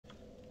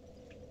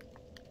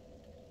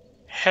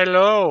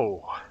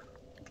Hello.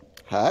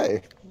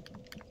 Hi.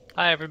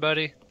 Hi,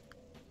 everybody.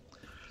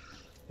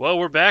 Well,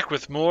 we're back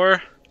with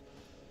more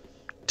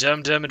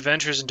Dumb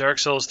Adventures in Dark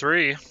Souls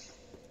 3.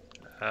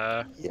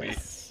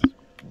 Yes.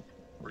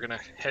 We're gonna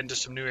head into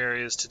some new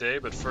areas today,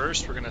 but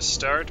first we're gonna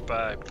start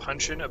by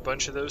punching a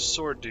bunch of those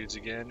sword dudes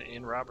again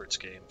in Robert's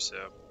game. So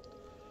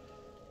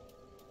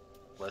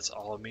let's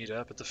all meet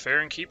up at the Fair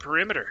and Keep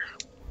perimeter.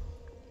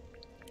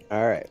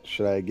 Alright,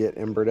 should I get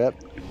embered up?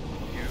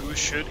 You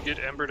should get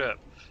embered up.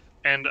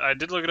 And I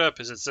did look it up,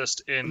 is it's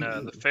just in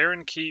the Fair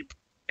and Keep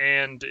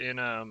and in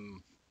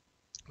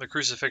the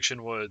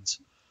Crucifixion Woods.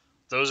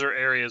 Those are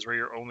areas where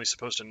you're only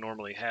supposed to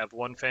normally have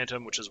one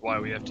phantom, which is why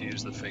we have to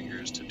use the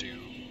fingers to do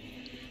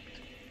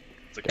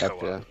the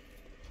co-op. Gotcha.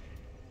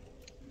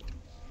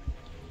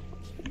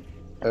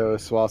 Oh,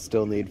 so I'll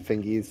still need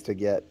fingies to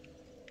get...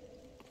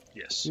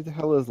 Yes. Who the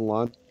hell is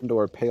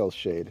Londor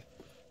Paleshade?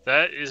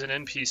 That is an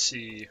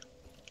NPC.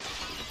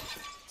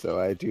 So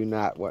I do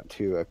not want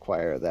to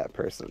acquire that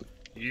person.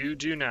 You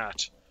do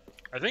not.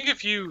 I think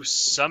if you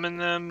summon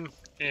them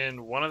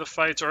in one of the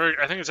fights,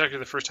 or I think it's actually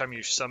the first time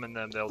you summon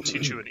them, they'll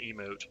teach you an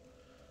emote.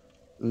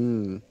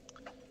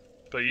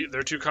 But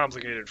they're too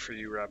complicated for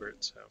you,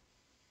 Robert, so...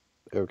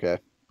 Okay.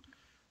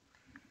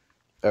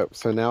 Oh,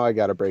 so now I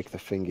gotta break the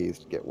fingies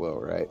to get Will,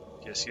 right?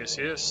 Yes, yes,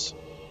 yes.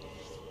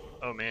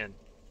 Oh, man.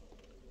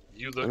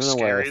 You I look don't know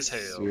why I scary as hell.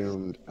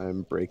 assumed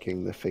I'm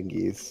breaking the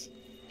fingies.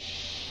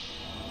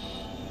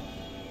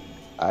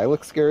 I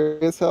look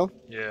scary as hell?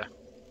 Yeah.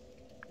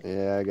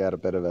 Yeah, I got a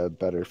bit of a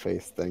better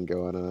face thing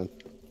going on.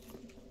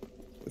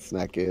 It's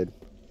not good.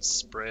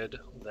 Spread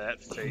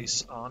that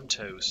face on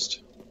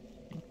toast.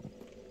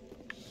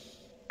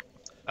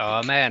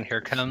 Oh man,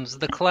 here comes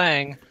the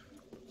clang.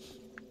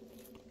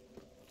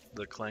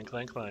 The clang,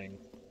 clang, clang.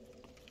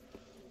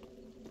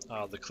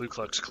 Oh, the Ku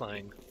Klux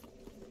Klang.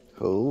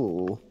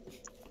 Oh.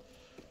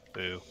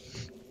 Boo.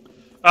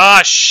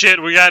 Ah,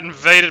 shit, we got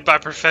invaded by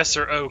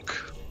Professor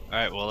Oak.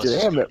 Alright, well, let's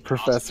Damn it,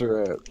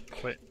 Professor Oak.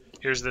 Wait,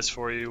 here's this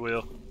for you,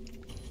 Will.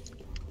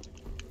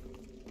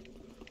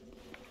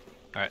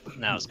 Alright,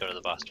 now let's go to the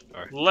boss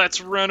door.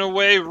 Let's run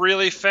away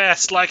really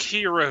fast like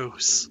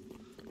heroes.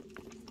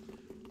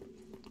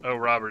 Oh,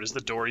 Robert, is the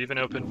door even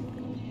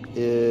open? It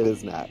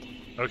is not.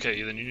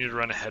 Okay, then you need to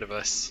run ahead of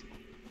us.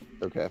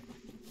 Okay.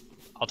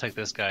 I'll take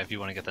this guy if you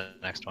want to get the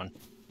next one.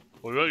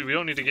 Well, we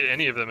don't need to get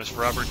any of them if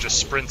Robert just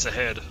sprints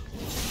ahead. He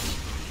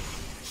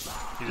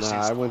just Nah,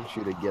 needs- I want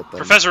you to get them.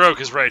 Professor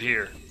Oak is right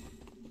here.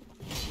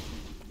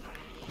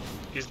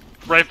 He's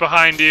right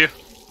behind you.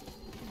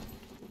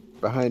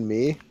 Behind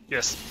me?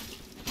 Yes.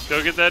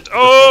 Go get that.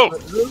 Oh!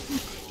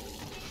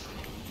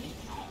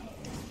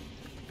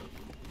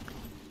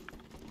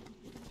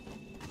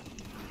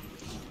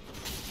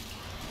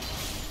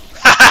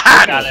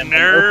 Got him.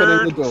 Nerd!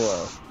 Opening the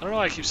door. I don't know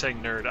why I keep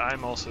saying nerd.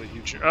 I'm also a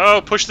huge nerd.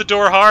 Oh, push the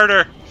door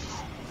harder!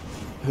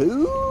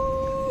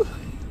 Who?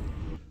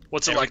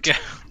 What's it There we like? go.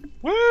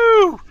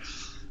 Woo!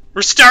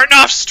 We're starting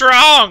off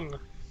strong!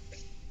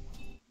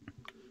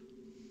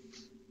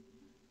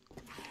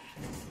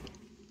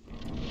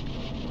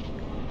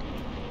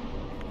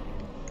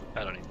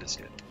 I don't need this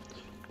yet.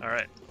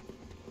 Alright.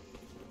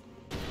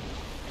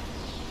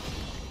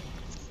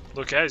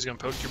 Look out, he's gonna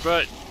poke your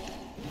butt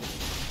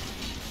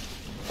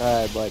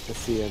I'd like to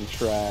see him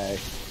try.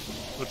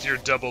 with your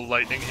double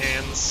lightning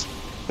hands.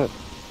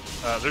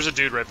 There's a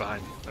dude right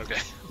behind you.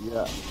 Okay.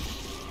 Yeah.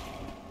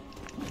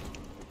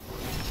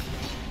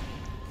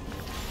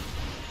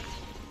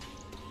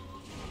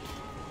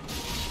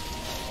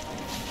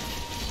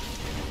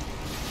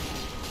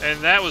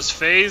 And that was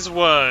phase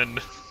 1.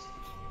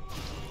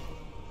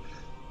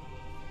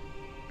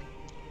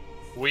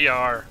 We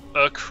are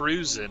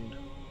a-cruising.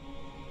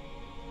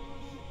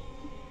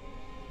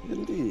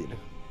 Indeed.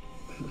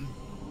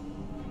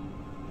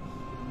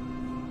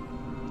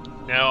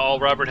 Now all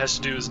Robert has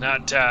to do is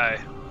not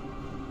die.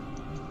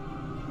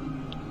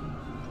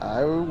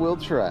 I will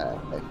try.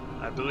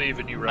 I believe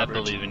in you, I Robert.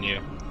 believe in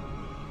you.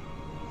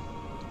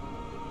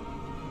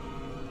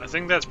 I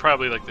think that's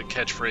probably like the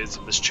catchphrase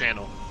of this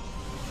channel.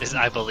 Is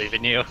I believe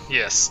in you.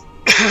 Yes.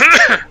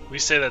 We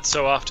say that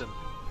so often.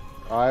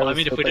 Well, I was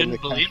mean, if we hoping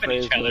didn't the believe in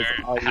catchphrase each other,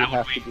 was, all you how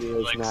have would to we do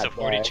is like not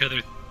support die. each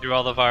other through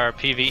all of our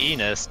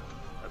PvE-ness?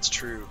 That's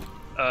true.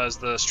 Is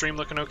the stream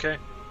looking okay?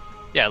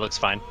 Yeah, it looks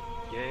fine.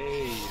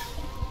 Yay.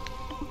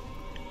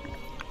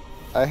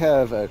 I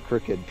have a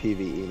crooked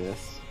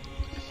PvE-ness.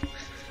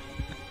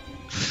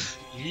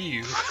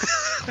 You.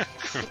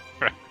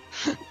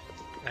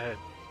 I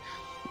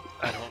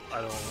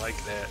don't like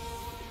that.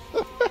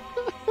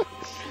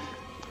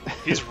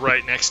 He's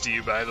right next to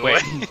you, by the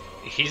Wait, way.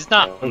 he's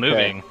not Okay.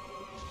 moving.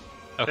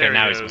 Okay, There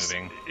now he he's goes.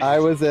 moving. I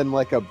was in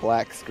like a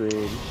black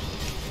screen.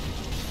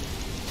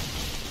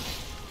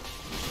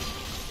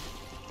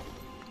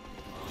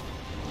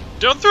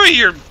 Don't throw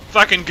your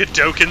fucking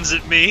Godokins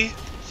at me.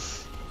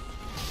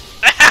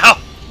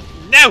 Ow!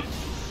 No!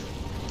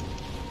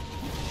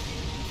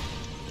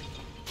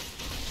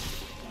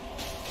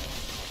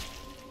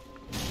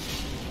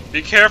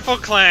 Be careful,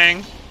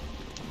 Clang.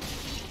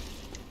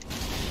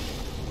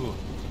 Ooh.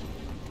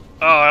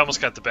 Oh, I almost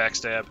got the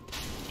backstab.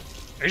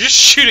 Are you just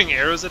shooting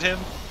arrows at him?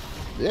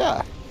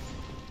 Yeah.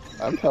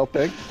 I'm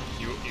helping.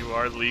 You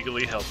are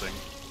legally helping.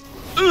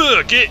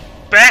 Ugh, get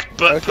back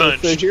butt Okay,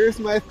 punched. so here's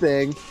my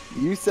thing.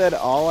 You said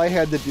all I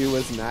had to do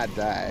was not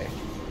die.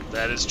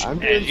 That is true. I'm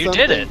doing And you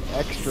something did it.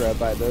 extra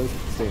by those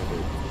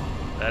standards.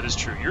 That is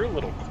true. You're a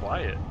little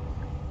quiet.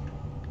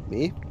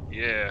 Me?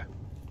 Yeah.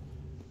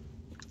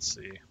 Let's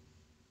see.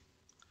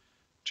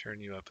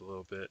 Turn you up a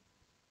little bit.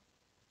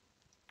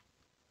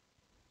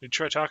 You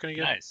try talking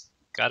again? Nice.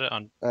 Got it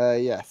on.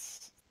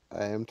 Yes.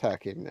 I am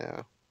talking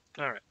now.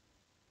 Alright.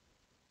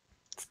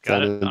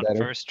 Got it Sounding on better?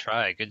 first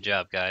try. Good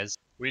job, guys.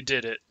 We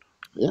did it.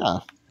 Yeah.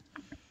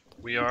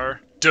 We are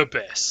the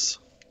best.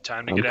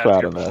 Time to I'm get out of proud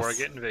here of before us.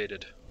 I get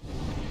invaded.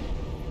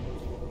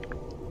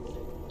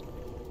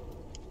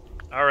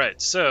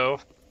 Alright, so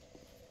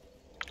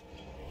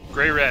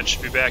Grey Rat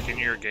should be back in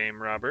your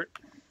game, Robert.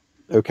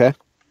 Okay.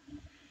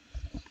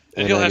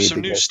 And he'll I have need some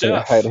to new go say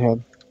stuff. Hi to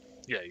him.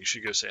 Yeah, you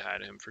should go say hi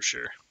to him for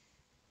sure.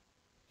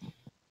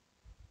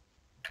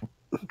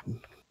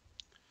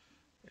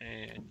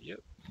 And yep.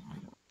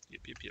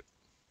 Yep.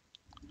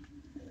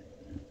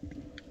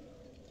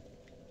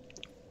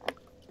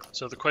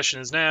 So the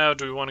question is now,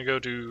 do we want to go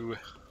to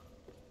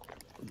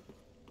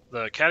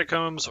the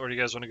catacombs or do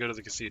you guys want to go to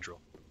the cathedral?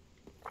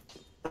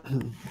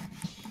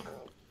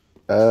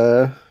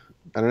 I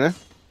don't know.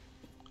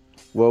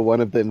 Will one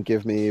of them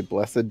give me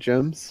blessed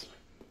gems?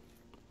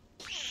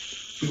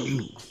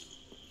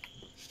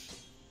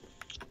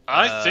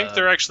 I think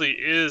there actually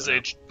is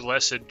a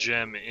blessed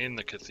gem in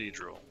the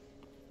cathedral.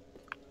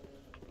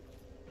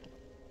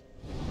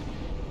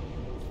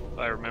 If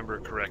I remember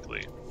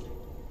correctly.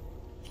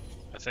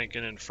 I think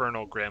an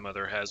infernal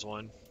grandmother has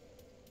one.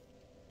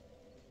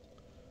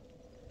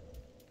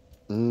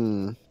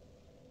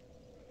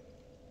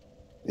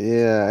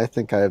 Yeah, I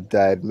think I've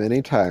died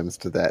many times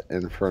to that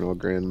infernal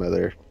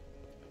grandmother.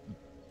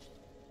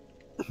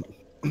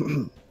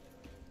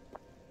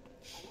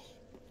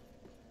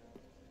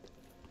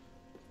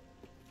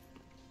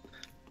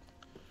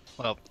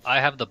 Well, I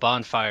have the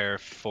bonfire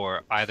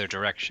for either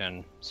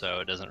direction, so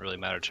it doesn't really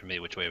matter to me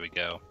which way we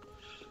go.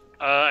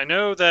 I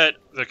know that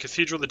the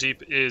Cathedral of the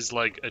Deep is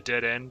like a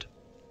dead end,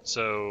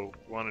 so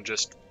want to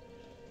just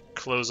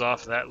close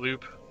off that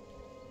loop.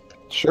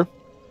 Sure.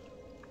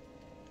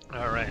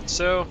 Alright,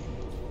 so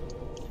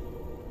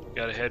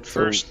gotta head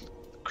first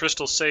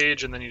Crystal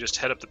Sage, and then you just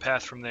head up the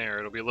path from there.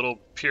 It'll be a little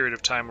period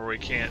of time where we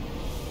can't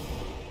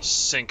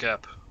sync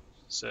up.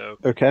 So,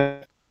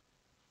 Okay.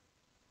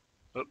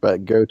 Oh.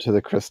 But go to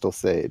the Crystal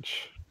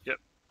Sage.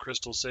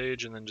 Crystal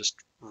Sage, and then just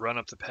run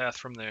up the path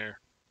from there.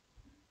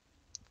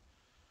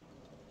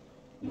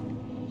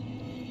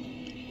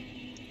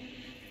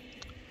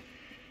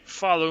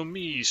 Follow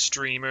me,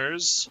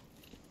 streamers.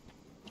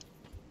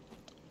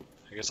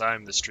 I guess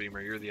I'm the streamer,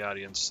 you're the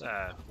audience.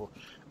 Well,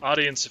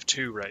 audience of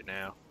 2 right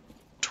now.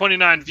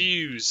 29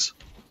 views!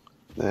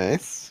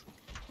 Nice.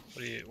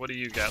 What do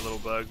you got, little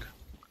bug?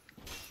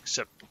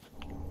 Except,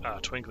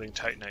 Twinkling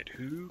Titanite.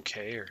 Who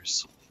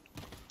cares?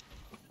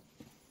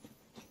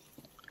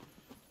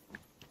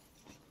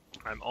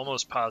 I'm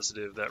almost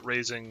positive that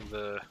raising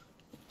the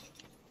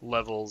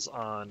levels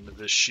on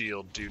the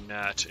shield do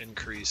not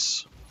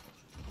increase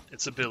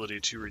its ability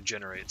to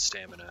regenerate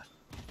stamina.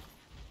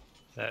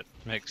 That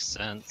makes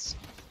sense.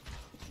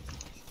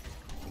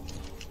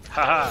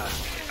 Haha!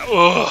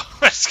 Oh,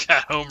 I just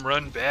got home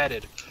run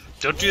batted.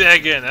 Don't do that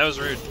again, that was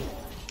rude.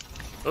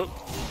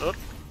 Oh,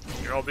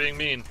 you're all being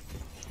mean.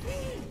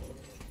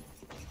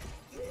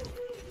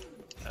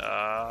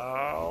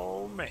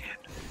 Oh, man.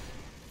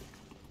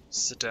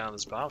 Sit down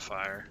this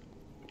bonfire.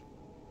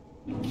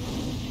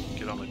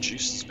 Get all my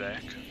juices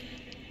back.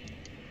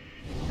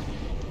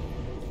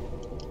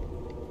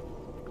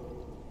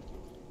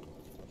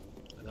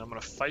 And then I'm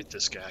gonna fight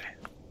this guy.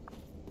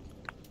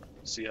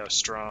 See how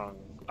strong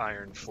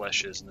Iron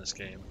Flesh is in this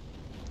game.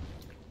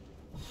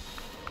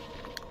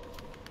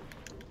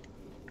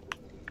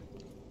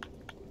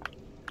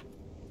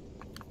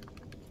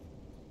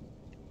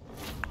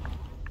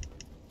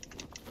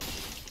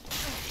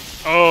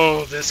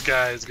 Oh, this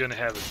guy is gonna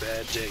have a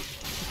bad day.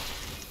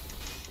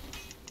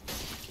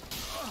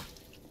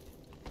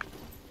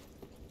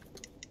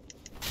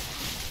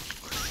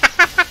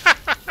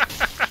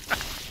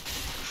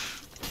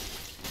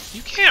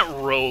 You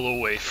can't roll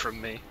away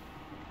from me.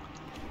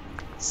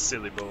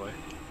 Silly boy.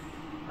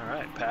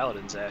 Alright,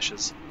 Paladin's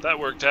Ashes. That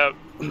worked out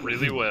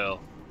really well.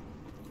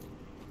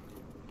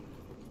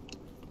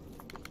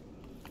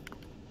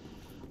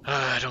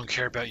 I don't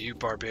care about you,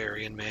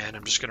 barbarian man.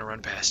 I'm just gonna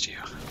run past you.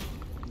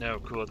 No,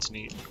 cool, it's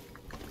neat.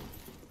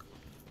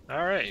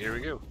 Alright, here we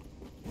go.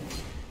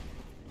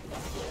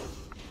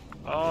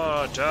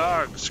 Oh,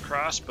 dogs,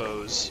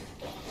 crossbows.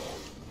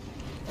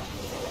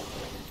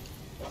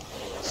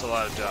 That's a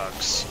lot of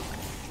dogs.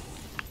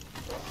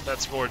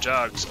 That's more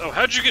dogs. Oh,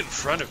 how'd you get in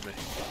front of me?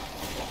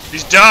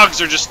 These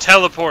dogs are just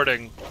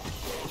teleporting.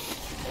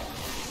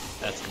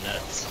 That's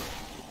nuts.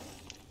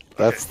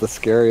 That's the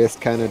scariest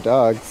kind of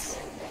dogs.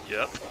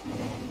 Yep.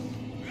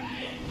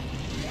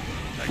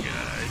 That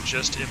guy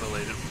just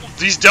immolated.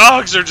 These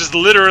dogs are just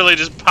literally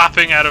just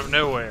popping out of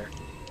nowhere.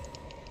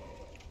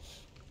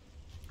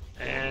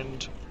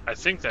 And I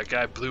think that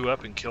guy blew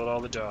up and killed all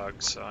the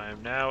dogs. So I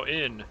am now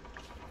in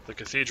the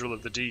Cathedral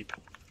of the Deep.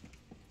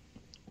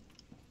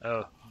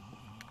 Oh.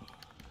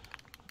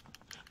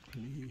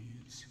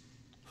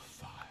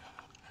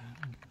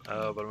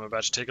 Oh, but I'm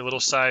about to take a little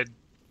side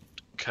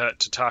cut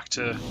to talk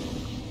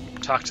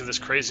to this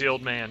crazy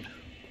old man.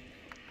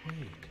 Wait,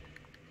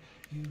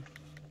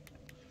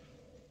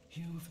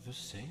 you've the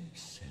same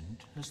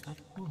scent as that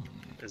woman.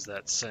 Is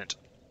that scent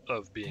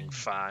of being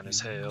fine as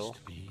hell?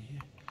 Must be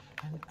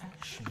an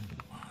action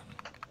one.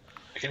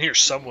 I can hear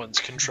someone's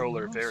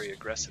controller very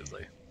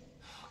aggressively.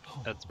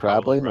 That's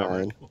Probably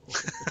Robert.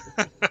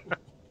 mine.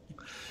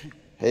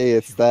 Hey,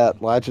 it's that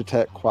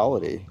Logitech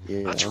quality,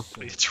 you know.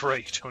 It's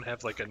right, you don't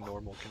have like a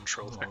normal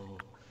controller.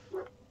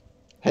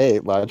 Hey,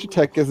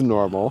 Logitech is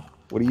normal.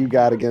 What do you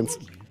got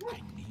against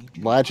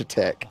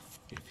Logitech?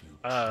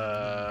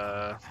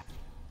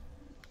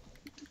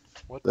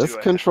 What This do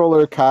I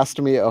controller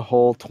cost me a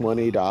whole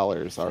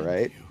 $20,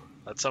 alright?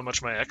 That's how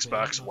much my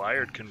Xbox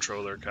wired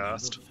controller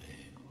cost.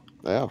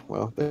 Oh,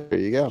 well, there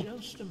you go.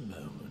 Just a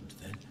moment,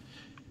 then.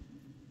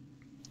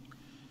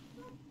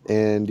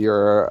 And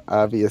you're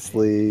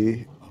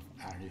obviously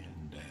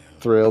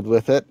thrilled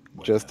with it,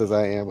 just as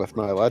I am with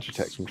my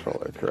Logitech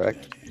controller,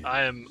 correct?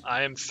 I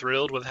am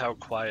thrilled with how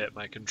quiet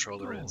my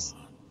controller is.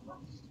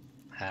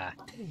 Ha.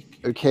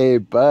 Okay,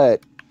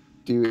 but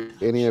do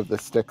any of the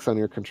sticks on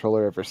your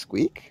controller ever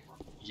squeak?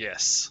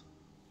 Yes.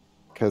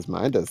 Because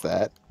mine does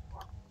that.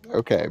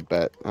 Okay,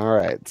 but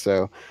alright,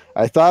 so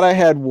I thought I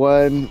had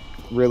one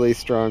really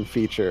strong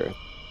feature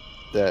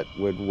that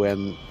would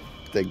win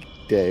the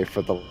day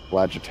for the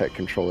Logitech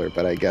controller,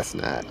 but I guess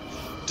not.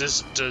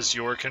 Does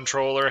your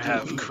controller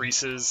have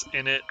creases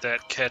in it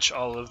that catch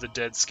all of the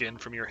dead skin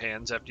from your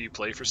hands after you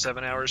play for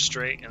 7 hours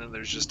straight, and then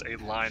there's just a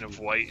line of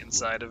white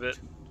inside of it?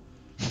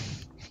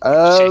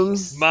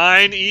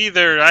 Mine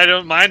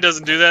either. Mine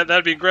doesn't do that.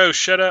 That'd be gross.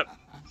 Shut up.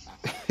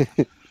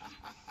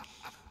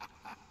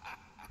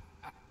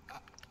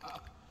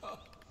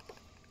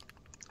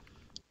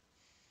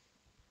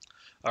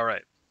 All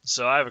right.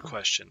 So I have a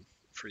question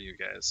for you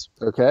guys.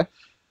 Okay.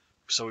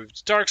 So we've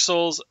Dark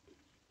Souls.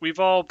 We've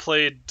all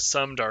played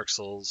some Dark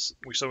Souls,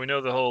 so we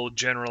know the whole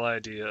general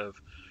idea of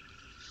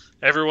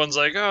everyone's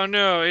like, "Oh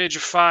no, Age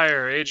of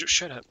Fire,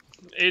 shut up,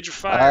 Age of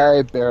Fire."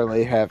 I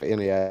barely have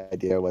any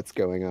idea what's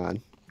going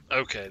on.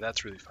 Okay,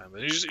 that's really fine.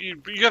 But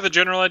you have the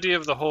general idea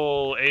of the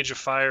whole Age of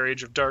Fire,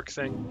 Age of Dark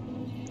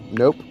thing?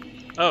 Nope.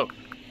 Oh.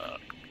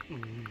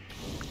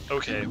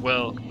 Okay,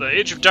 well, the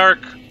Age of Dark,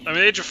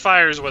 Age of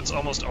Fire is what's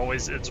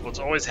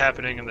always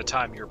happening in the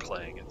time you're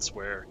playing. It's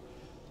where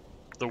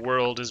the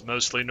world is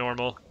mostly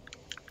normal.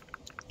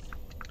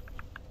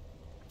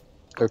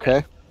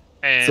 Okay.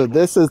 And So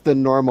this is the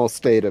normal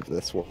state of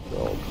this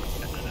world.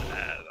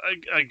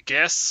 I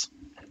guess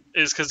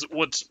is because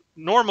what's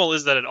normal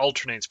is that it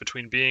alternates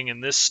between being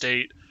in this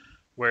state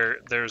where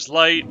there's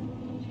light,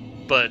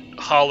 but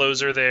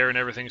hollows are there and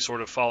everything's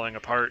sort of falling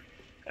apart,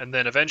 and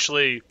then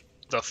eventually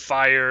the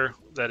fire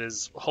that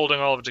is holding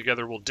all of it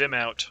together will dim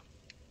out,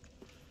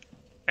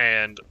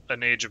 and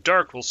an Age of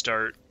Dark will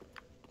start,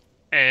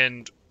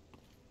 and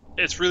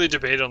it's really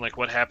debated on like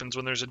what happens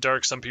when there's a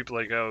dark. Some people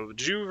like, oh,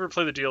 did you ever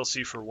play the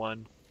DLC for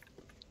 1?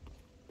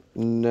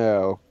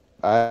 No.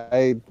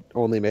 I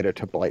only made it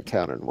to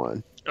Blighttown in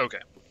 1. Okay.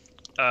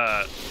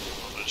 I'm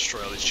gonna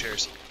destroy all these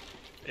chairs.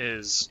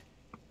 Is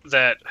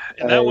that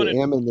in that one? I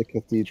am in the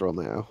cathedral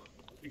now.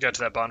 You got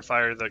to that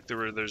bonfire, like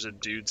there's a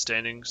dude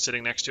sitting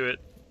next to it.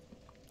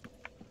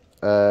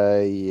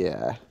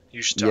 Yeah.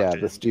 You should talk Yeah, to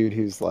this him. dude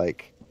who's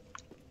like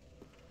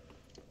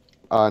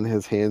on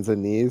his hands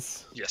and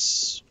knees.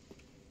 Yes.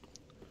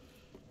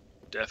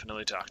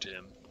 Definitely talk to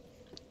him.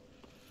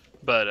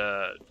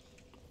 But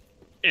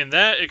in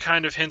that, it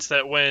kind of hints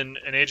that when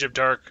an Age of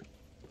Dark,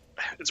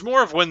 it's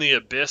more of when the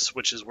Abyss,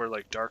 which is where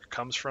like Dark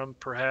comes from,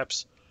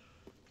 perhaps,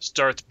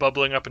 starts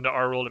bubbling up into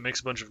our world. It makes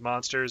a bunch of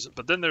monsters.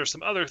 But then there's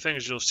some other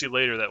things you'll see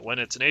later that when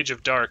it's an Age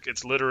of Dark,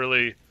 it's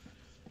literally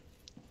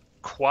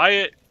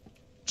quiet,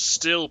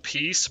 still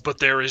peace, but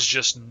there is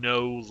just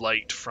no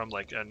light from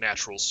like a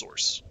natural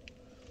source.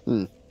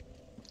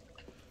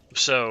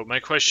 So my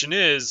question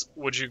is,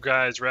 would you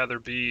guys rather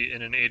be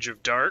in an Age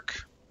of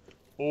Dark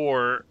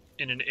or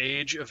in an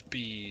Age of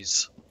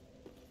Bees?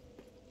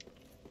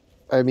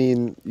 I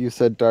mean, you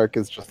said dark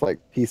is just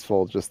like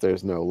peaceful, just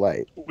there's no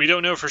light. We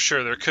don't know for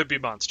sure. There could be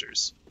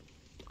monsters.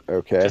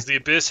 Okay, Because the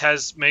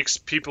Abyss makes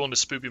people into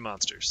spoopy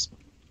monsters.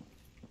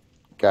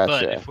 gotcha.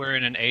 But if we're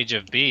in an Age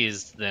of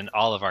Bees, then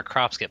all of our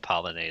crops get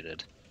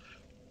pollinated.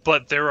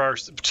 But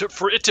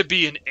for it to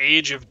be an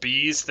Age of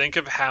Bees, think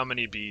of how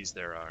many bees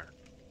there are.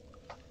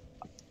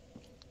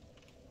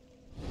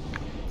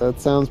 That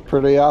sounds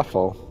pretty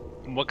awful.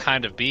 What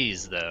kind of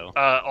bees, though?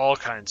 All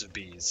kinds of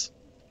bees.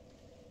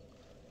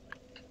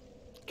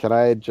 Can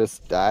I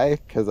just die?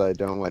 Because I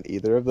don't want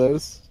either of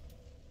those.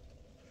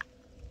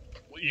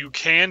 You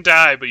can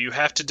die, but you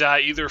have to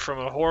die either from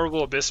a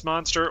horrible abyss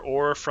monster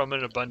or from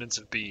an abundance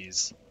of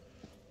bees.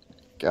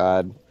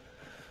 God.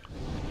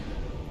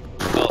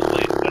 Well,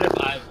 wait, what if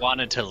I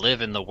wanted to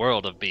live in the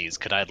world of bees?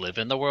 Could I live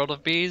in the world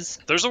of bees?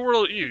 There's a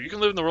world you can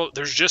live in the world.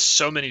 There's just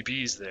so many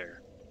bees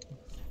there.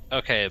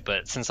 Okay,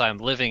 but since I'm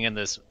living in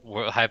this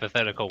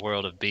hypothetical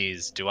world of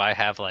bees, do I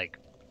have like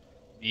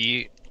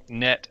bee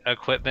net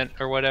equipment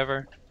or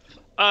whatever?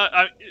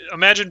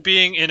 Imagine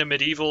being in a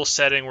medieval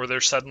setting where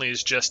there suddenly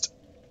is just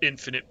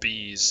infinite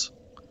bees.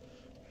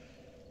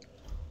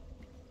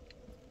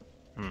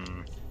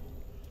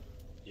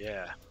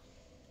 Yeah.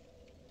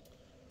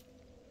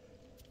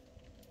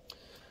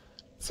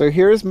 So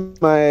here's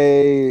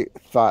my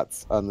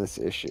thoughts on this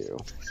issue.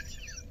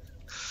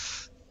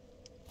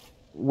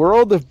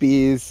 World of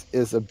Bees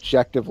is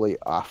objectively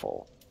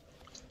awful.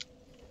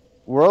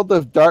 World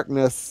of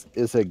Darkness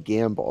is a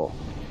gamble.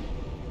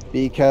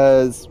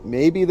 Because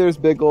maybe there's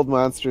big old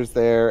monsters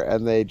there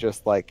and they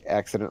just like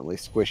accidentally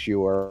squish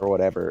you or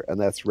whatever, and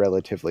that's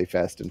relatively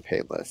fast and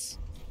painless.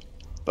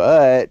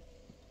 But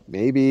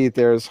maybe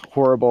there's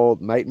horrible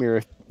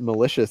nightmare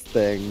malicious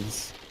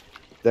things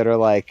that are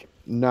like,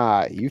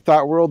 nah, you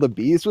thought World of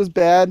Bees was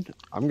bad?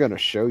 I'm gonna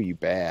show you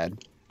bad.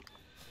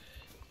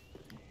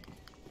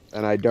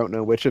 And I don't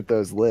know which of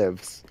those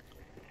lives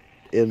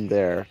in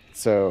there.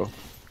 So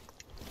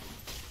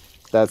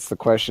that's the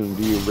question.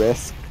 Do you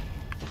risk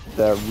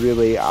the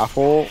really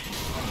awful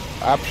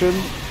option,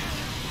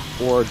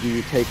 or do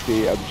you take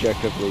the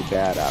objectively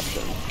bad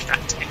option? God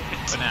damn it.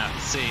 But now,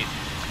 see,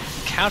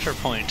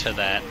 counterpoint to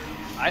that,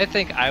 I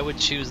think I would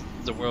choose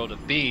the world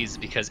of bees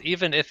because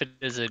even if it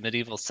is a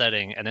medieval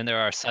setting and then there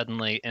are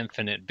suddenly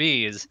infinite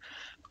bees,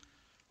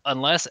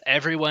 unless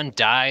everyone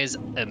dies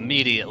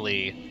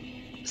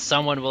immediately,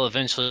 someone will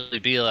eventually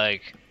be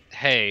like,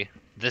 hey,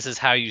 this is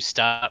how you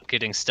stop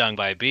getting stung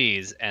by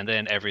bees, and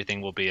then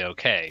everything will be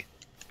okay.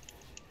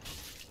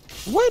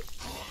 What?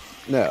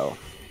 No.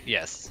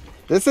 Yes.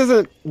 This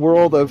isn't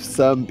World of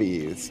some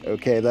bees,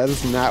 okay? That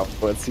is not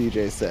what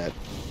CJ said.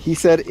 He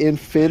said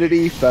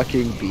infinity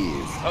fucking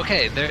bees.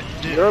 Okay,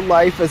 Your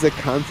life is a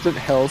constant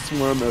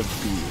hellswarm of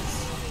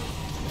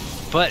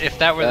bees. but if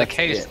that were the That's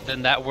case, it.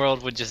 then that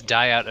world would just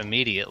die out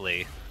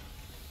immediately.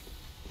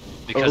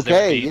 Because Okay,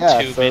 there would be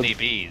yeah, too so- many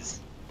bees.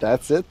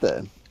 That's it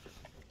then.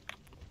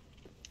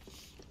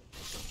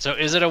 So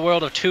is it a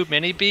world of too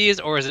many bees,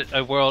 or is it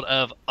a world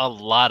of a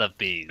lot of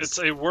bees? It's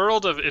a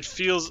world of, it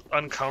feels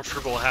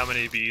uncomfortable how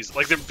many bees,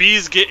 like the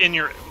bees get in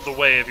the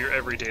way of your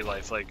everyday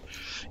life. Like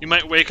you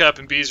might wake up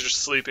and bees are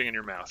sleeping in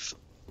your mouth.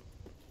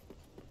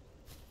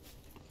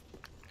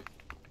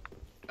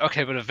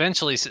 Okay, but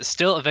eventually,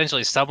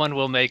 someone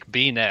will make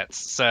bee nets.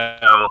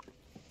 So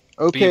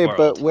Okay, world.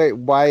 but wait,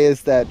 why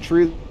is that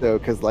true though?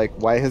 Because like,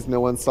 why has no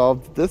one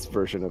solved this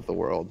version of the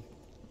world?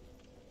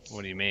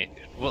 what do you mean?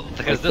 Well,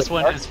 because Like this the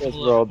one is Darkness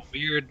full world. of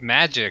weird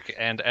magic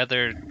and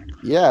other.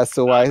 Yeah,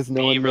 so why has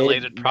no one made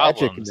bee-related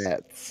magic problems.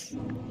 nets?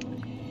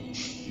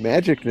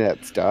 Magic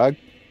nets, dog.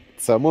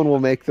 Someone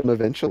will make them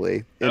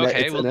eventually.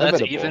 Okay, It's well inevitable.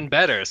 that's even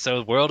better.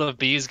 So World of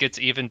Bees gets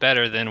even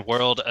better than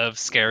World of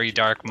Scary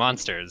Dark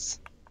Monsters.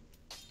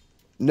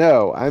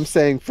 No, I'm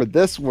saying for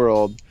this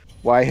world,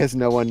 why has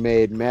no one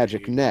made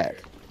magic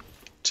net?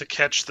 To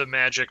catch the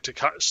magic, to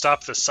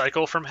stop the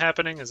cycle from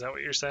happening? Is that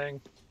what you're saying?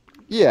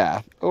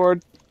 Yeah, or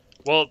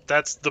Well,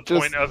 that's the Just-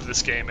 point of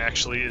this game,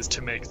 actually, is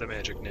to make the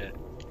magic net.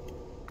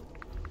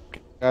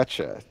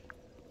 gotcha.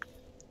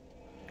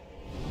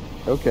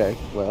 Okay,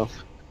 well,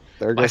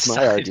 there My goes my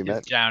side argument.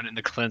 is down in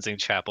the cleansing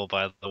chapel,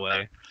 by the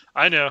way.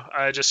 I know.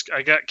 I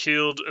got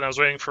killed, and I was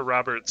waiting for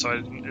Robert. So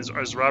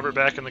is Robert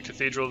back in the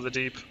Cathedral of the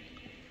Deep?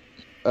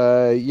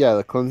 Yeah,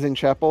 the cleansing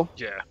chapel.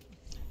 Yeah.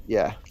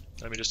 Yeah.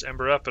 Let me just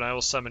ember up, and I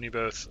will summon you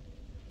both.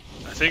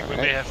 I think we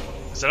Alright. may have,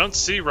 because I don't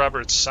see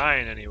Robert's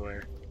sign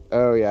anywhere.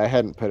 Oh yeah, I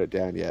hadn't put it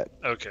down yet.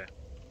 Okay.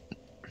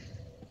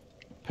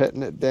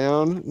 Putting it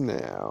down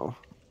now.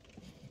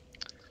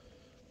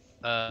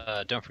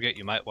 Don't forget,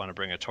 you might want to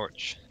bring a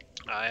torch.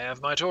 I have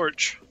my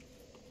torch.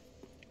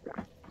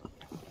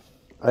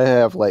 I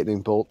have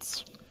lightning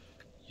bolts.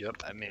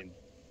 Yep. I mean,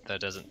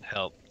 that doesn't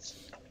help.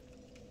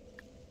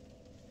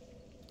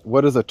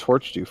 What does a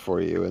torch do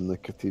for you in the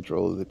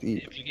Cathedral of the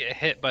Deep? If you get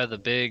hit by the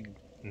big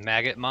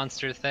maggot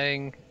monster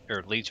thing,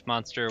 or leech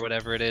monster, or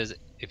whatever it is,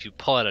 if you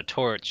pull out a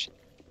torch,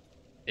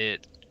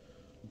 it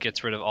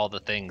gets rid of all the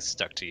things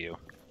stuck to you.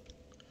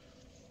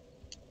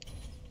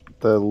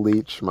 The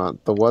leech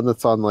the one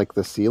that's on like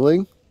the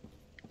ceiling?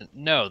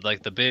 No,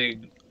 like the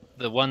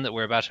one that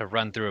we're about to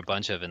run through a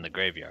bunch of in the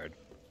graveyard.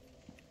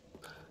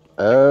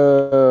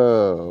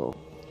 Oh.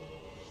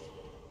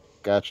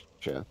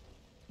 Gotcha.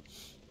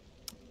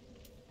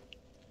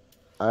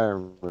 I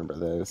remember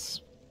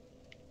those.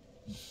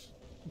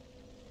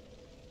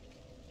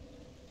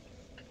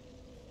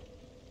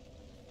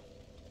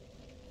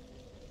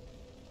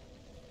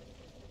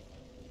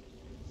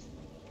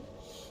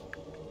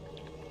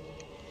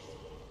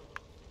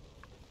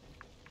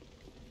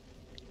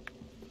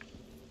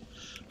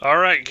 All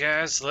right,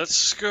 guys,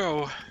 let's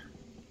go.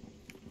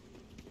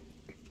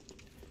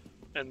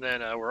 And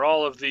then where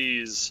all of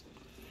these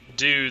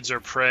dudes are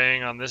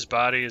preying on this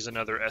body is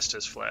another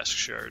Estus flask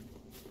shard.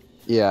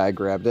 Yeah, I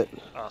grabbed it.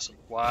 Awesome.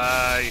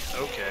 Why?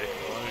 Okay.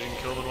 As long as you can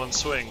kill them in one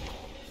swing.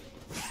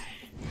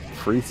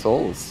 Free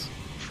souls.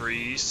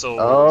 Free souls.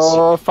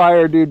 Oh,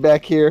 fire dude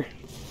back here.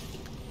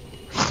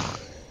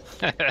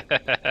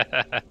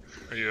 Are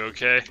you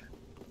okay?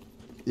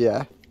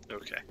 Yeah,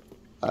 Okay.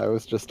 I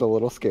was just a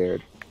little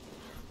scared.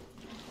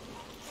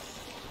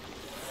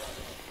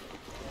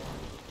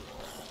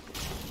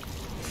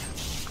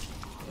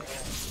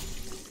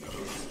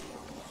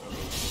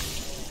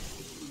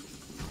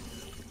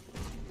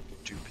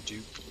 Doop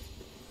doop.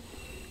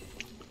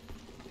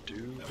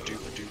 Doop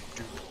doop doop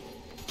doop.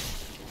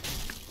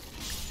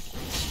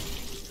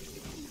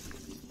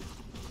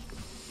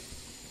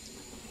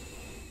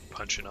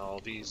 Punching all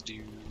these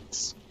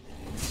dudes.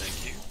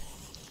 Thank you.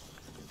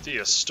 The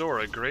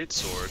Astora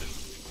Greatsword.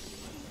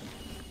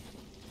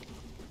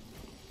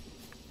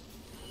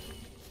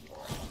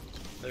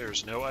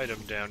 There's no item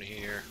down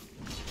here.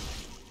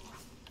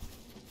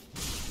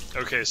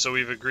 Okay, so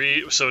we've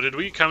agreed. So did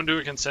we come to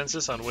a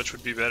consensus on which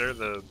would be better,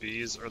 the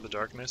bees or the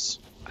darkness?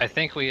 I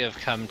think we have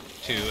come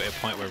to a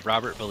point where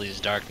Robert believes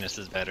darkness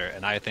is better,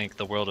 and I think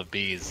the world of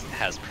bees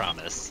has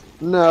promise.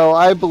 No,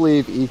 I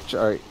believe each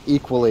are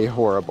equally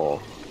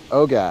horrible.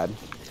 Oh god,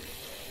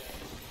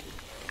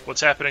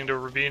 What's happening to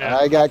Rubina?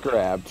 I got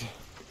grabbed.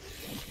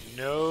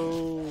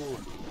 No.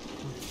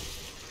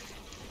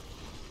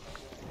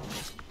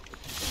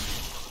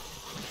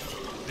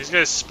 These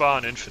guys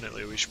spawn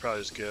infinitely. We should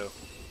probably just go.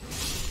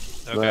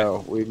 Okay.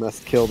 No, we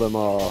must kill them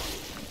all.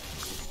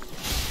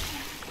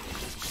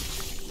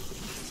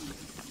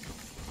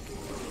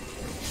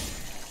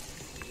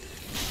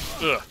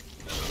 Ugh.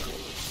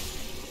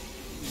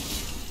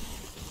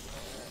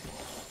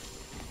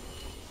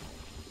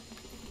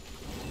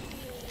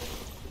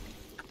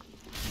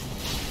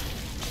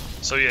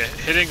 So yeah,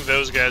 hitting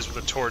those guys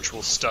with a torch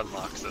will stun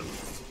lock them.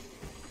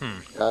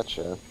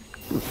 Gotcha.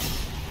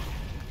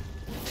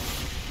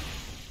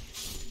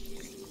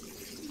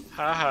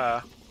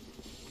 Haha.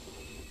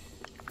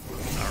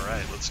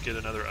 Alright, let's get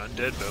another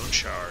undead bone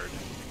shard.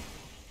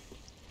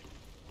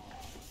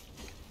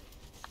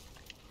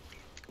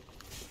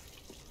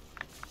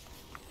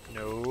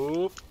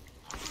 Nope.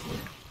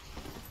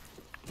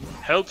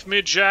 Help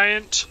me,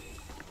 giant!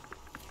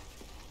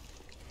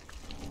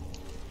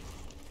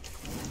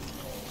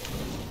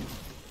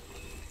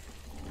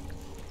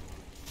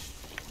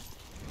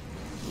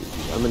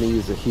 I'm gonna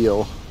use a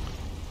heal.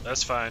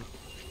 That's fine.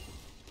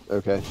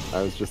 Okay,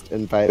 I was just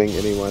inviting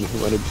anyone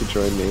who wanted to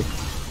join me.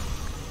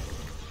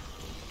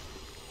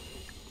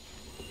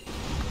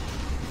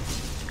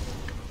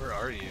 Where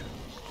are you?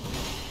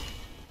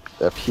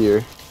 Up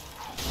here.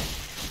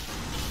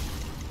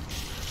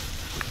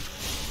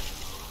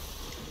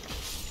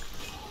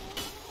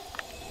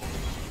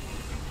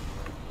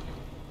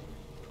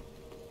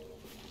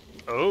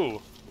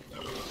 Oh.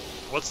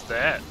 What's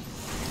that?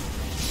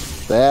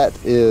 That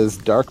is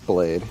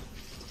Darkblade.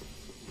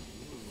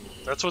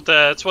 That's what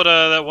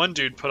that one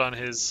dude put on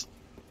his.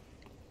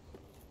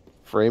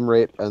 Frame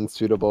rate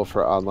unsuitable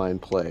for online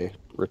play.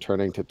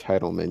 Returning to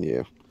title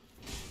menu.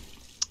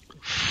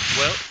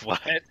 Well,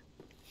 What?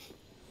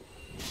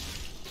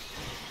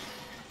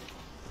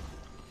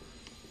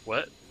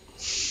 what?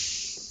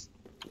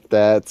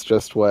 That's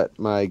just what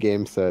my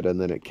game said, and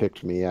then it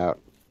kicked me out.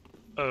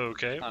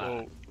 Okay, Ah.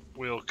 well,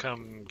 we'll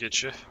come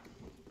get you.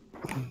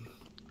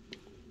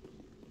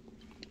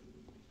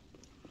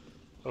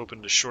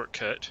 Opened a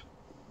shortcut.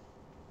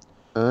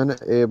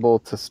 Unable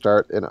to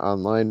start in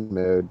online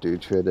mode due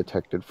to a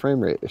detected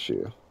frame rate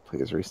issue.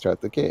 Please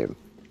restart the game.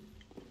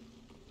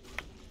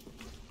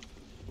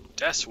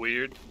 That's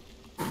weird.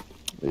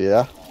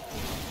 Yeah.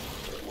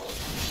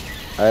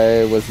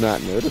 I was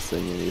not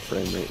noticing any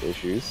frame rate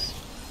issues.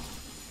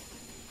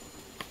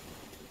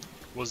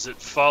 Was it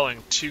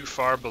falling too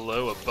far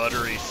below a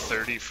buttery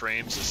 30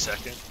 frames a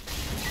second?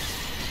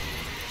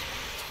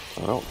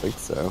 I don't think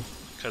so.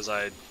 Because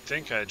I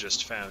think I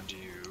just found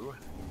you.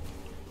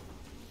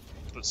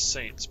 The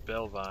Saints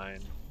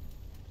Belvine.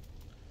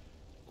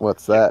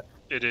 What's that?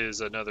 It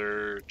is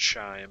another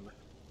chime.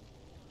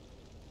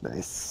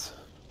 Nice.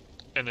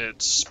 And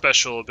its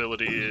special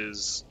ability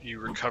is you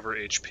recover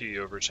HP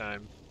over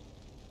time.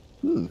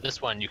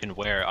 This one you can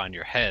wear on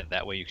your head,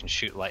 that way you can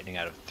shoot lightning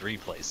out of 3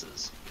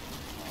 places.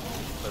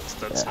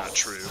 That's not Yes.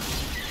 true.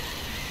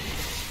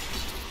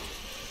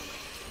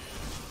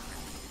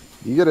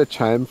 You get a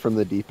chime from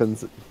the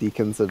Deacons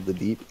of the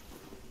Deep.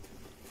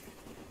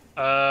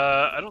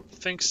 I don't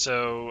think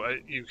so.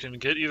 You can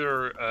get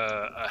either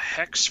a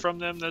hex from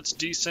them that's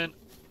decent,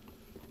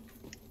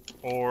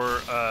 or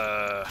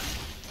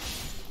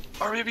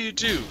maybe you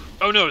do.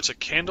 Oh no, it's a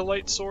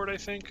candlelight sword, I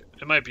think.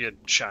 It might be a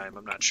chime,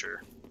 I'm not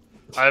sure.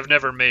 I've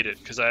never made it,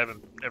 because I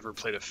haven't ever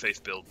played a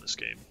faith build in this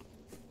game.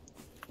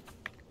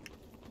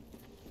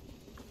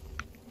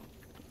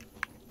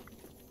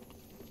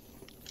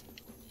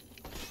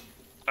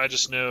 I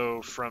just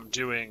know from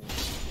doing...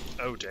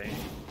 Oh, dang.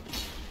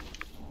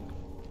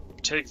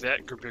 Take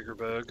that, bigger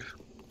bug.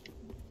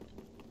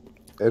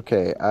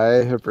 Okay,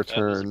 I have There's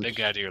a returned. big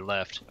guy to your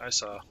left. I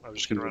saw. I was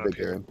just to gonna the run up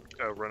bigger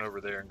here. one. Run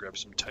over there and grab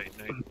some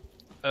Titanite.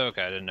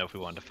 Okay, I didn't know if we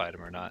wanted to fight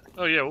him or not.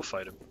 Oh yeah, we'll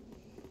fight him.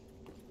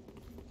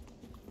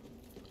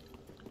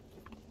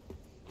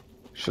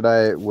 Should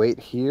I wait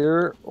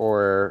here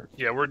or?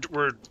 Yeah,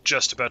 we're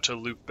just about to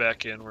loop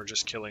back in. We're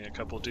just killing a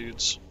couple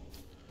dudes,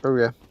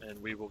 Okay.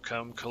 and we will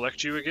come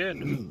collect you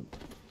again.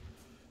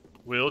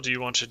 Will, do you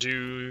want to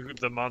do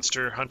the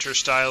Monster Hunter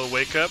style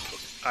wake up?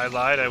 I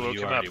lied. I woke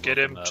You him already up. Get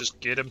woke him. him up. Just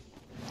get him.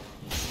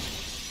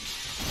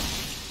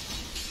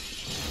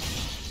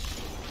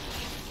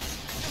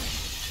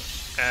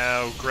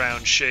 Ow!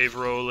 Ground shave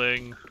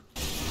rolling.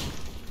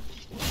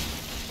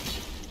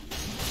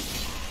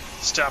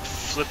 Stop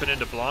flipping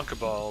into Blanca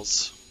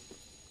balls.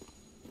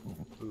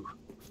 Ooh,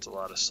 that's a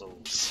lot of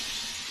souls.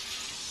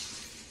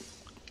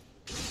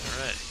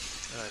 Alright,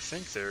 I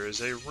think there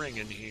is a ring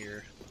in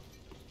here.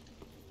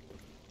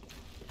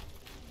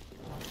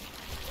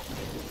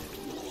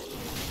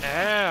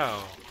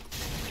 Ow!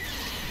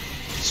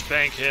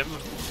 Spank him.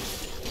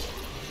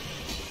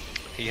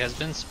 He has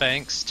been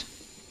spanked.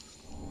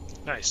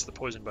 Nice, the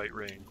poison bite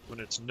ring, when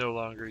it's no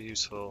longer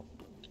useful.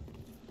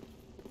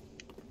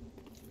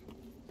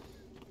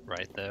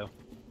 Right, though.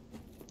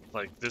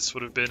 Like, this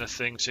would have been a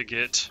thing to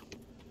get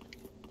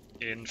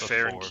in Before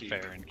Fair and Keep.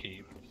 Fair and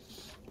Keep.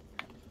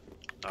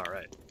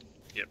 Alright.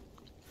 Yep.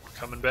 We're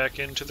coming back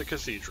into the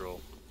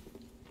cathedral.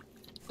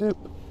 Yep.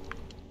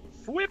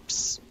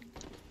 Whips!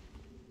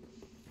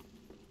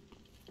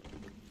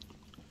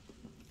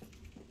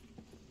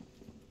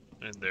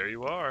 And there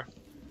you are.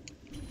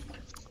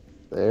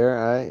 There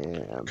I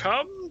am.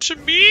 Come to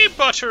me,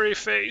 buttery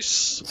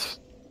face!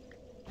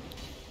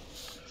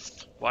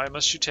 Why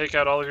must you take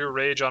out all of your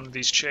rage on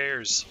these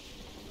chairs?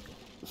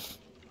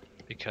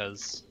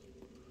 Because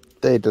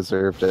They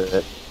deserved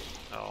it.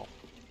 Oh.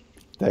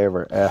 They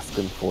were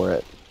asking for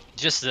it.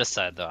 just this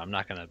side, though. I'm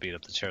not going to beat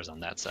up the chairs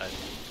on that side.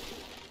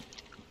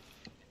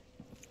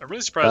 I'm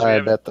really surprised we I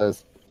haven't... bet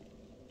those.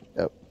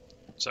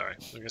 Sorry.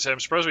 Like I said, I'm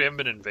surprised we haven't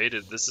been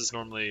invaded. This is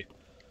normally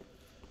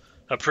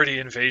a pretty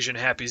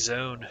invasion-happy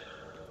zone.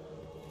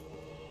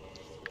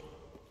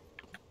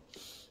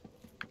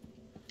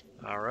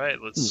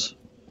 Alright, let's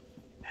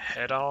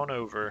head on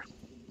over.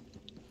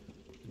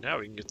 Now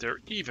we can get there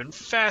even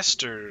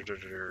faster.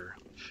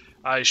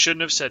 I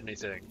shouldn't have said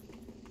anything.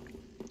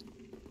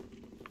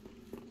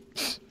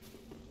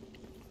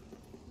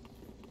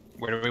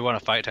 Where do we want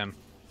to fight him?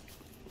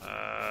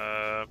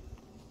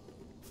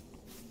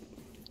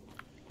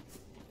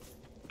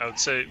 I would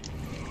say...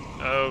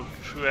 Oh,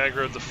 who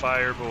aggroed the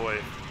fire boy?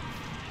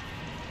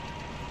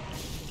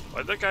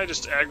 Why'd that guy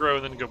just aggro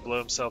and then go blow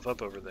himself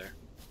up over there?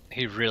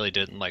 He really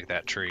didn't like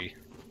that tree.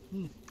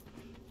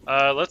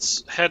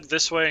 Let's head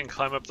this way and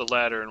climb up the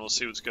ladder and we'll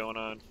see what's going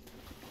on.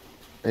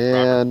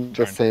 And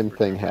the turned same over.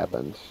 thing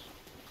happened.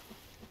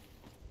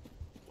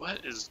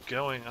 What is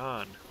going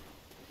on?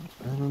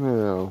 I don't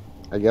know.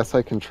 I guess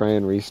I can try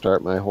and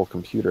restart my whole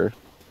computer.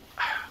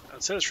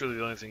 I'd say that's really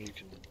the only thing you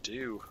can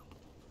do.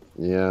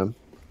 Yeah.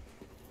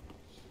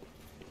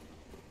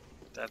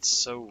 That's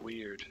so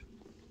weird.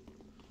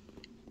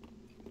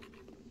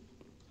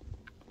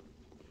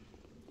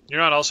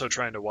 You're not also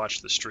trying to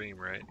watch the stream,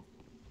 right?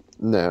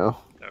 No.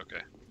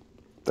 Okay.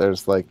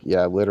 There's like,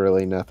 yeah,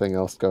 literally nothing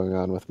else going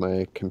on with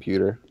my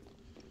computer.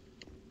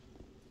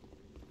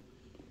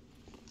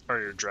 Are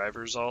your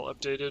drivers all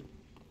updated?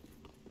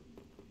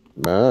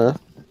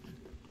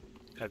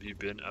 Have you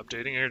been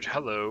updating your...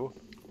 Hello.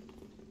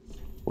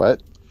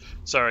 What?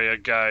 Sorry, a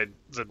guy.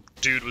 The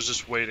dude was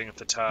just waiting at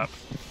the top.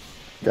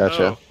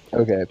 Gotcha.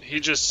 Okay. He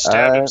just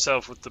stabbed Uh,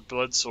 himself with the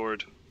blood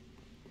sword.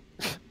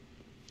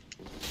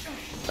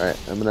 Alright,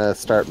 I'm gonna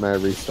start my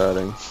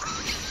restarting.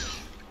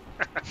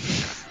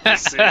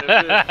 See it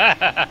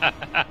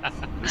a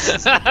bit. This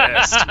is the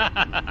best.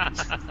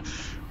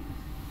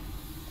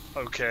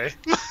 Okay.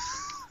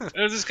 It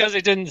was just because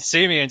he didn't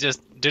see me and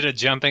just did a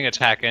jumping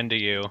attack into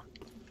you.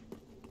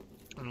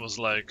 And was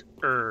like,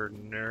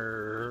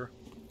 ner.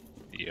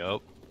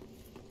 Yup.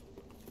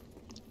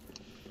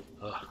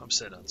 Ugh, I'm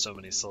sitting on so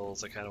many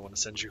souls, I kind of want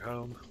to send you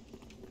home.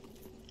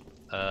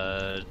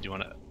 Do you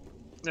want to...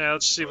 Yeah,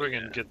 let's see if we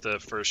can Yeah. get the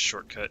first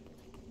shortcut.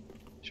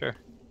 Sure.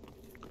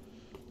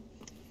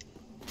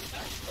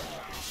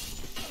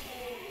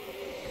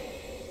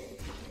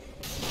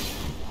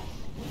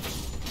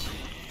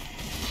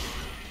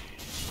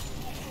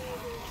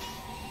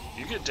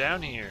 You get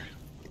down here.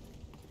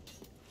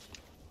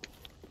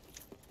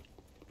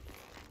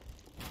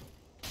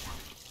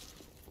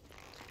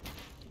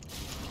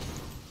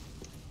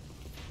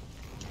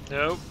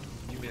 Nope,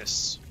 you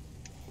miss.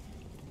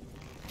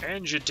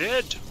 And you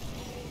did.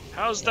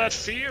 How's that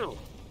feel?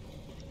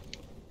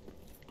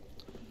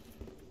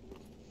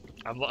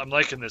 I'm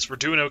liking this. We're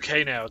doing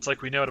okay now. It's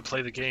like we know how to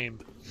play the game.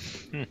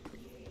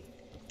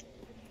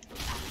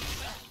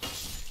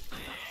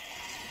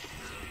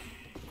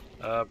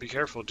 Be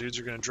careful. Dudes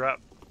are gonna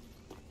drop.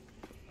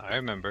 I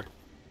remember.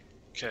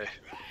 Okay.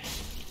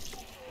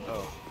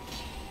 Oh.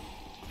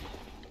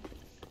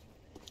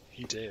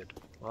 He did.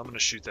 Well, I'm gonna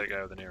shoot that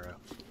guy with an arrow.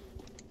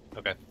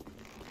 Okay.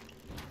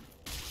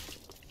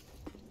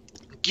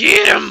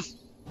 Get him!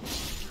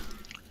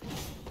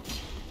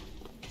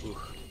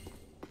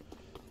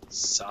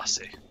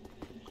 Saucy.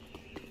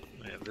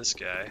 We have this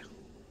guy.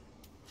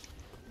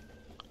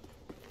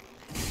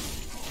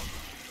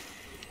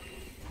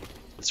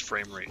 This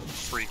frame rate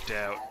freaked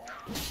out.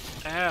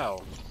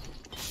 Ow.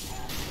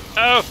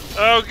 Oh!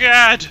 Oh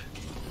god!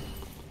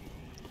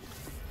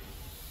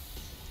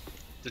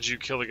 Did you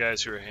kill the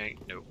guys who were hanging?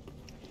 Nope.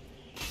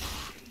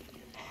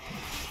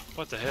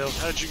 What the hell?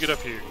 How did you get up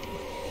here?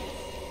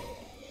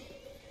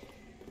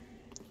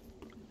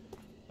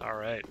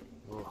 Alright.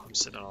 Ooh, I'm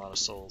sitting on a lot of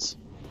souls.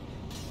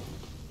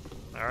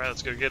 Alright,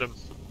 let's go get him.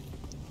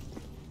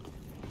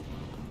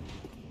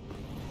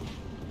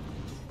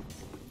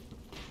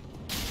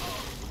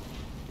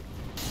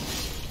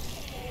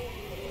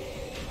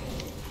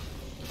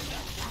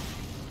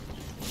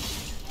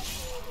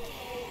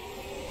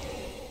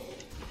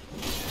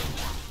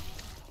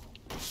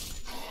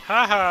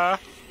 Haha!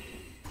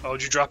 Oh,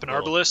 did you drop an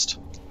arbalist?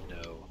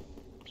 No.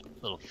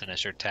 Little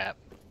finisher tap.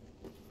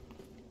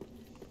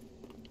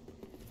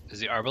 Is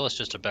the arbalist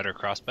just a better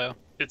crossbow?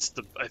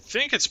 I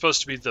think it's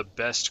supposed to be the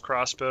best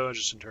crossbow,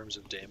 just in terms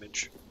of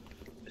damage.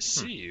 I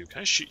see you.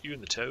 Can I shoot you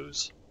in the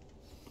toes?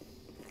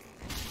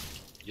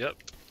 Yep.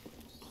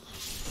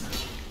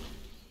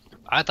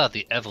 I thought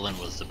the Evelyn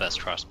was the best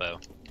crossbow.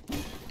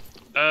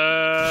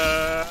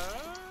 I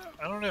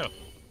don't know.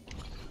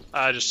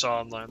 I just saw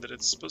online that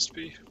it's supposed to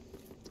be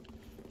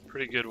a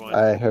pretty good one.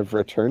 I have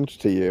returned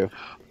to you.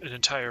 An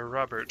entire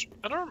Robert.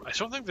 I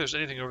don't think there's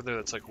anything over there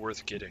that's like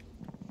worth getting.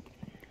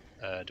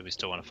 Do we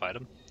still want to fight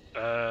him?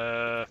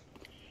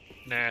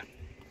 Nah.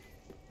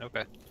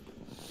 Okay.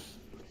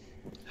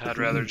 I'd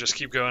rather just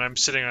keep going. I'm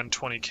sitting on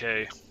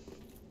 20k.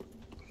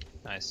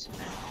 Nice.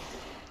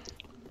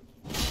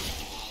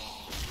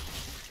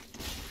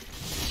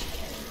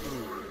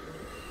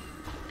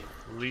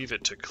 Leave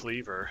it to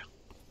Cleaver.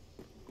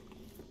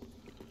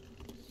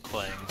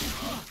 Playing.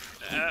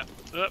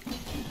 Up.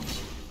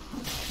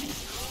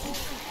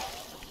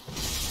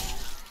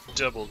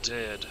 Double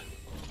dead.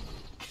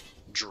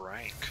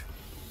 Drank.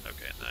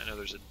 Okay, I know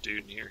there's a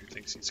dude in here who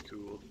thinks he's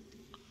cool.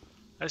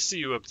 I see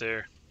you up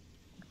there.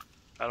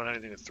 I don't have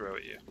anything to throw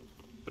at you.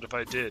 But if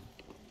I did,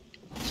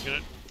 it's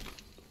gonna...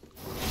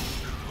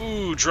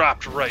 Ooh,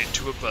 dropped right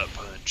into a butt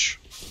punch.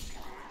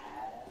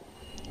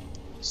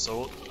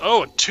 So...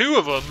 Oh, 2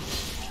 of them!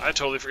 I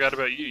totally forgot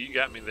about you. You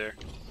got me there.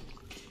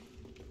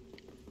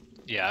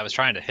 Yeah, I was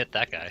trying to hit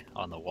that guy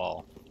on the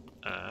wall.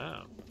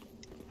 Oh.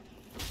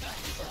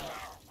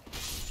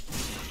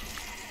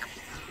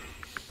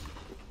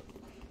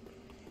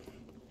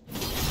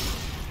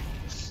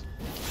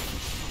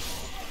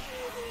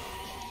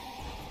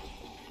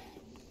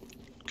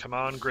 Come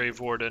on,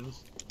 Grave Warden.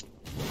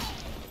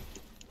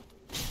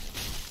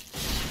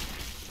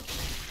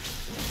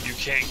 You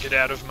can't get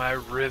out of my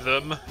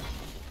rhythm.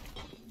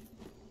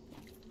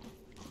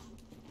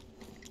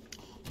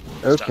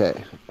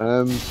 Okay,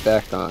 I'm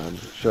back on.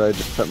 Should I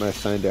just put my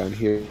sign down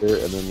here, and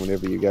then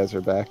whenever you guys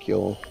are back,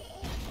 you'll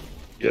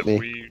Yep, get me?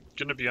 we're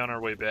gonna be on our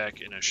way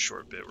back in a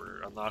short bit.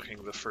 We're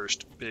unlocking the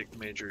first big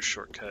major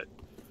shortcut.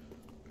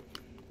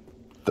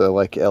 The,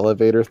 like,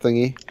 elevator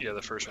thingy? Yeah,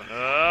 the first one.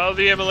 Oh,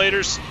 the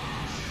emulators!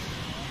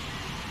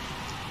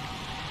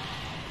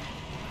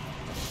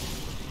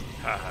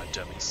 Haha,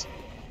 dummies.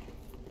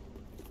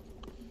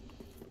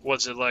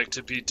 What's it like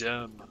to be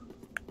dumb?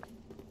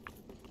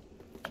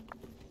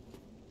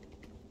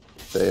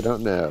 They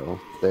don't know.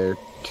 They're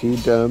too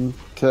dumb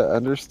to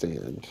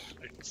understand.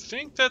 I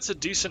think that's a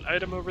decent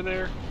item over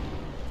there.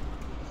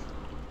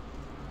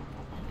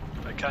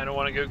 I kind of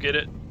want to go get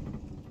it.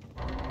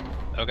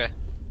 Okay.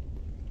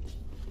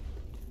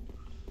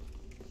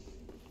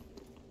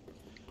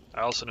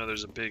 I also know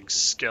there's a big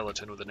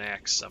skeleton with an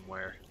axe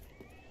somewhere.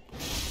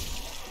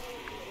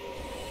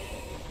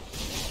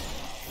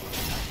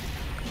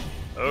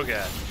 Oh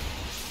god.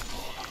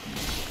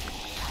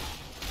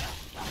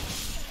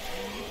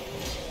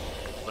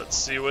 Let's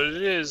see what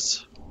it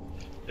is.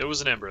 It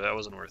was an ember, that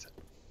wasn't worth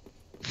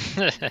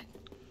it.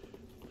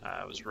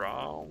 I was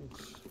wrong.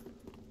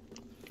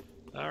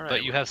 Alright.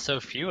 But you have so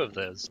few of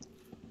those.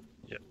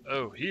 Yeah.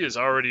 Oh, he is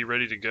already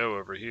ready to go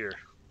over here.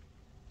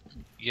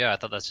 Yeah, I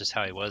thought that's just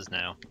how he was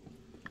now.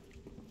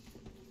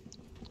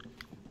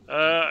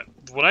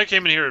 When I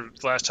came in here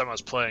last time I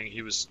was playing,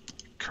 he was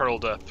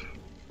curled up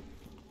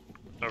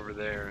over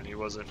there, and he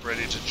wasn't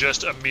ready to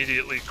just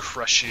immediately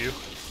crush you.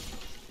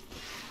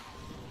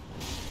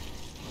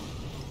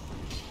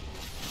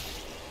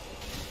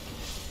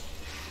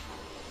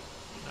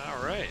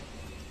 Alright.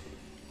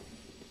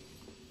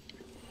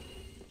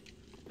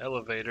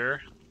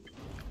 Elevator.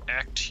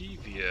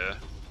 Activia.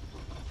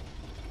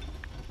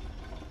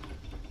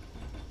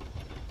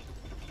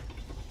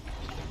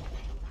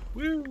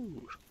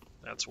 Woo!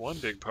 That's one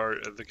big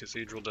part of the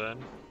cathedral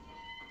done.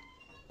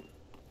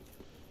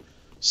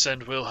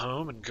 Send Will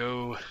home and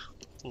go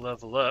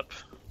level up.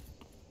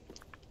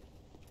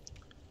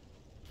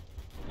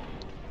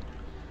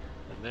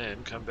 And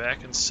then come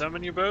back and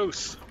summon you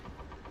both.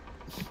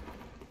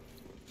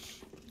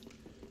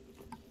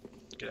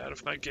 Get out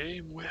of my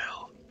game,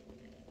 Will.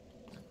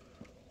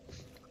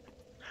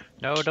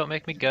 No, don't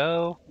make me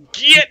go.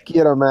 Get!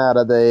 Get him out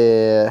of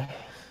there.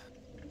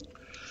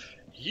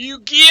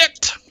 You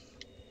get!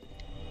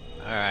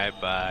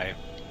 Alright, bye.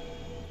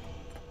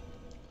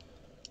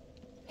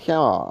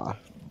 Yeah.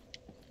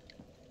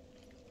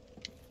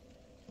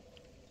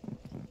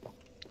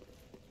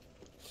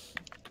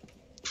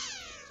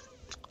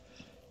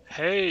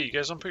 Hey, you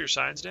guys want to put your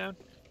signs down?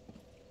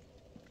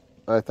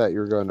 I thought you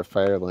were going to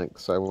Firelink,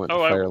 so I went to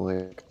Oh,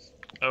 Firelink.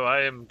 Oh,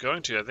 I am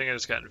going to. I think I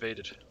just got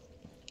invaded.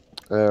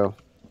 Oh.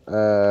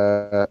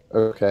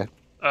 Okay.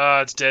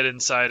 It's dead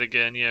inside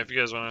again. Yeah, if you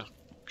guys want to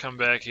come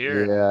back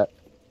here. Yeah.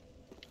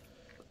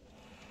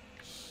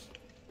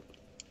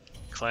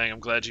 Clang, I'm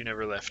glad you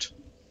never left.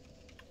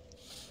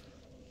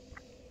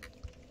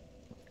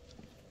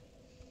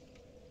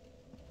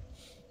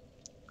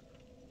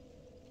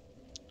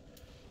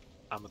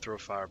 I'm gonna throw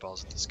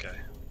fireballs at this guy.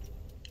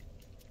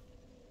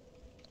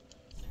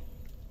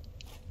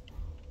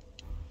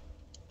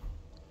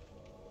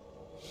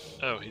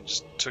 Oh, he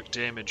just took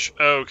damage.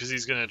 Oh, because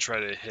he's gonna try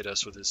to hit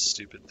us with his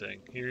stupid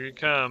thing. Here he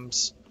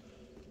comes.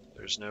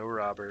 There's no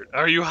Robert.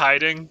 Are you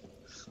hiding?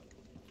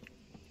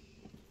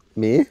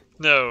 Me?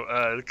 No,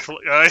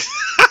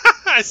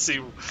 I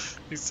see.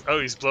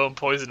 He's blowing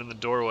poison in the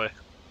doorway.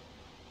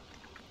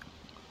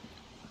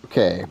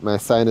 Okay, my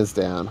sign is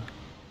down.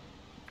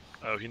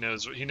 Oh, he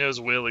knows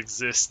Will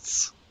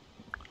exists.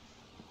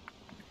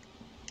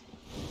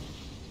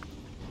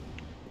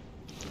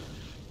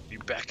 You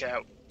back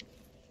out.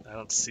 I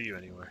don't see you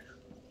anywhere.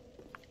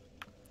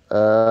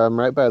 I'm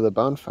right by the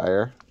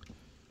bonfire.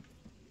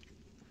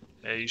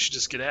 Hey, you should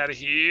just get out of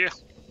here.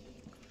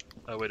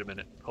 Oh, wait a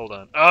minute. Hold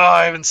on. Oh,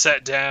 I haven't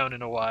sat down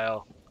in a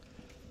while.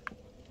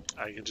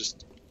 I can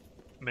just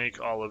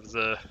make all of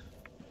the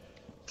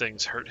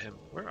things hurt him.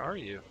 Where are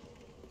you?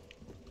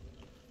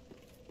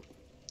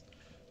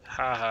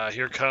 Haha,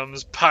 here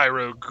comes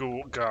Pyro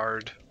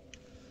Guard.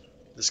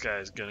 This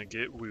guy's gonna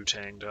get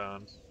Wu-Tanged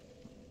on.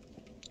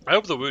 I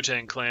hope the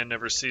Wu-Tang Clan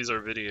never sees our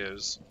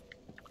videos.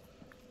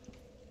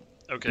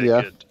 Okay,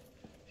 Yeah. good.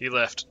 He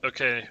left.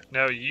 Okay,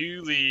 now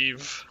you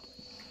leave.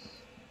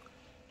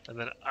 And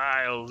then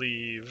I'll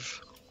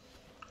leave.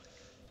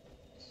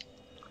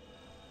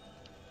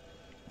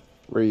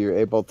 Were you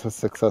able to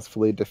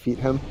successfully defeat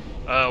him?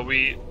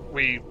 We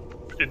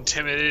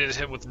intimidated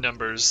him with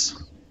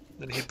numbers.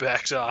 Then he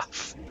backed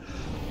off.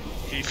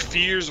 He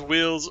fears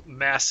Will's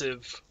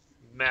massive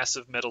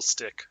metal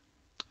stick.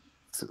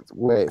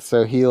 Wait,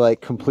 so he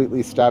like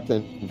completely stopped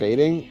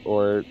invading,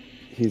 or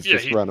he's Yeah,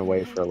 just run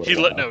away for a little He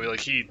while?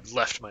 he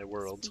left my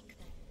world.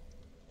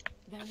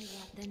 Very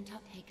well then,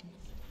 Tophagen.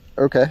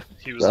 Okay.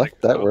 He was Well,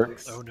 like, that oh,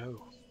 works. Oh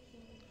no.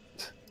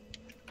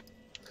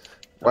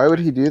 Why would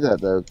he do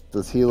that though?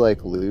 Does he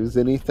like lose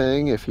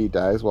anything if he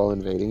dies while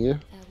invading you?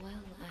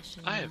 Farewell,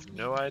 Ashen. I have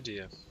no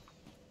idea.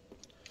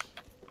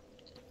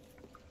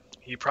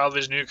 He probably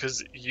just knew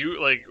because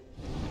you like.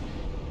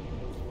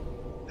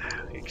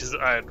 Because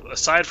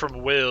aside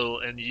from Will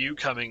and you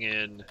coming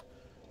in,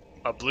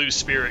 a blue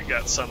spirit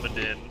got summoned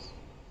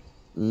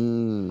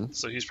in.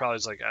 So he's probably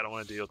just like, I don't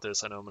want to deal with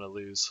this. I know I'm going to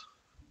lose.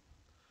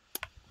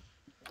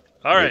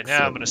 Alright, Makes now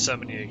I'm sense. going to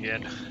summon you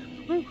again.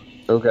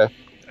 Okay.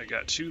 I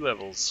got 2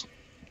 levels.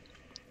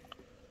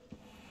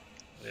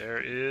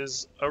 There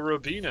is a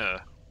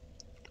Robina,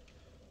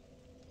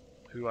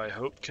 who I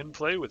hope can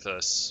play with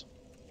us.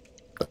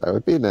 That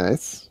would be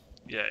nice.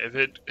 Yeah, if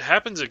it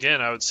happens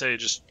again, I would say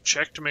just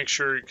check to make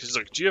sure, because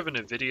like, do you have an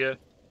NVIDIA?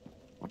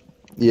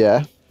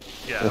 Yeah.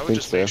 Yeah, I I would think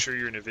just make so. sure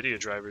your NVIDIA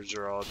drivers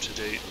are all up to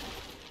date.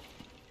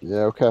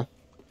 Yeah, okay.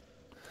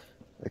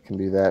 I can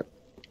do that.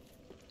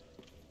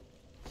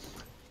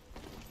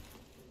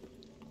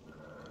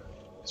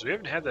 Because we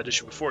haven't had that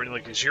issue before. And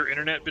like, has your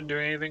internet been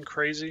doing anything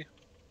crazy?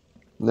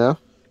 No?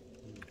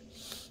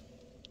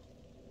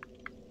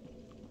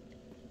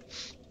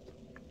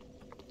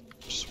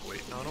 Just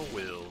waiting on a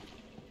Will.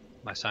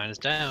 My sign is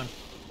down.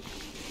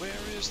 Where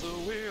is the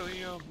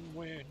William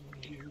when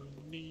you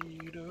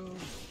need him?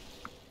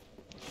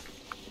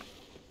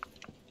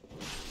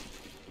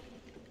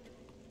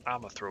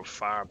 I'ma throw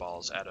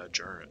fireballs at a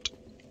Jurant.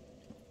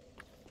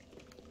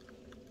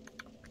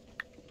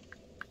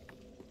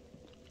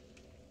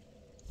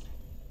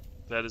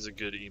 That is a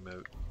good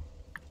emote.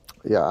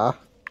 Yeah.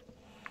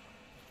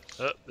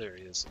 Oh, there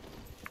he is.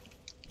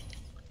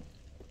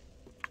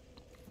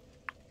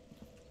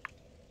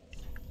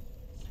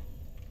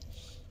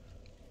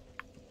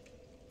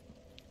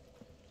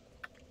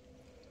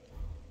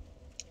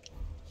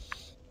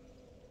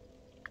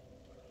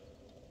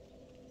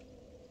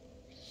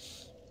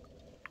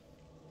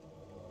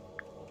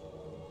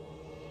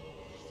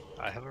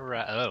 I have a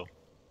rat. Oh,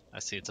 I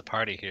see. It's a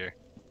party here.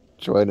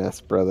 Join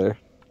us, brother.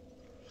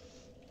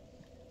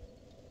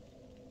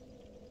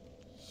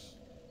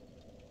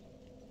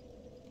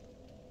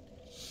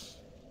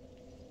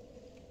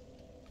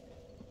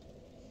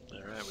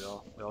 All right,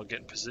 we all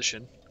get in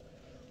position,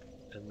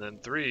 and then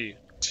 3,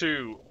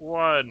 2,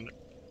 1.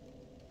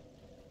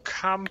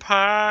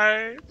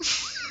 Kampai.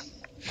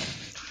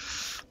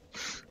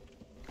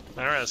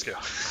 All right, let's go.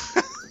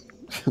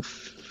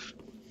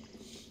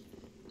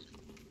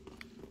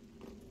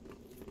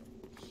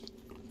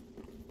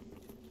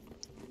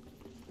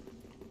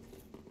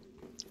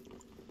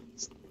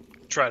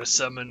 try to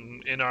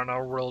summon in on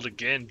our world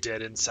again,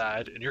 dead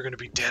inside, and you're gonna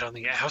be dead on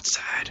the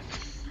outside.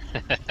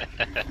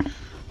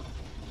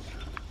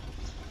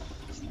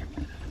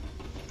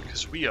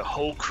 Because we a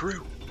whole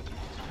crew.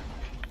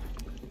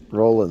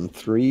 Rolling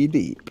 3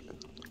 deep.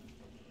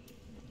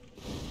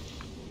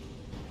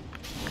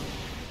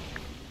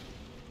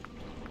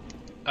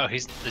 Oh,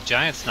 the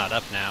giant's not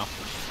up now.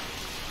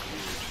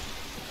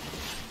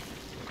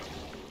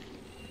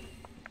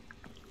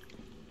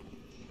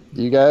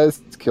 Do you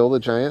guys kill the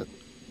giant?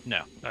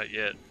 No. Not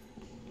yet.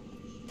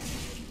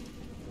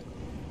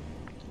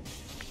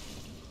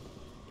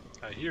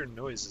 I hear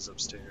noises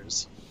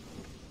upstairs.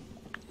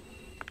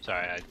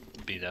 Sorry, I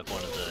beat up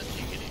one of the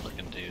niggity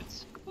looking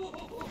dudes.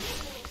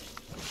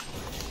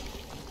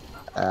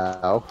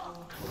 Ow.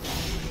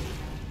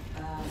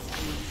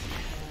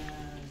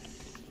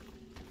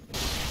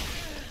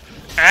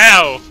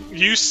 Ow!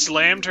 You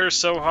slammed her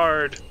so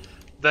hard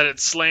that it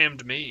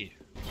slammed me.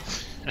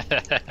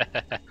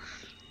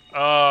 Oh,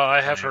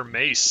 I have her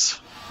mace.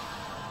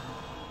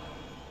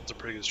 It's a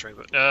pretty good strength.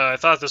 But, I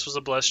thought this was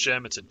a blessed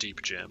gem. It's a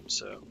deep gem,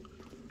 so.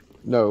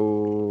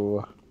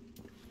 No.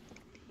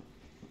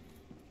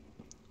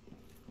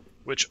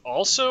 Which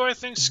also, I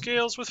think,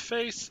 scales with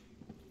faith.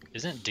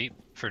 Isn't deep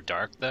for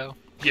dark, though?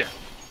 Yeah.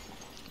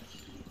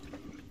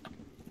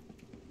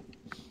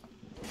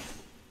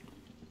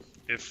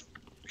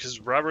 Because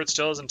Robert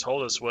still hasn't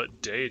told us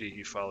what deity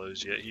he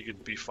follows yet. He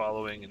could be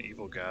following an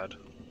evil god.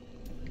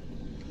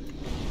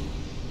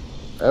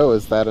 Oh,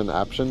 is that an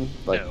option?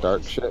 Like No.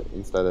 dark shit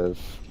instead of...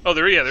 Oh,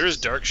 there is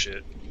dark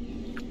shit.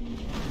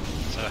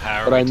 So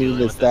how are But we I mean, dealing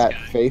is with that this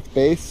guy?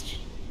 faith-based?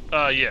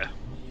 Yeah.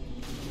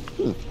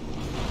 Hmm.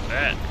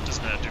 That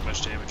does not do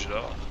much damage at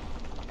all.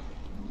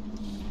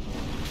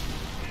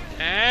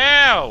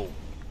 Ow!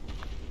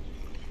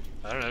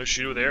 I don't know,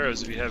 shoot with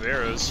arrows if you have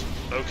arrows.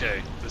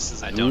 Okay, this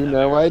is... I don't You have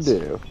know I arrows.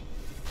 do.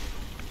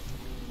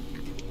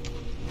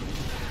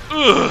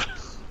 Ugh!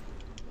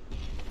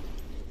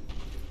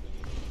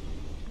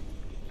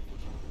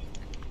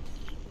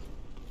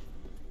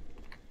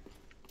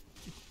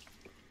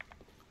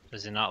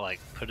 Does he not, like,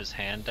 put his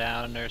hand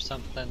down or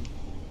something?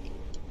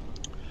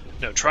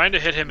 No, trying to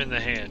hit him in the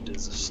hand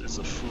is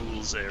a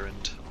fool's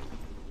errand.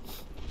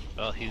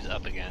 Well, he's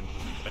up again.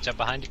 Watch out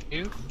behind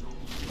you.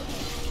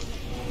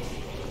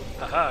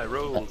 Haha, I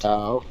rolled.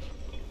 Ow.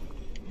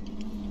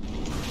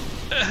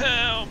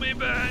 Help me,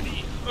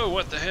 buddy! Oh,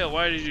 what the hell?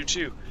 Why did you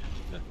two?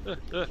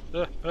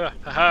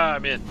 Haha,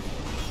 I'm in.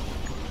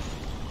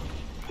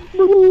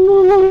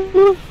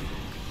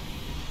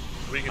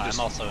 We can I'm just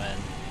also in.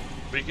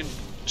 we can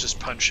just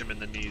punch him in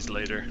the knees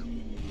later.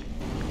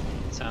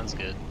 Sounds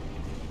good.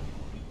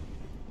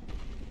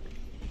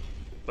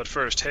 But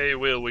first, hey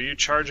Will, were you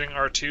charging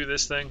R2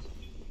 this thing?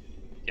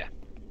 Yeah.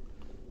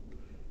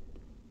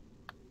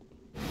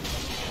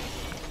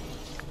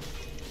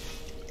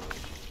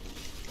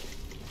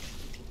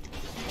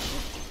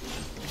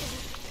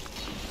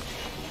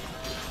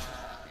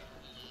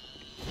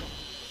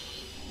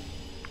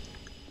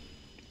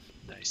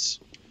 Nice.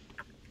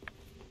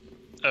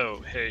 Oh,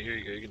 hey, here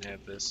you go. You can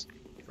have this,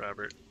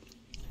 Robert.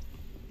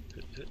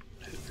 Hit, hit,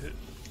 hit, hit,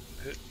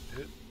 hit,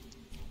 hit.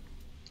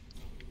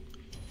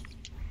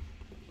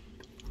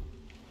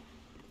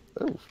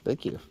 Oh,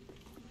 thank you.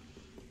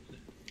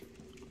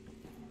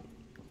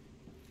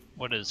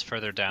 What is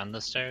further down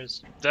the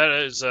stairs? That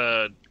is,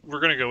 we're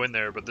gonna go in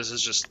there, but this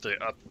is just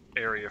the up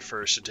area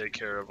first to take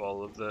care of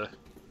all of the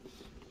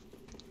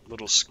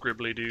little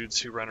scribbly dudes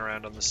who run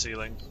around on the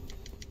ceiling.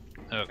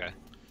 Okay.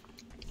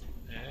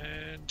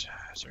 And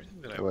is there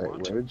anything that I Wait,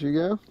 want? where did you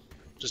go?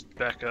 Just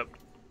back up.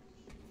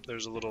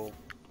 There's a little.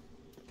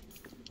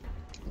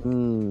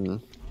 Hmm.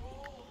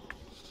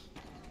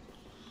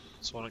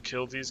 Just want to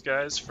kill these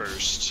guys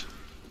first.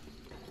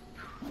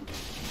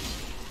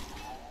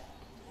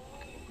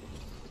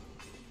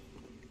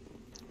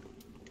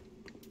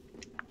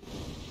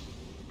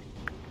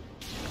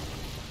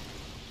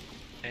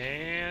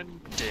 And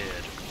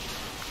dead.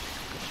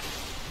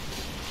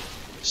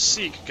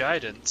 Seek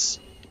guidance.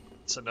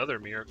 It's another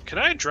mirror. Can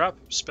I drop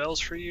spells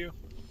for you?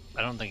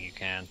 I don't think you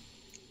can.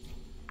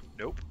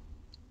 Nope.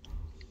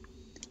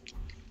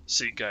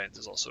 Seek guidance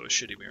is also a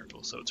shitty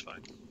miracle, so it's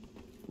fine.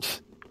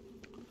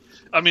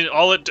 I mean,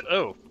 all it...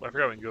 Oh, I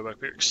forgot we can go back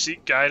here.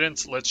 Seek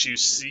guidance lets you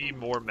see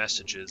more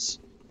messages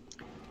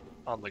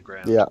on the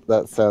ground. Yeah,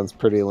 that sounds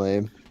pretty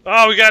lame.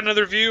 Oh, we got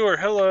another viewer.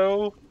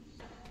 Hello.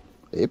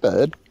 Hey,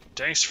 bud.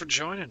 Thanks for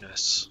joining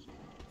us.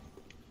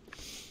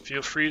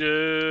 Feel free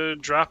to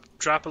drop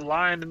a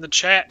line in the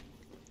chat.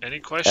 Any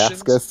questions?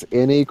 Ask us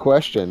any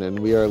question, and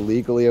we are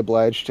legally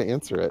obliged to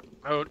answer it.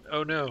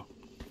 Oh no.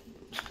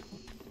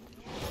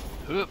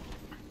 Oop.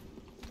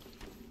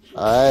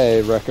 I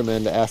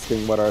recommend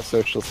asking what our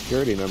social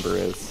security number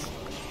is.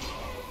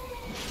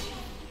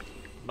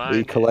 Mine,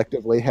 We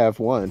collectively have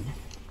one.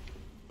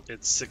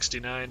 it's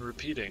 69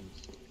 repeating.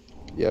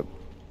 Yep.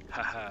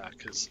 Haha,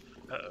 because...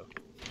 Uh-oh.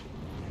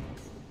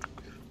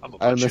 I'm a I'm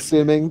bunch of...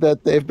 assuming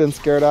that they've been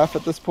scared off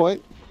at this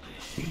point.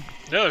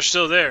 No, they're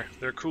still there.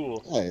 They're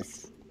cool.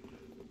 Nice.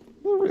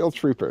 A real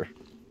trooper.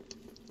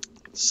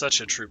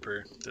 Such a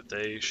trooper that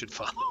they should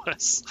follow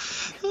us.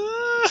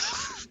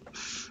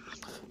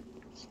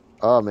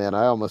 Oh man,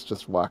 I almost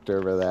just walked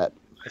over that.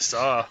 I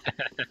saw.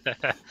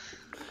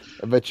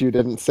 I bet you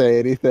didn't say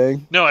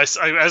anything. No, as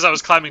I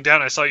was climbing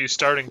down, I saw you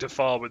starting to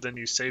fall, but then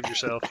you saved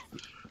yourself.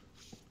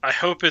 I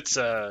hope it's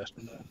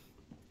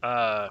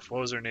what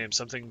was her name?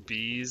 Something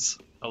Bees.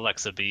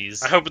 Alexa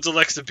Bees. I hope it's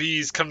Alexa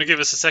Bees. Come to give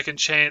us a second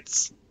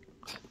chance.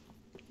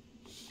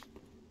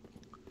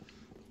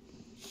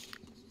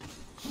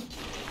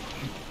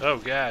 Oh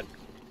God.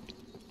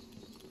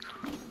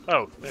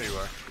 Oh, there you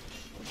are.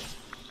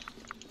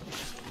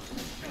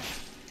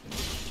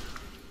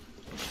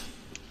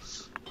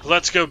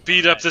 Let's go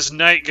beat up this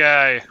night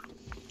guy.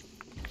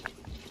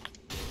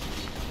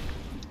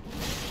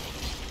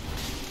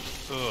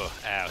 Ooh,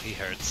 ow, he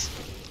hurts.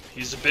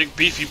 He's a big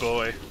beefy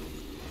boy.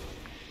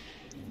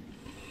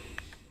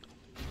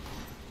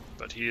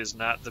 But he is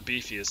not the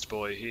beefiest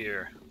boy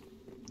here.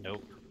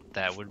 Nope,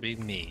 that would be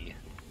me.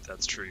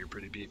 That's true, you're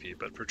pretty beefy.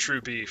 But for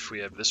true beef, we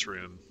have this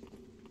room.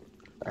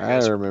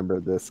 I remember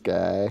this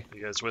guy.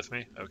 You guys with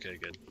me? Okay,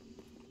 good.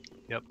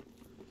 Yep.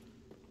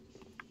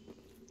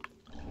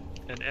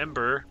 An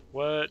ember.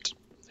 What?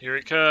 Here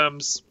it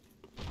comes.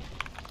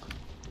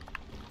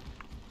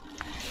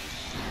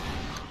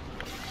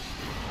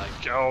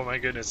 Like, oh my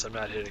goodness, I'm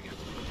not hitting him.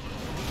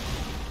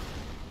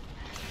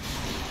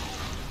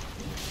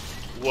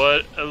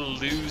 What a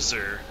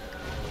loser.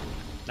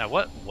 Now,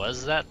 what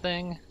was that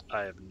thing?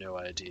 I have no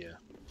idea.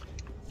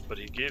 But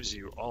he gives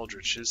you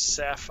Aldrich's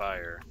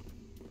Sapphire,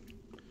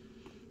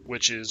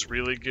 which is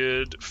really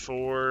good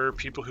for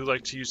people who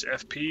like to use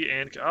FP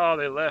and... Oh,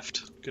 they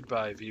left.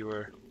 Goodbye,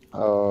 viewer.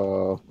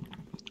 Oh,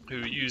 Who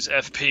use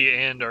FP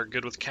and are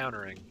good with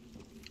countering.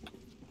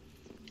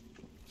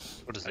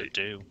 What does it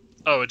do?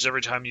 Oh, it's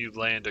every time you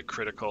land a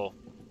critical,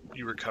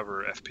 you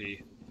recover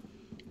FP.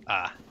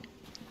 Ah,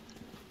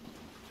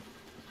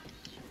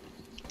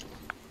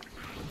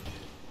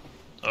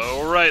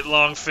 Alright,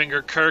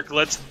 Longfinger Kirk,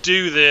 let's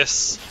do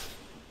this.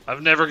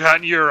 I've never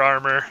gotten your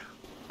armor.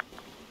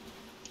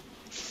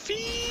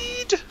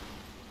 Feed!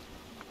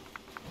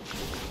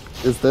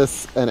 is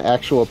this an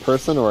actual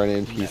person or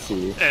an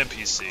NPC?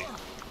 NPC.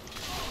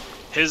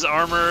 His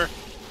armor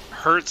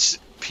hurts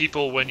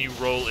people when you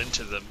roll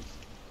into them.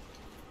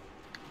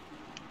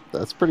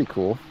 That's pretty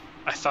cool.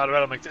 I thought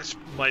about it, I'm like, this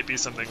might be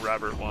something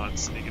Robert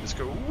wants, and he can just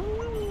go...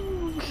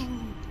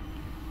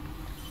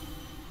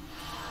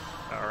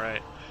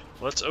 Alright,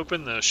 let's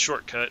open the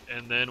shortcut,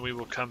 and then we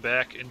will come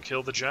back and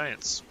kill the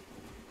giants.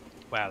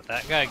 wow,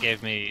 that guy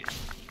gave me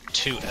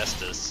 2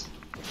 Estus.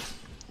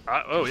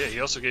 Oh yeah, he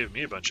also gave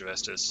me a bunch of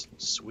Estus.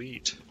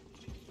 Sweet.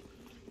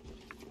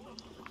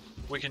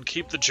 We can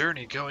keep the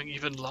journey going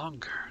even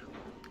longer.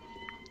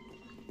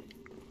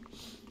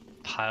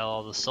 Pile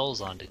all the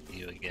souls onto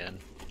you again.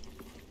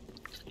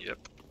 Yep,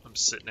 I'm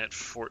sitting at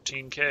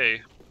 14k.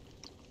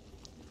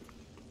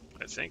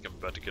 I think I'm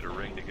about to get a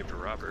ring to give to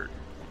Robert.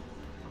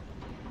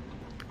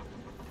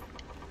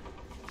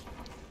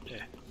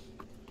 Yeah.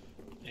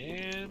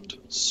 And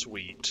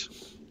sweet.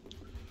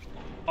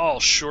 All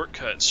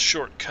shortcuts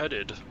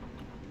shortcutted.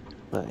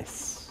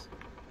 Nice.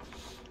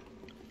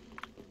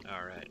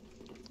 Alright.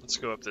 Let's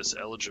go up this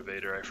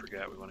elevator. I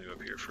forgot we want to go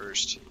up here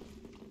first.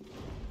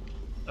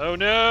 Oh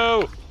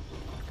no!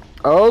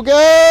 Oh,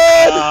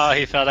 God! Oh,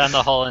 he fell down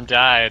the hole and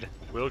died.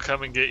 We'll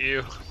come and get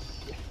you.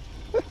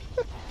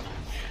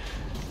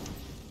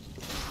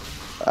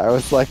 I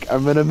was like,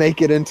 I'm gonna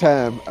make it in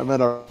time. I'm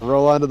gonna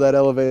roll onto that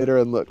elevator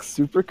and look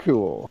super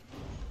cool.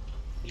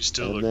 You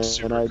still And look then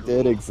super I cool.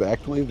 did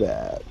exactly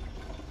that.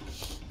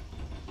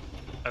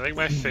 I think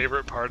my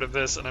favorite part of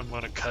this, and I'm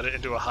going to cut it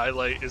into a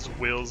highlight, is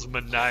Will's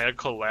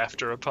maniacal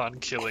laughter upon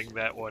killing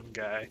that one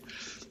guy.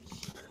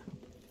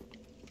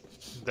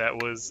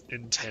 That was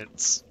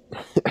intense.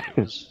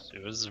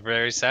 It was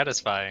very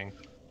satisfying.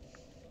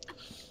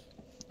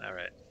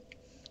 Alright.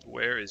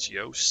 Where is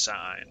yo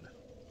sign?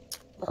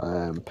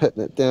 I'm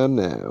putting it down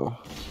now.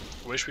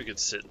 Wish we could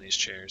sit in these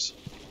chairs.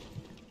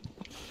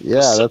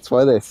 Yeah, So- that's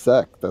why they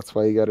suck. That's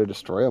why you gotta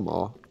destroy them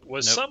all.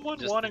 Was Nope, someone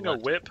just wanting a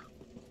left. whip?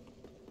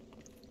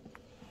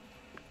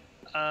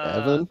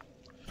 Evan?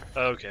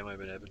 Oh, okay, might have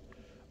been Evan.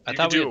 I You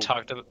thought could we do had a-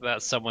 talked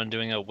about someone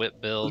doing a whip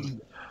build.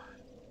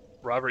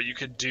 Robert, you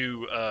could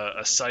do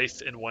a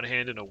scythe in one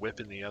hand and a whip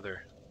in the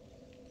other.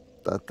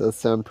 That does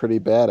sound pretty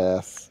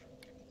badass.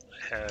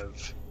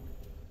 Have...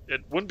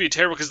 It wouldn't be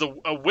terrible, because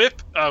a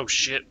whip... Oh,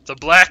 shit. The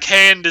black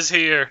hand is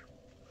here!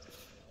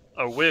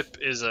 A whip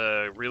is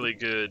a really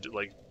good,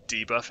 like,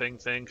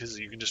 debuffing thing, because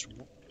you can just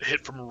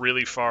hit from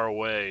really far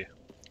away.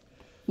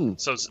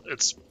 So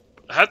it's...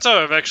 That's how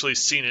I've actually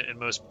seen it in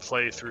most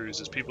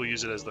playthroughs, is people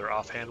use it as their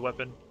offhand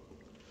weapon.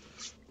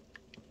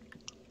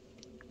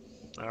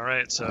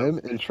 Alright, so... I'm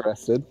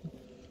interested.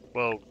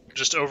 Well,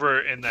 just over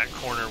in that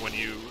corner when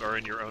you are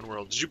in your own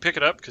world. Did you pick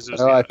it up? Because it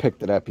was Oh, the- I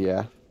picked it up,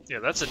 yeah. Yeah,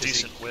 that's a he-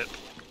 decent whip.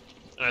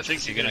 And I think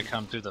Is he you gonna can...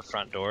 come through the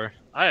front door?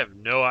 I have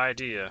no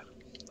idea.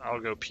 I'll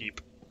go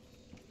peep.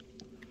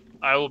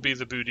 I will be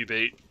the booty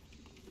bait.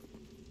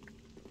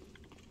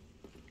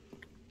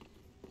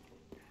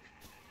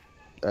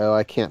 Oh,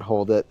 I can't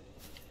hold it.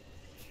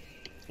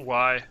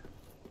 Why?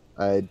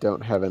 I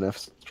don't have enough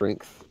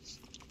strength.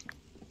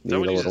 Need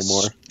Don't a we little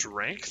more.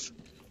 strength?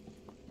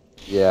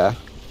 Yeah.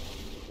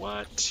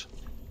 What?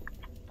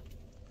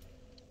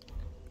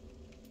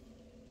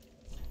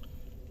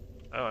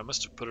 Oh, I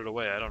must have put it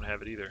away. I don't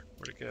have it either.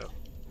 Where'd it go?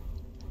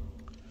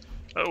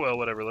 Oh well,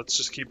 whatever. Let's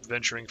just keep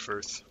venturing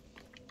forth.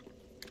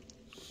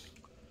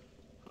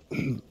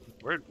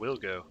 Where'd Will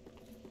go?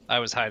 I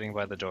was hiding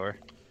by the door.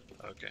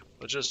 Okay,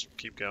 let's just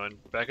keep going.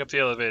 Back up the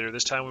elevator.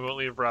 This time we won't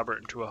leave Robert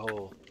into a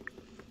hole.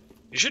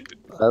 You should...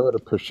 I would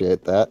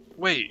appreciate that.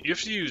 Wait, you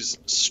have to use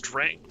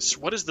strength.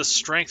 What is the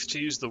strength to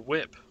use the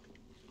whip?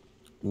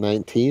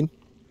 19?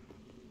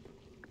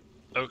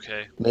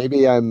 Okay.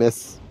 Maybe I'm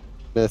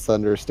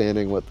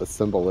misunderstanding what the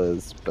symbol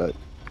is, but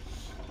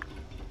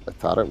I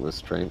thought it was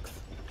strength.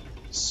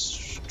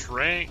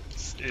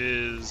 Strength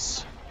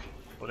is...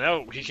 Well,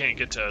 now he can't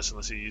get to us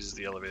unless he uses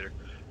the elevator.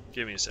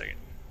 Give me a second.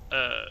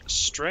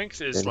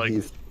 Strength is And like...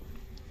 he's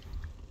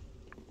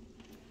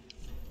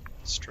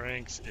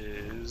Strength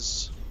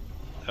is...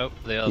 Oh,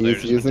 the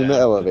elevator's He's using the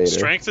elevator.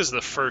 Strength is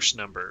the first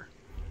number.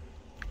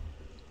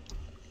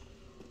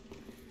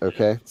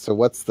 Okay, so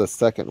what's the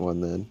second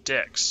one then?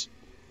 Dex.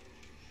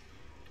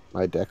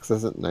 My dex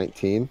isn't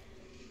 19.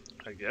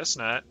 I guess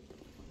not.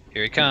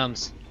 Here he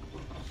comes.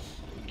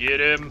 Get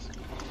him.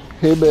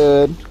 Hey,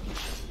 bud.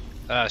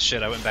 Ah,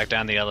 shit, I went back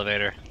down the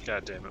elevator.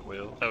 God damn it,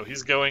 Will. Oh,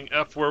 he's going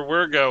up where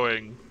we're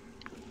going.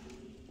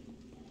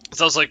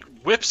 Sounds like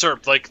whips are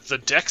like the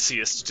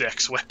dexiest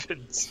dex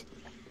weapons.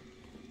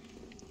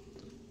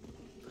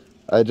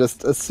 I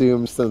just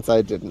assumed since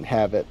I didn't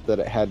have it that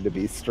it had to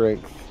be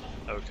strength.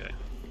 Okay.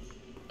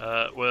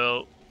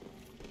 Well...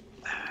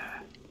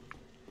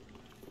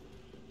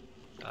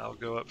 I'll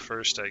go up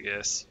first, I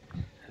guess.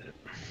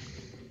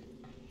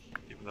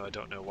 Even though I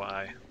don't know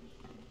why.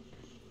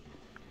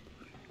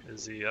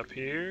 Is he up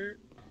here?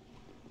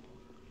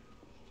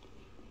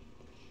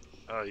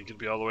 Oh, you could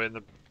be all the way in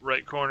the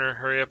right corner.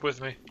 Hurry up with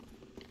me.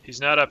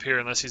 He's not up here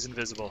unless he's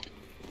invisible.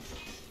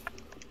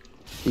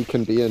 He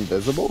can be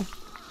invisible?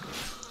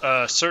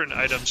 Certain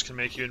items can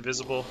make you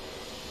invisible.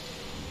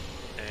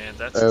 And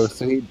that's... Oh,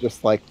 so he'd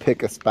just like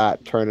pick a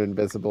spot, turn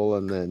invisible,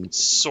 and then...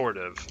 Sort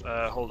of.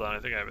 Hold on, I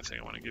think I have a thing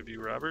I want to give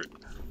you, Robert.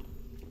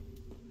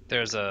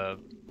 There's a...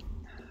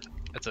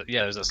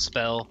 there's a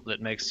spell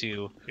that makes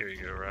you Here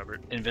you go,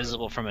 Robert.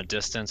 invisible from a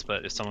distance,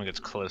 but if someone gets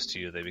close to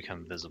you, they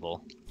become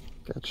visible.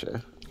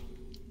 Gotcha.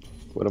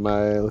 What am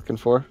I looking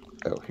for?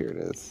 Oh, here it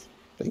is.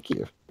 Thank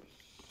you.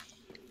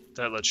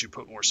 That lets you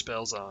put more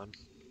spells on.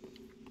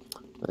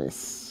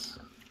 Nice.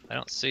 I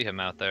don't see him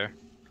out there.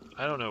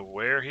 I don't know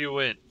where he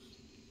went.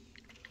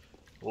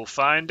 We'll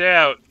find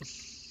out.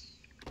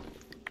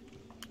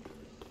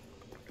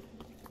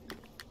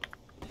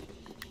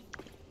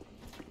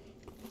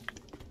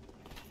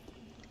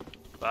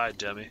 Bye,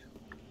 dummy.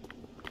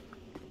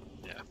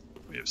 Yeah,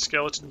 we have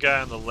skeleton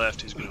guy on the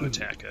left who's going to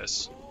attack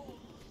us.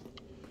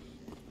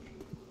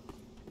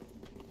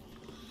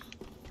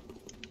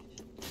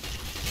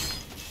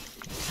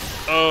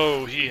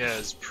 Oh, he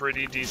has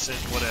pretty decent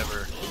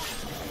whatever.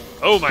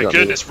 Oh my Got me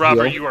goodness, a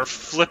Robert, heal. you are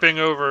flipping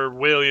over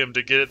William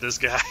to get at this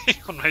guy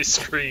on my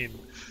screen.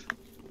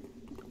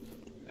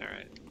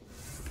 Alright,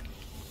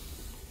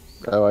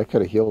 Oh, I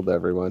could have healed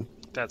everyone.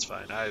 that's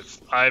fine.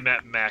 I'm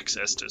at max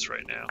Estus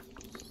right now.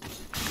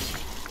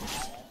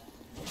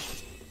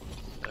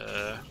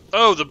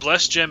 Oh, the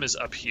blessed gem is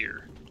up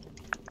here.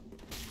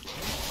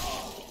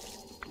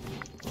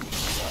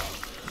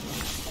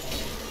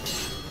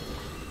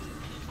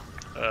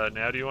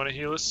 Now do you want to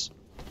heal us?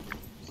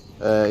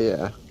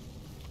 Yeah.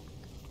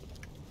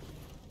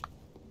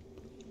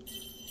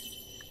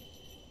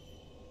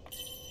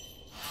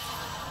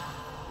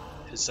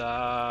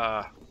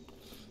 Huzzah!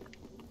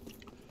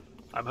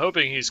 I'm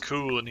hoping he's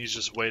cool and he's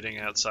just waiting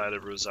outside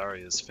of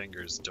Rosaria's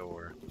Finger's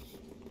door.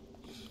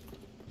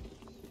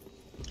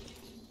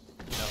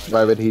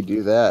 Why would he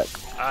do that?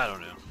 I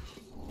don't know.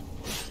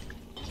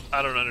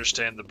 I don't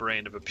understand the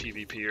brain of a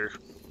PvPer.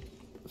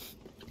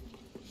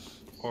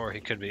 Or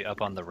he could be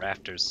up on the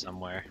rafters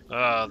somewhere.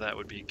 Oh, that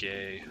would be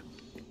gay.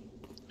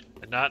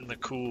 And not in the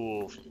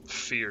cool,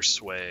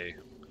 fierce way.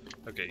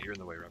 Okay, you're in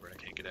the way, Robert.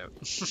 I can't get out.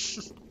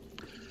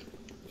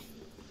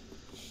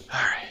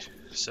 Alright,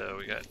 so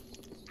we got...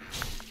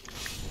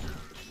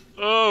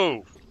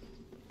 Oh!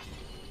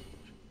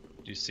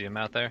 Do you see him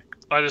out there?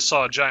 I just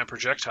saw a giant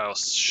projectile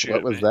shoot What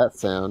at was me. that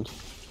sound?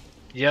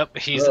 Yep,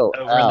 he's Oh,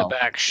 over in ow. the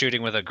back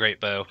shooting with a great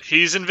bow.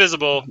 He's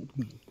invisible.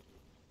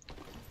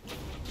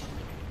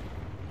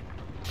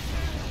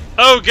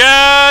 Oh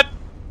god!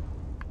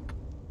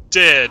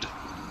 Dead.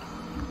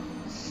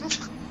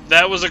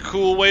 That was a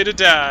cool way to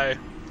die.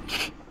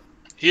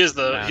 He is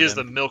the Found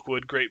the him.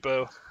 Milkwood great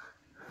bow.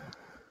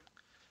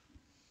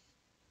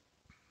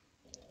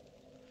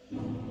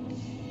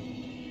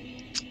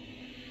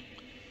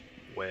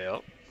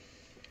 Well,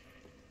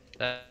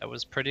 That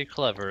was pretty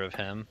clever of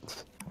him.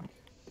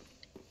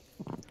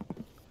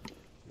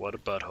 what a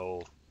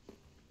butthole.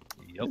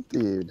 Yep.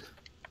 Dude.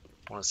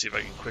 want to see if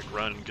I can quick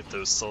run and get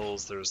those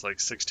souls. There's like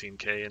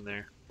 16k in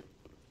there.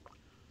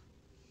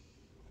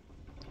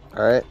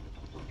 All right.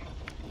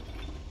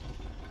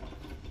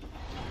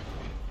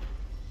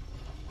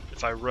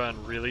 If I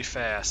run really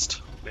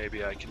fast,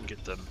 maybe I can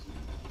get them.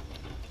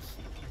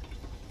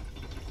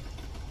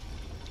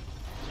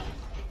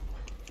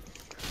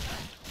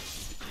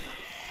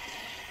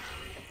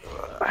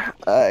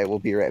 I will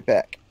be right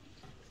back.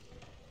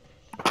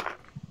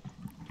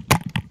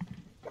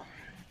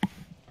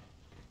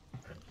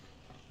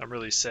 I'm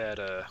really sad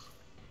a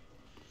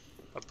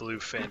blue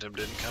phantom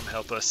didn't come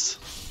help us.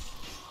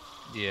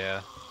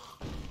 Yeah.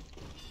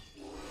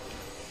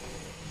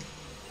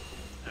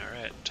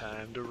 Alright,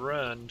 time to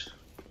run.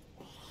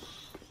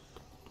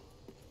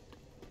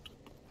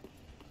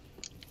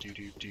 Do.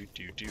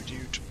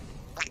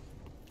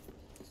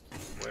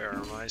 Where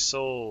are my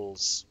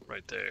souls?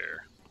 Right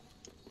there.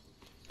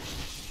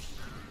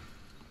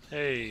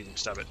 Hey,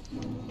 stop it.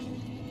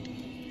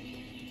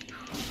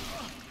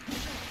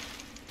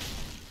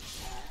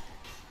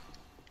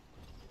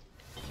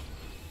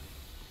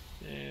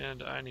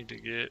 And I need to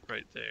get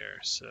right there,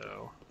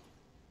 so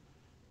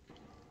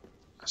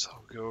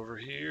I'll go over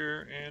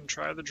here and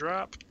try the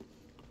drop.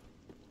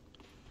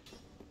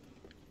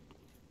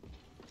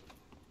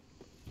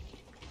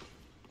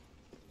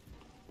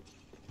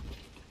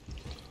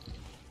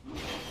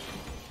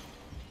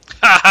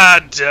 Haha,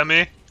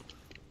 dummy!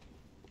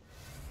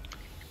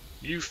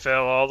 You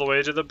fell all the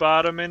way to the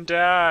bottom and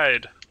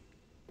died.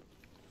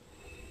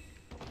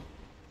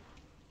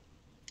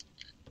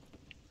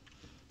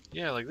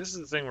 Yeah, like this is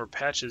the thing where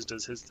Patches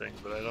does his thing,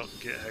 but I don't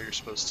get how you're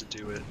supposed to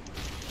do it.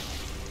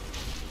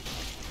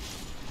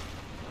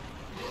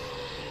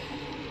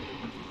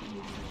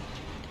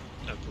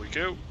 Up we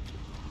go.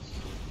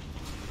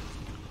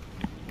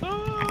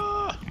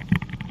 Ah!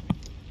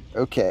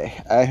 Okay,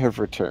 I have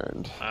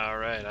returned.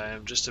 Alright, I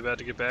am just about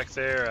to get back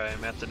there. I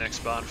am at the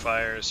next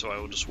bonfire, so I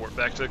will just warp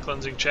back to the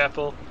Cleansing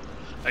Chapel.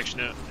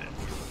 Actually, no.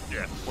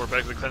 Yeah, warp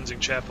back to the Cleansing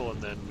Chapel,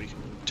 and then we can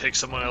take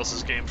someone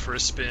else's game for a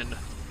spin.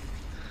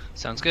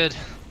 Sounds good.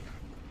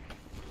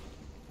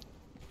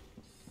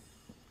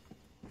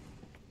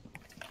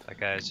 That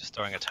guy is just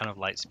throwing a ton of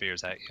light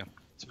spears at you.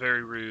 It's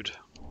very rude.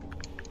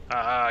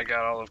 Ah, I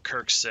got all of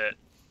Kirk's set.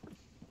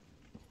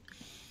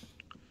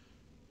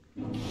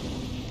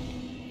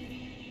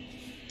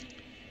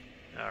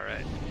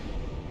 Alright.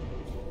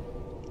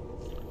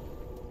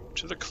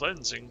 To the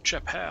Cleansing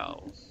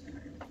Chapel.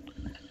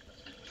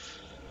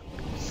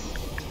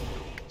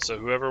 So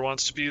whoever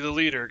wants to be the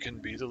leader can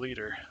be the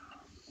leader.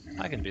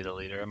 I can be the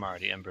leader. I'm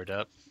already embered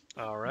up.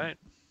 Alright.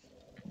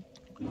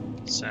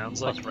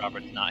 Sounds Plus, like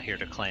Robert's not here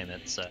to claim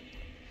it, so.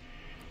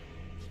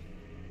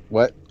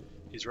 What?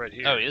 he's right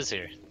here. Oh, he is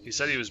here. He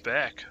said he was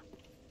back.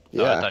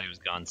 Oh, I Yeah, thought he was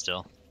gone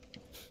still.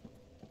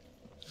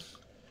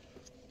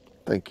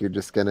 think you're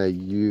just gonna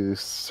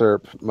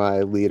usurp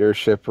my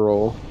leadership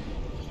role.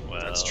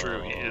 Well, That's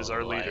true, he is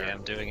our leader. I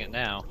am doing it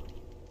now.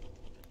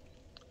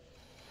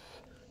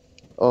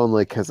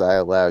 Only because I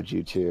allowed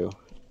you to.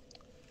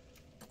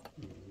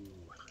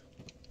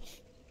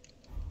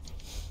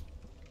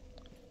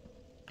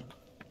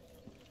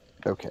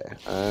 Okay,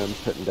 I'm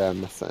putting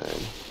down the sign.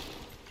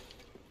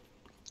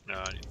 No,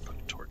 I need to put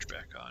the torch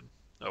back on.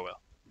 Oh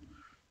well.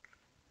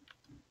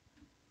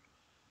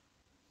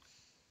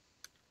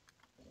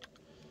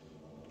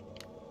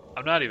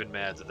 I'm not even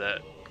mad that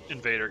that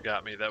invader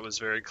got me. That was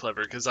very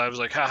clever, because I was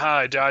like, haha,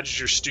 I dodged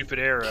your stupid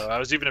arrow. I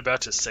was even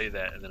about to say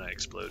that, and then I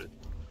exploded.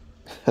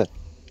 Hey,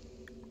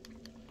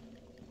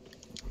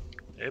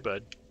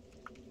 bud.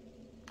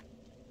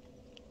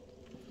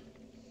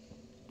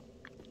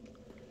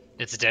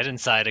 It's dead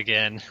inside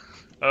again.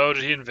 Oh,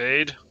 did he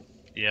invade?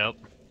 Yep.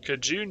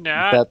 Could you Is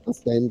not? that the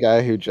same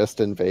guy who just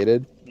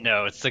invaded?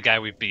 No, it's the guy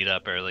we beat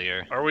up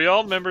earlier. Are we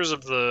all members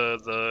of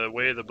the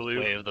Way of the Blue?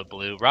 Way of the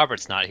Blue.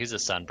 Robert's not. He's a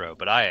sun bro,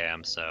 but I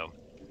am, so.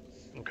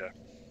 Okay.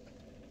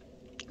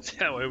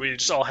 That way we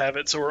just all have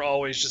it, so we're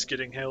always just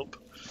getting help.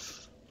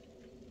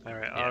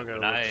 Alright, Yeah, I'll go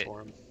when look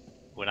for him.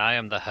 When I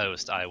am the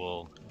host, I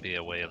will be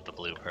a Way of the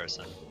Blue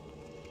person.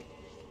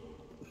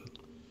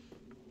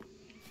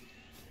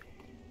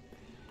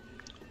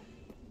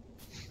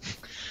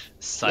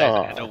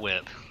 Scythe and a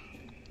whip.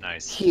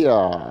 Nice.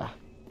 Here.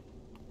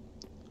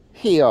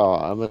 Here.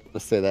 I'm gonna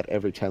say that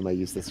every time I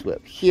use this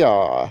whip. Here.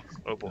 Oh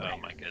boy. Oh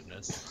my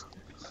goodness.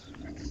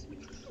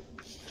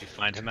 Did you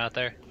find him out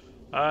there?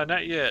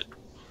 Not yet.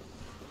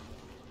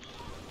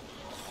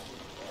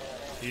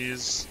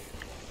 He's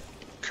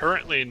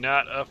currently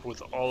not up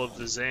with all of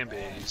the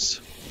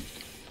zombies.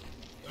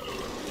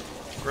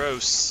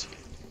 Gross.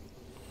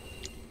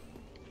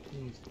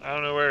 I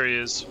don't know where he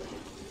is.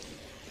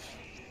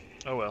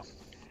 Oh well.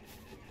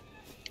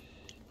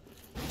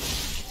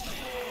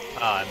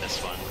 Ah, I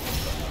missed one.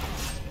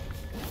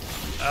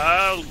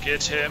 I'll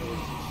get him.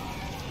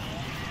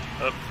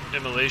 Up,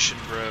 Immolation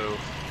Bro.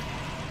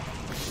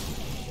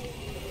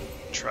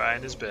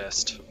 Trying his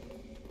best.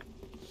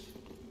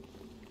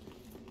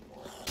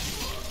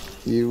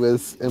 He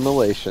was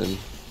immolation.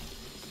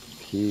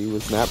 He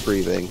was not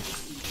breathing.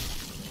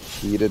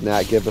 He did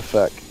not give a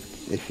fuck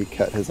if he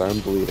cut his arm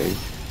bleeding.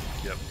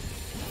 Yep.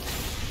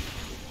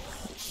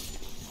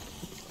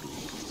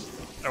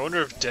 I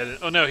wonder if Dead...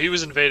 Oh no, he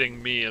was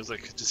invading me. I was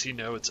like, does he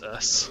know it's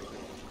us?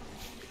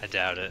 I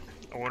doubt it.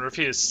 I wonder if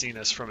he has seen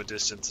us from a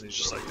distance and he's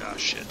just like, ah,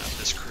 shit, not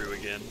this crew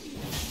again.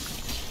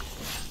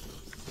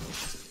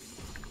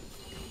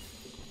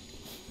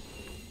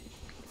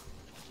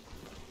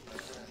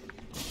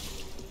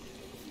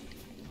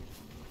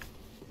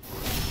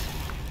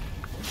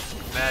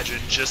 Imagine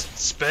just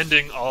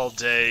spending all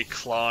day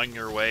clawing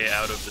your way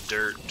out of the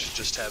dirt to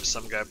just have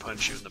some guy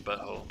punch you in the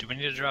butthole. Do we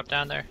need to drop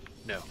down there?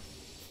 No.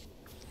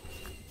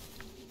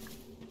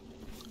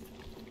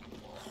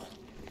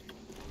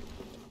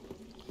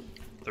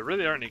 There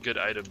really aren't any good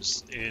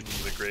items in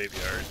the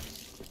graveyard.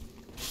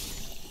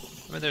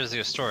 I mean, there's the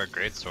historic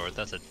greatsword.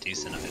 That's a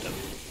decent item.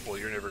 Well,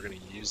 you're never going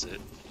to use it.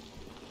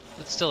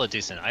 It's still a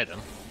decent item.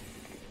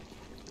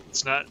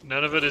 It's not.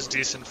 None of it is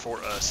decent for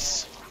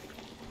us.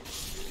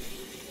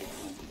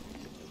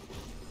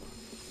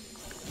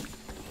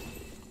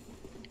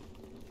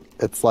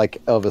 It's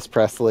like Elvis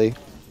Presley,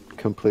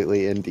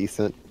 completely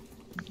indecent.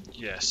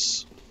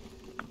 Yes.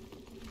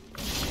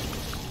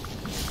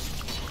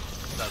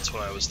 That's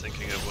what I was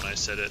thinking of when I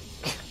said it.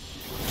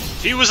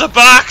 He was a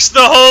box the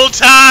whole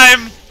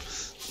time!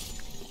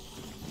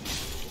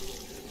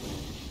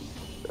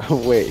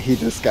 Wait, he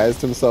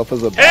disguised himself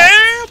as a box?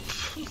 Help!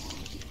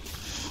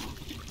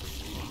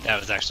 That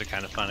was actually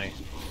kind of funny.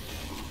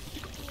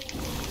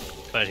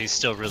 But he's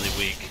still really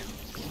weak.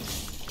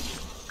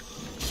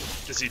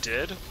 Is he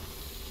dead?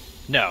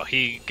 No,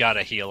 he got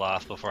a heal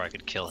off before I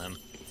could kill him.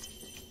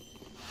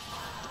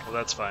 Well,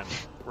 that's fine.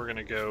 We're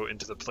gonna go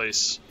into the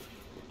place.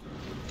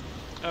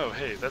 Oh,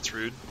 hey, that's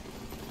rude.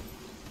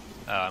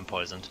 Oh, I'm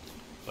poisoned.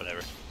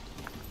 Whatever.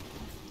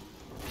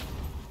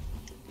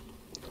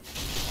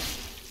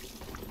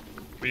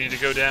 We need to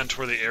go down to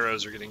where the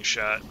arrows are getting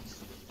shot.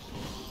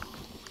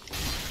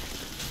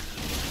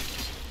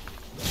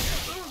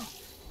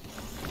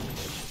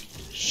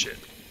 Shit.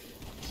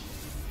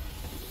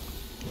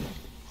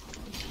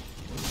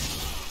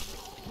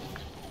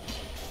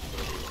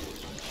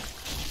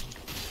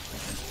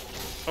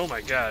 Oh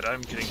my god,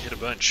 I'm getting hit a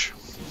bunch.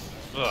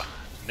 Ugh,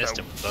 missed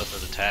him with both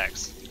of the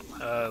attacks.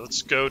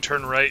 Let's go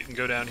turn right and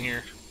go down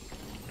here.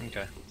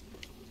 Okay.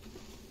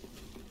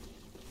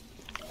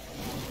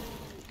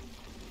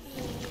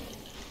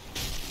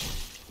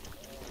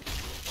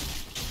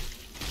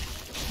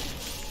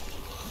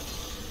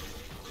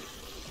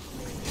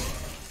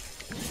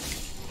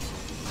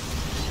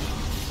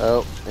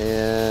 Oh,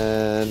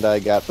 and I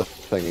got the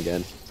thing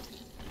again.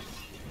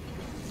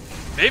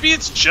 Maybe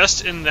it's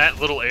just in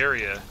that little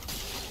area.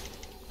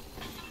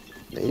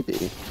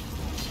 Maybe.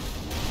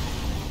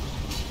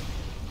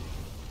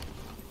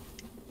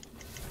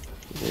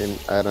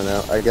 I don't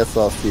know. I guess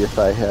I'll see if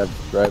I have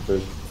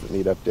drivers that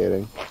need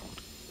updating.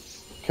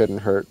 Couldn't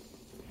hurt.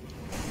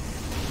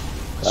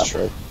 That's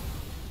true. way.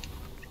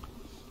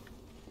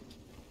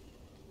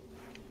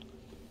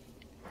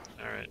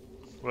 Alright.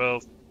 Well,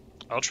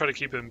 I'll try to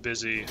keep him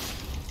busy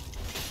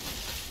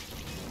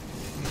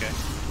Okay.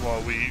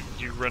 while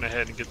you run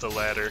ahead and get the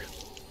ladder.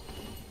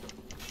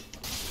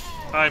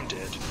 I'm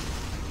dead.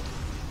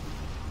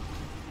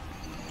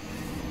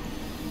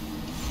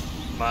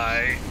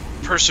 My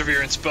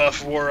perseverance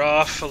buff wore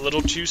off a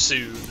little too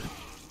soon.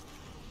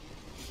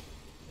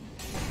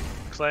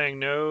 Clang,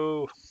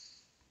 no.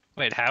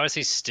 Wait, how is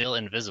he still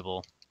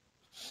invisible?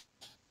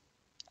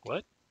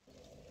 What?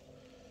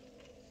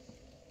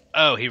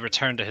 Oh, he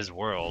returned to his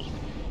world.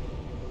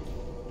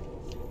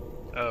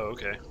 Oh,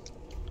 okay.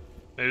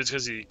 Maybe it's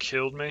because he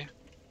killed me?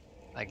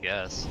 I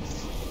guess.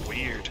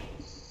 Weird.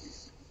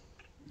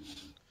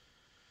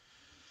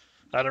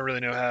 I don't really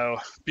know how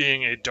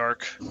being a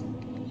dark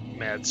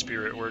mad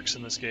spirit works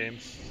in this game.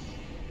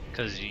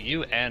 Because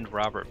you and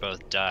Robert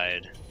both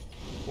died.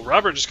 Well,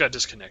 Robert just got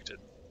disconnected.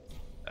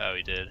 Oh,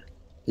 he did.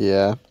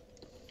 Yeah.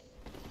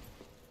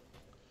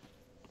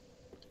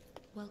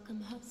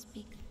 Welcome, host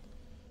speak.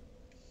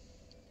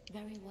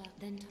 Very well,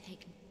 then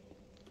taken.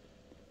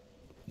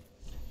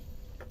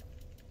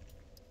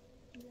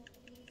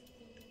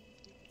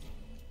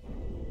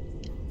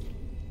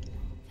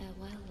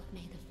 Farewell,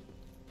 may the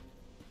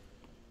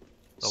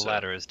The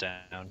ladder is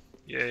down.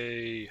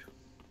 Yay.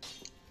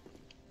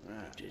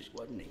 Ah, just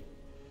wasn't he?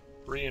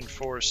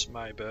 Reinforce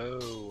my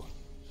bow.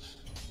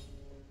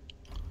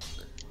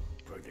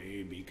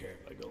 Pretty be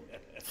careful. I go.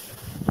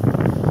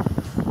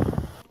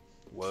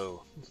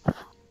 Whoa.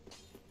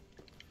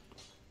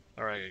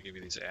 Alright, I gotta give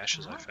you these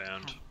ashes I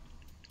found.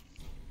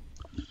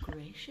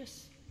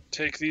 Gracious.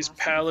 Take these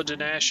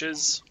paladin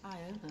ashes.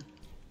 Iona.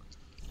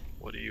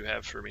 What do you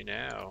have for me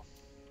now?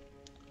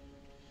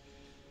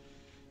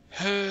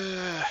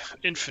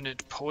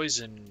 Infinite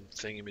poison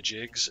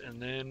thingamajigs,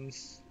 and then...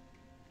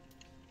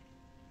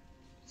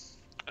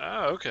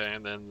 Ah, okay,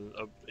 and then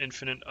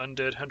infinite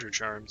undead hunter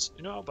charms.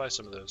 You know, I'll buy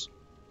some of those.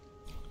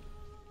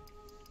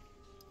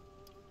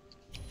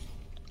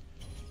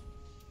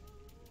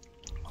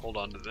 Hold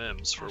on to them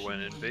for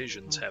when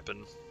invasions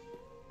happen.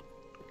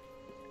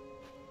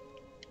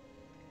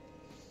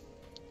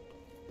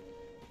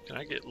 Can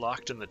I get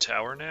locked in the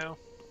tower now?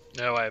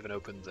 No, I haven't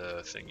opened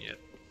the thing yet.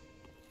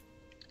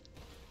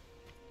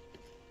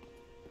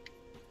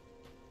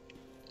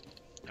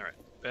 Alright,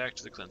 back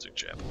to the cleansing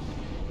chapel.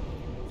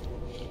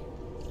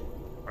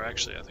 Or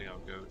actually, I think I'll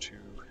go to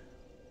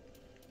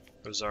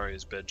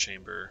Rosaria's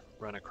bedchamber,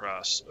 run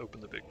across, open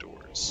the big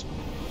doors.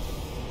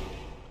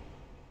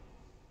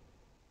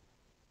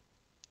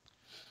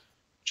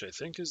 Which I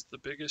think is the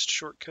biggest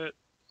shortcut.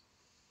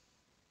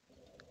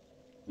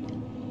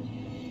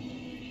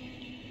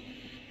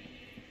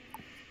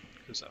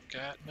 Because I've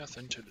got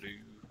nothing to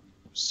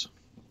lose.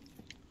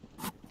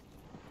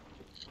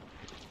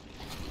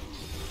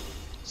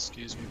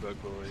 Excuse me, bug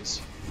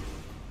boys.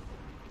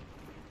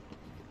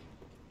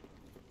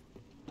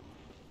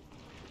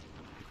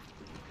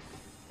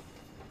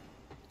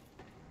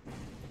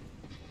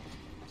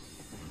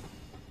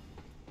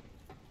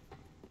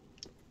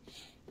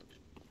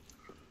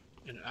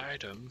 An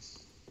item.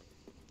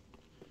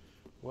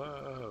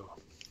 Whoa.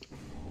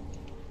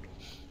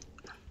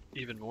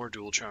 Even more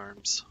dual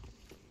charms.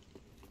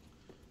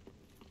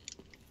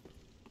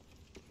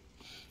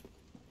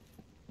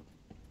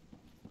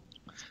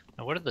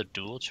 Now, what do the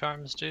dual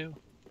charms do?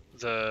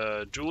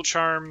 The dual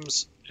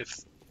charms, if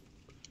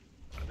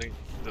I think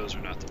those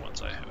are not the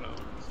ones I own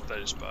that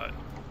I just bought.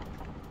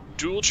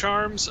 Dual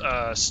charms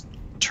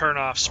turn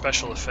off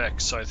special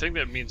effects, so I think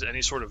that means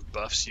any sort of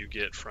buffs you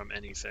get from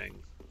anything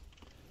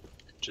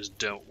just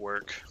don't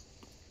work.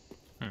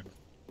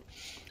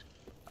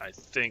 I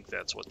think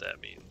that's what that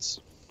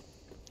means.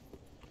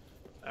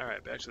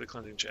 Alright, back to the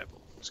cleansing chapel.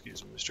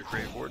 Excuse me, Mr.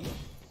 Grave Warden.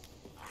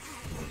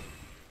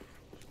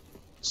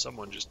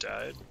 Someone just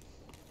died.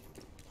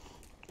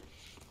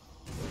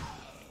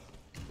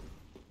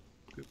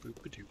 Boop, boop,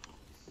 ba-doop.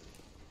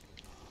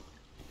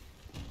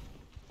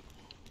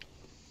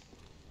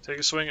 Take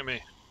a swing at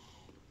me.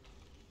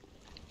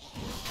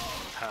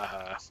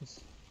 Haha.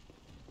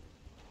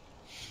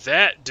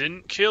 That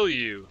didn't kill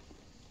you.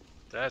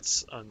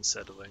 That's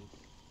unsettling.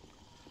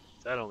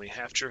 That only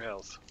halved your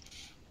health.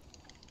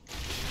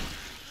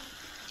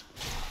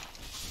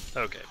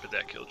 Okay, but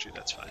that killed you,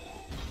 that's fine.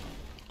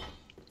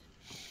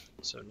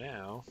 So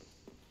now,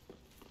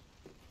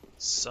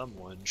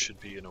 someone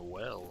should be in a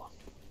well.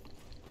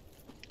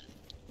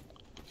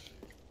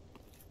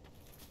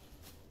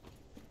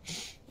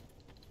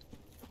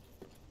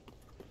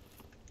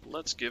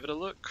 Let's give it a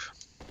look.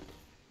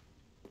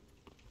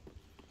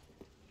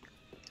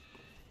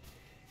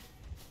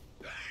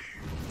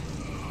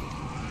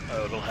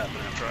 Oh, it'll happen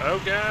after.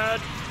 Oh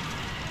god!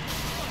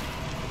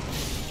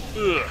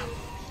 Ugh!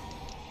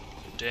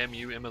 Damn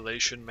you,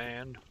 immolation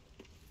man.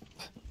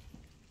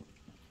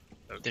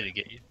 Okay. Did he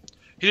get you?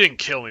 He didn't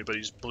kill me, but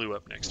he just blew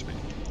up next to me.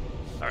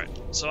 Alright,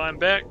 so I'm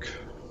back.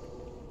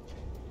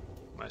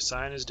 My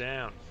sign is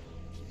down.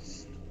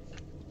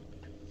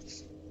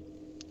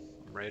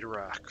 I'm ready to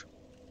rock.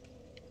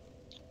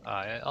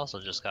 I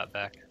also just got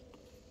back.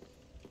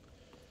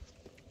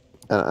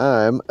 And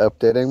I'm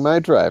updating my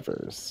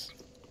drivers.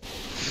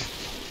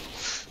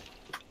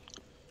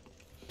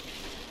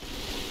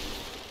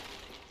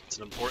 It's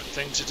an important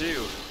thing to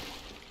do.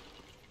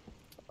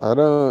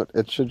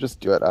 It should just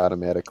do it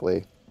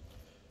automatically.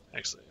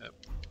 Actually,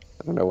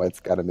 I don't know why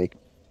it's got to make.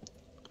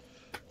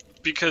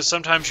 because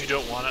sometimes you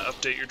don't want to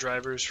update your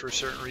drivers for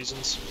certain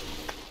reasons.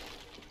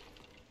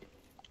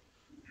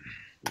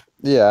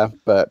 Yeah,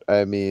 but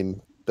I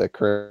mean, the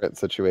current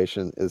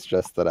situation is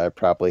just that I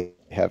probably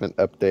haven't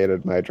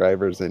updated my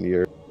drivers in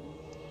years.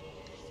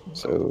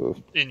 So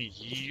In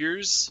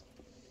years?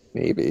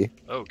 maybe.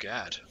 Oh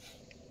god.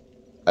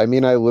 I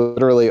mean, I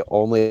literally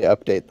only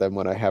update them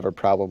when I have a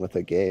problem with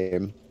a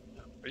game.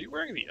 Are you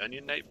wearing the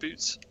Onion Knight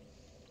boots?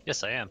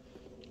 Yes, I am.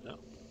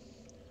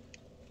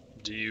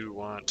 Do you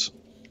want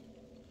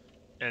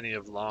any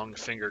of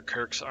Longfinger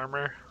Kirk's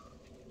armor?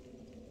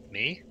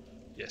 Me?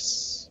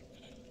 Yes.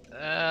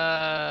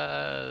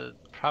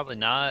 Probably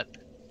not.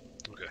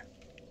 Okay.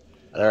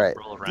 I don't Alright.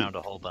 roll around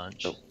a whole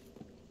bunch.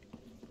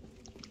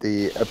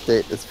 The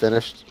update is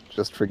finished.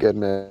 Just for good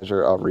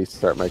measure, I'll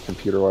restart my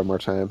computer one more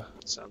time.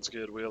 Sounds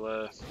good.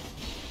 We'll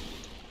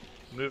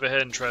move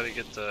ahead and try to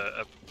get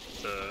the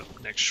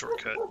next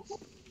shortcut.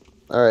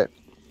 Alright.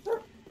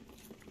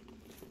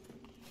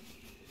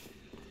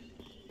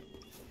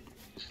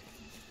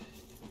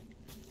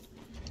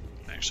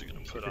 I'm actually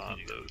gonna put on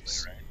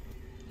those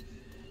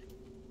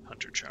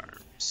hunter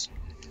charms.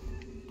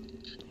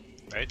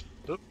 Right?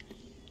 Oop.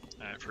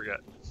 I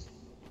forgot.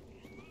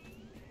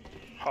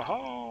 Ha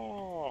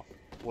ha!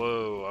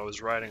 Whoa, I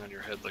was riding on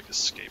your head like a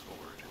skateboard.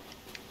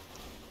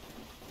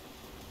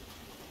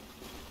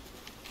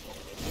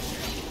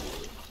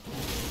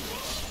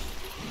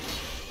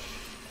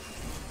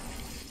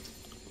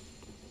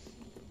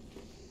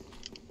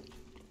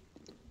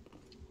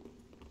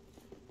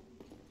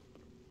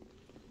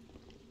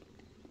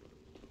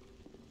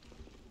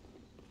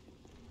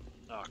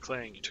 Aw,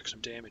 Clang, you took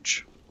some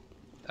damage.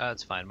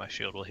 It's fine. My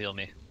shield will heal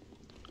me.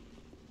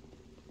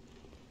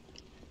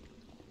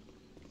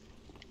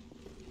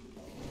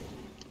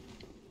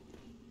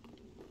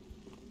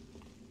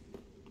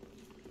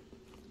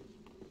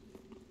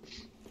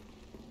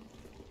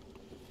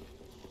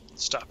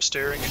 Stop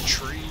staring at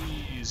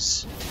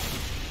trees.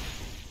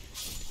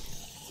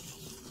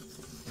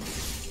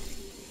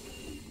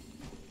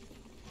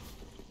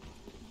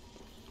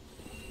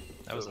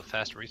 That was a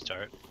fast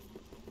restart.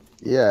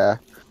 Yeah.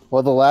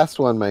 Well, the last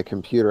one, my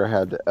computer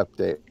had to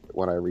update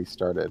when I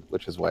restarted,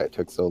 which is why it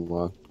took so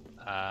long.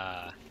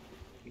 Ah,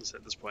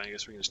 At this point, I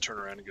guess we can just turn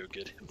around and go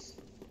get him.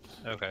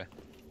 okay.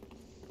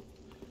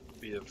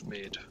 We have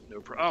made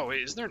no Oh,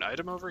 wait, isn't there an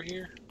item over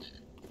here?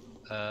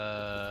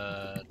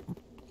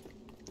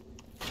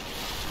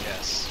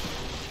 Yes.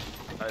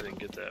 I didn't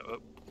get that. Oh,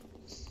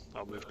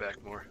 I'll move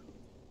back more.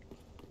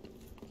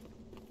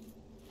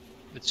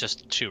 It's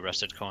just 2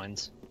 rusted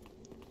coins.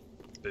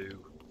 Boo.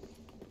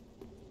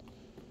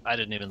 I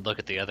didn't even look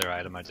at the other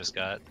item I just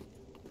got.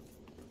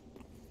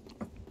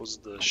 Was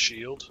it the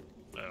shield?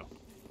 No.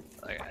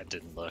 I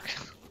didn't look.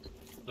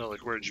 No,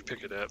 like, where did you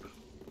pick it up?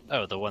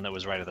 Oh, the one that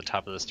was right at the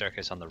top of the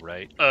staircase on the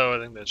right. Oh, I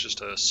think that's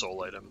just a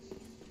soul item.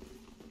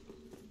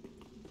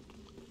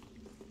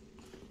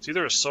 It's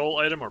either a soul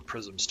item or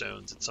prism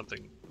stones. It's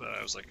something that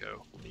I was like,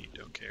 oh, neat,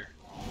 don't care.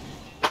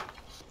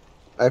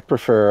 I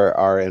prefer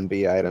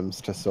RNB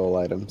items to soul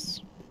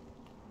items.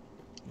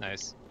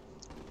 Nice.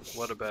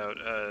 What about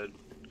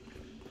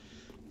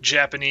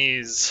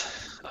Japanese?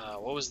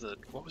 What was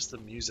the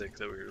music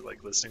that we were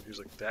like listening to? It was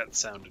like that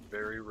sounded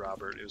very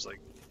Robert. It was like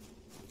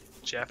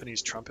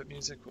Japanese trumpet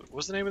music. What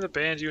was the name of the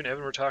band you and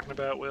Evan were talking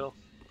about, Will?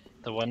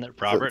 The one that Is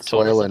it Robert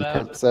told Soil us and about?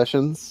 Pimp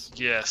Sessions.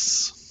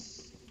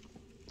 Yes.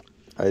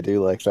 I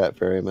do like that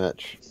very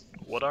much.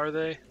 What are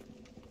they?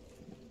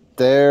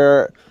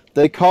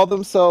 They call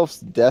themselves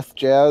death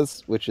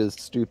jazz, which is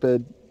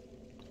stupid,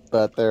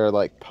 but they're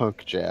like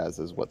punk jazz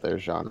is what their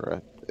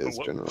genre is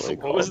generally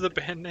called. What was the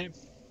band name?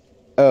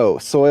 Oh,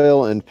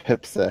 Soil and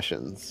Pip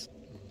Sessions,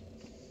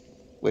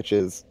 which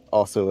is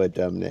also a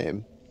dumb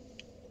name.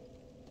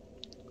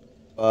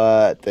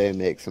 But they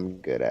make some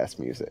good ass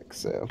music,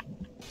 so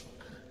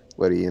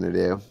what are you gonna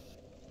do?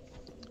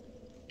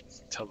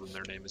 Tell them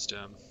their name is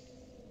dumb.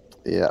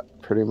 Yeah,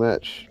 pretty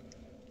much.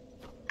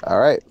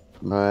 Alright,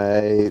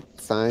 my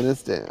sign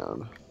is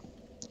down.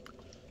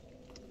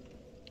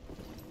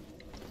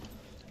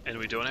 And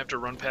we don't have to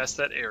run past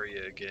that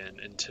area again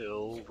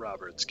until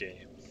Robert's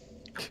game.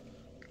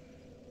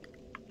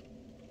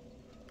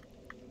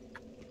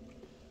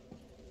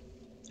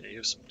 Yeah, you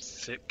have some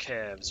thick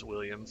calves,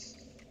 William.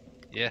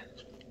 Yeah.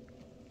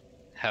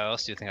 How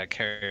else do you think I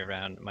carry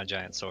around my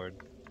giant sword?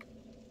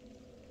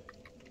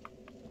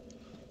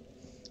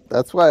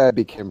 That's why I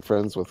became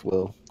friends with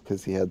Will,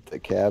 because he had the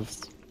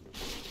calves.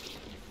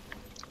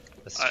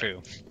 That's I-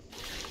 true.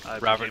 I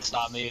Robert became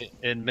saw me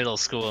in middle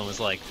school and was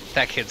like,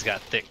 that kid's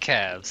got thick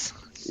calves.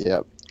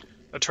 Yep.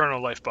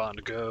 Eternal life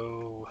bond,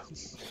 go.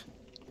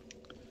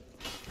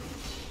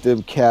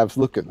 Them calves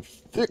looking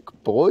thick,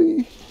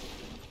 boy.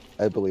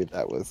 I believe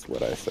that was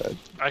what I said.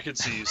 I could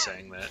see you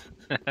saying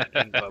that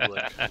in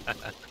public.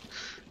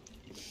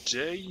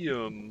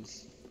 Damn.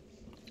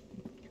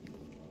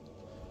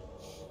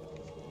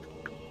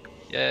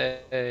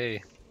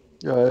 Yay.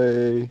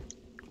 Yay.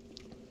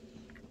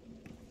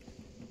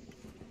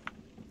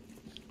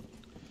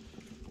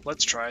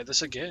 Let's try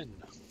this again.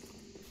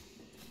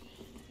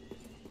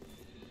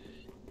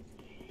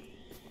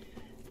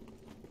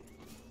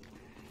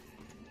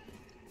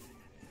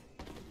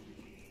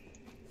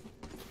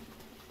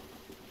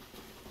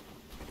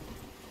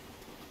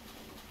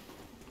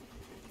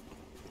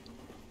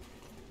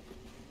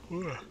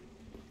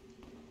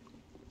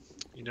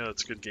 You know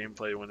it's good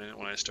gameplay when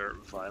I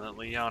start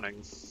violently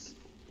yawning.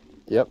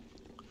 Yep.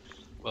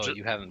 Well, Ju-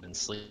 you haven't been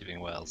sleeping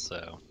well,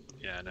 so.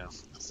 Yeah, I know.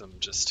 'Cause I'm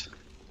just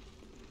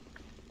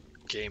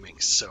gaming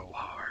so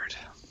hard.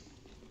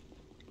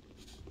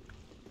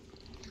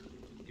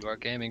 You are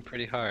gaming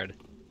pretty hard.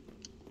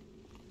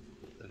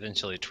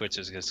 Eventually, Twitch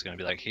is just going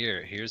to be like,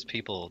 here's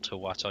people to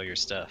watch all your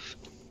stuff.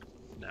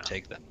 No,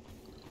 Take them.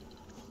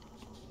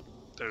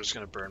 they're just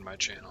gonna burn my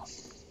channel.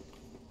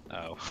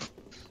 Oh.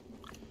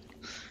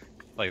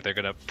 Like, they're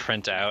going to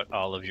print out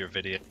all of your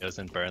videos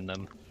and burn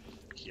them.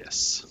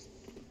 Yes.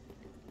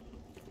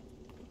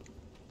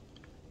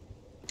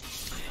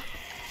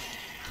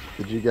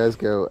 Did you guys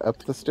go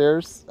up the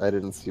stairs? I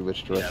didn't see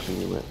which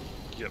direction you went.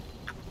 Yep.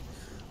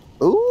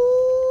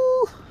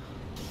 Ooh!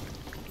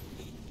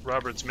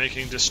 Robert's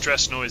making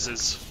distress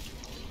noises.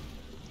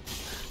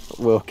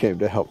 Will came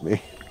to help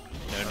me.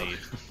 No need.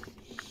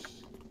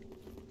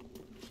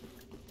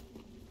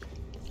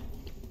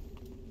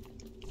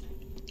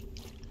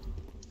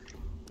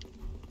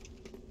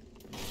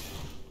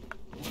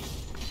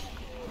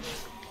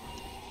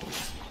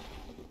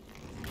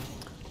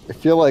 I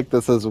feel like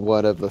this is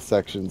one of the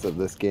sections of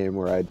this game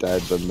where I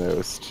died the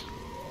most.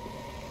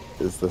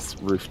 Is this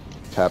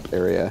rooftop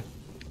area.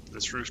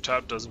 This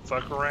rooftop doesn't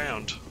fuck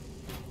around.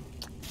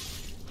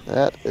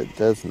 That it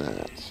does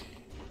not.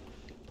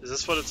 Is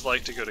this what it's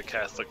like to go to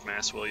Catholic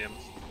Mass, William?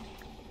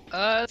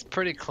 It's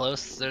pretty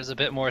close. There's a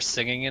bit more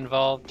singing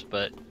involved,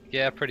 but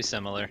yeah, pretty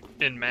similar.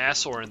 In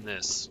Mass or in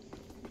this?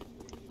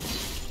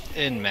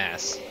 In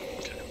Mass.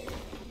 Okay.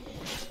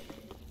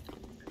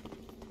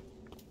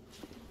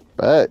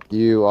 But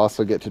you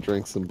also get to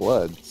drink some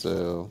blood,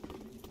 so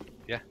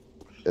Yeah.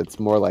 it's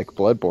more like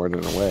Bloodborne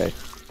in a way.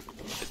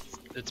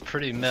 It's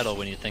pretty metal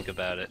when you think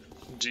about it.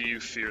 Do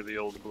you fear the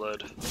old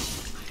blood?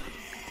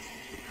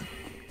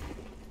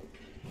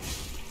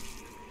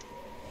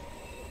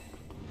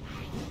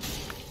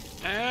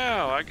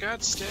 Ow, I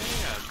got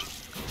stabbed.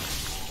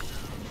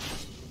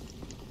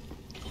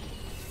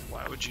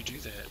 Why would you do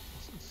that?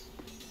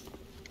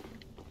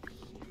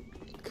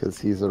 Because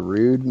he's a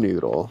rude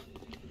noodle.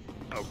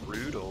 A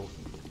Roodle?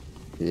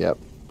 Yep.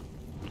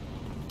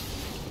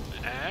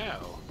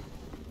 Ow.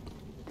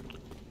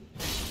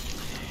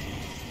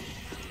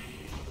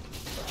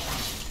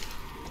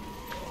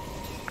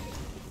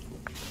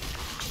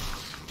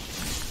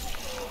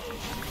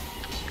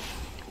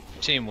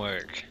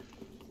 Teamwork.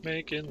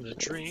 Making the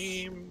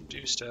dream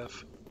do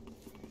stuff.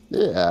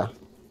 Yeah.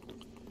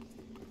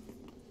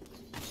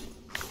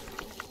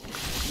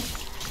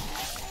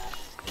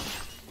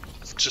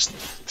 It's just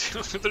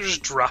they're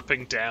just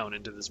dropping down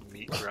into this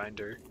meat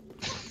grinder.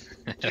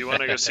 Do you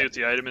want to go see what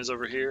the item is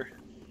over here?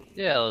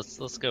 Yeah,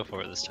 let's go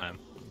for it this time.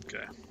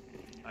 Okay.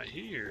 I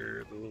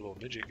hear the little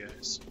midget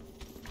guys.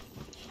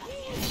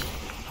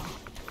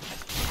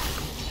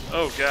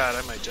 Oh god,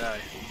 I might die.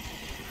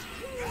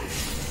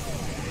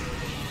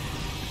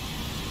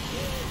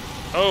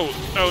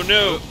 Oh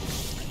no!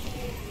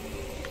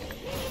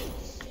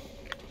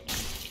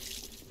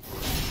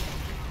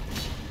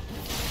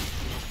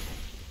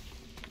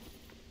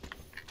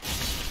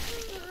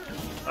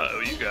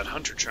 Uh-oh, you got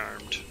Hunter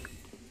Charmed.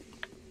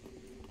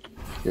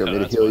 You want Oh, me to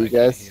that's heal why you I can't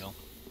guys? heal.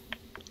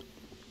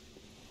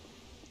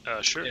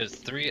 Sure. There's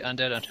 3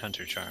 undead and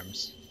hunter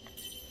charms.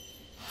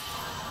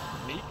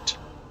 Neat.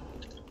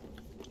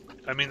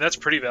 I mean, that's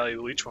pretty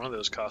valuable. Each one of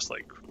those cost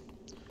like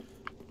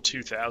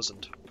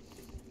 2,000.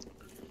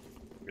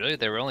 Really?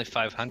 They were only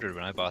 500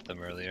 when I bought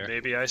them earlier.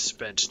 Maybe I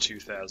spent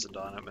 2,000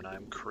 on them and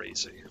I'm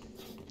crazy.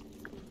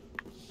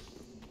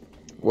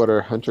 What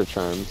are hunter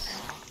charms?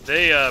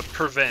 They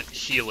prevent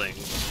healing.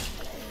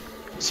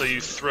 So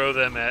you throw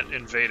them at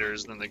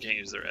invaders, then they can't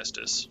use their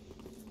Estus.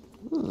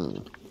 Hmm.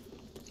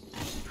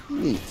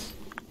 Neat.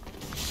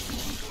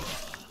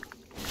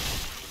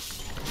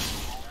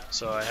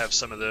 So I have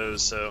some of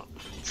those. So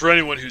for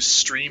anyone who's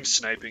stream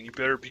sniping, you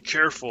better be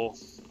careful,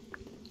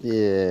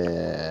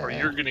 Yeah. or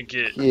you're gonna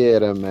get. Get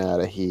them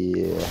out of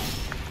here.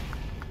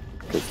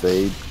 Because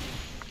they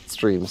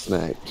stream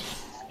sniped.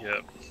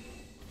 Yep.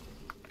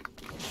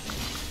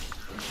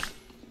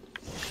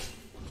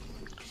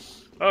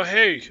 Oh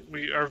hey,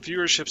 our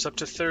viewership's up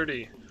to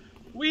 30.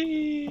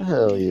 Whee!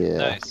 Hell yeah.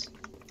 Nice.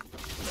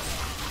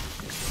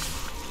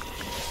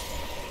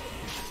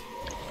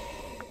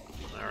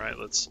 All right,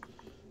 let's Up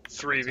that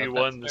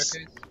 3v1 this.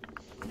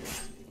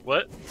 staircase?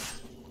 What?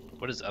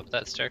 What is up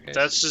that staircase?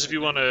 That's just if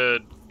you want to.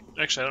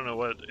 Actually, I don't know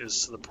what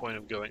is the point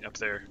of going up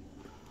there.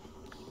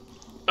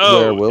 Oh,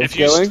 Where Will's if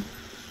you going?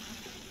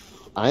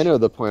 I know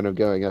the point of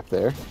going up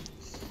there.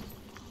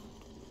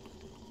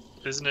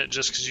 Isn't it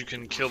just because you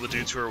can kill the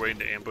dudes who are waiting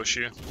to ambush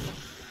you?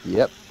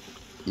 Yep.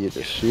 You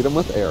just shoot them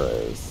with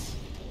arrows.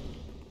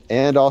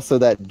 And also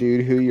that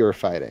dude who you're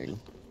fighting.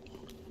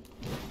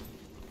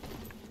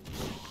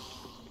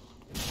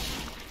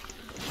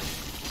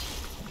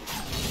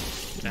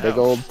 Big Ow.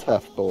 old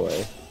tough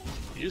boy.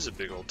 He is a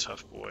big old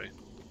tough boy.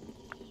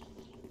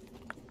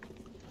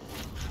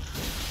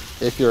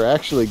 If you're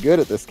actually good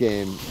at this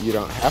game, you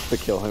don't have to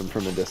kill him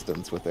from a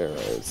distance with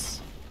arrows.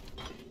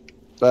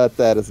 But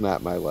that is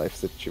not my life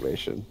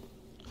situation.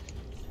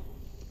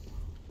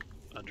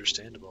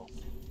 Understandable.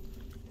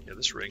 Yeah,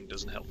 this ring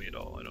doesn't help me at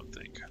all, I don't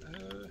think.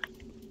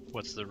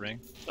 What's the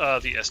ring?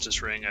 The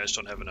Estus ring, I just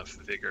don't have enough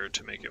vigor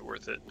to make it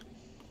worth it.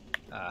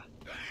 Ah.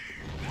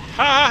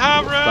 Ha ha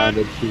ha, run!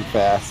 Responded too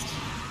fast.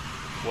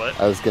 What?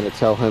 I was going to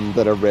tell him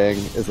that a ring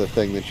is a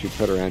thing that you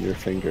put around your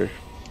finger.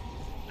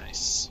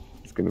 Nice.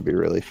 It's going to be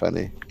really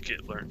funny.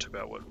 Get learnt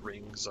about what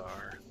rings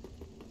are.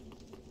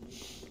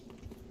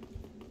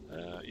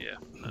 Yeah,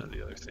 none of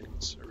the other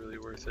things are really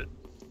worth it.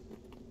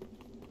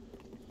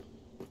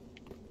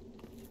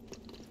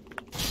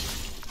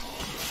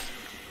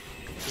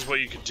 Because what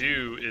you could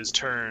do is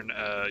turn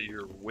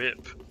your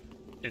whip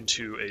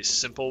into a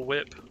simple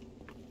whip,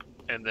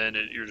 and then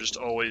you're just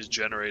always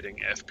generating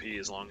FP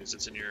as long as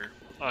it's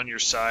on your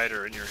side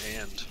or in your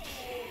hand.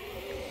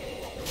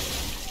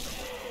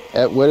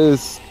 What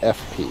is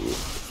FP?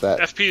 Is that...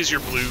 FP is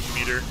your blue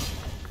meter.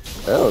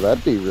 Oh,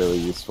 that'd be really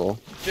useful.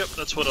 Yep,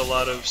 that's what a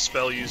lot of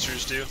spell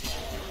users do.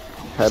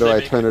 How do they I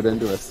make turn it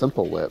into a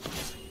simple whip?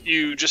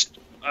 You just,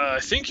 I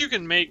think you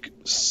can make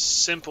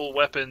simple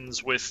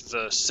weapons with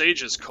the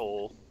Sage's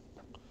Coal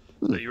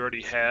that you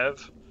already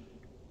have.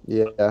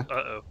 Yeah.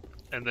 Uh-oh.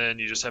 And then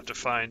you just have to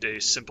find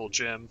a simple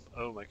gem.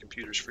 Oh, my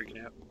computer's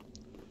freaking out.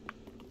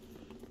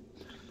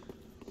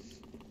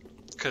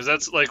 Because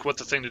that's like what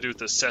the thing to do with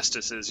the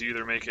Cestus is. You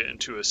either make it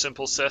into a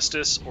simple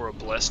Cestus or a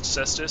blessed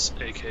Cestus,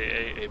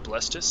 aka a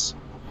Blestus.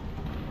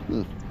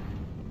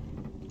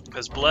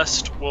 Because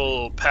blessed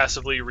will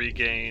passively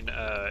regain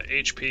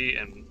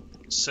HP and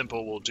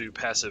simple will do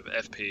passive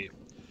FP.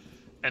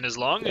 And as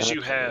long as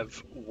you Gotcha.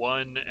 have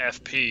 1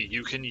 FP,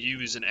 you can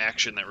use an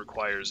action that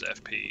requires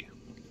FP.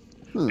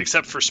 Hmm.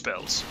 Except for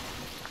spells.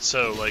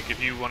 So, like,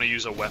 if you want to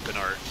use a weapon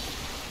art,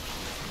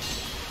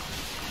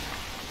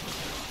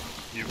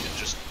 you can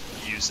just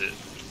use it.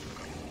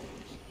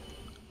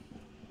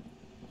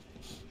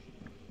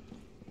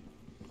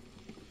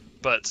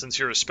 But since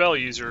you're a spell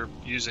user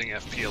using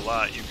FP a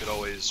lot, you could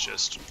always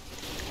just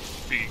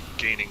be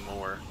gaining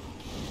more.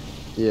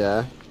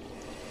 Yeah.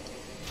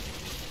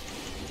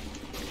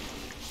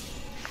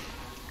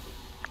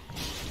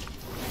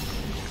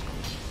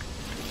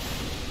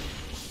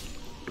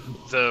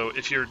 Though,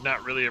 if you're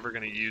not really ever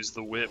going to use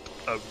the whip,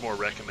 a more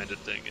recommended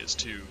thing is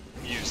to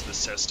use the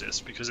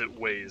cestus, because it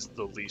weighs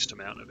the least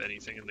amount of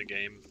anything in the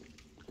game.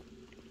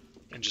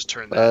 And just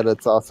turn that. But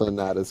it's also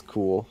not as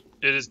cool.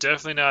 It is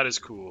definitely not as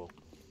cool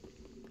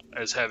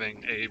as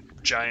having a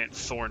giant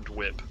thorned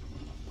whip.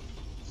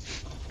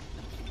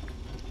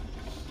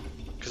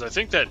 Because I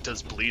think that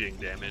does bleeding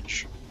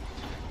damage.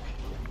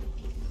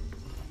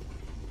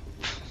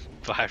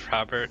 Bye,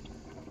 Robert.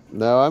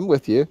 No, I'm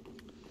with you.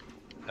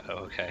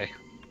 Oh, okay.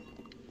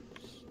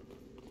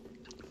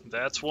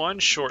 That's one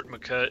short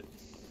McCut.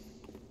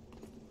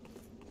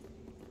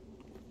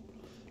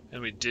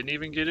 And we didn't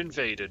even get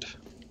invaded.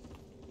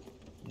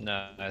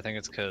 No, I think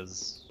it's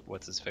because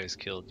what's-his-face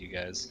killed you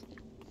guys.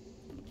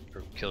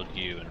 Or killed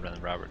you, and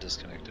then Robert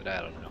disconnected. I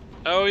don't know.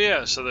 Oh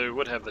yeah, so they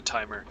would have the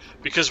timer.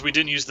 Because we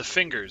didn't use the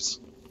fingers.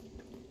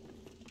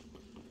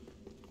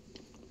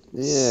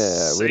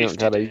 Yeah, we Safety don't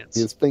gotta dance.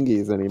 use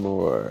fingies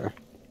anymore.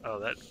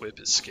 Oh, that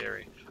whip is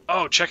scary.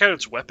 Oh, check out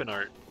its weapon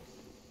art.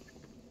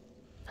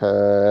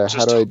 How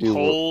Just do I do?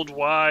 hold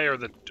Y or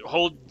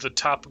hold the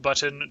top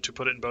button to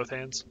put it in both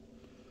hands.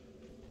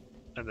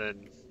 And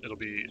then it'll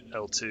be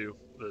L2.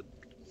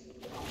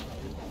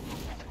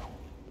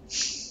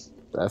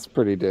 That's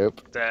pretty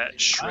dope.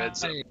 That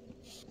shreds them.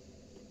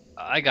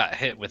 I got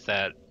hit with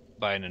that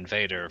by an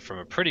invader from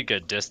a pretty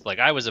good distance. Like,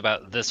 I was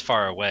about this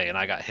far away, and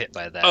I got hit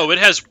by that. Oh, it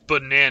has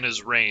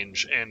bananas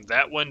range, and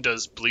that one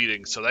does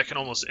bleeding, so that can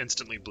almost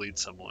instantly bleed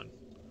someone.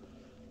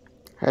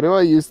 How do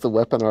I use the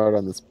weapon art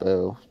on this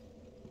bow?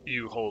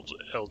 You hold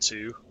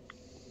L2.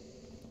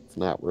 It's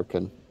not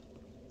working.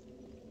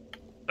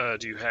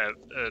 Do you have...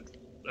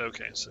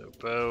 okay, so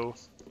bow,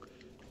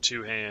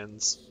 2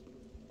 hands.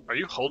 Are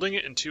you holding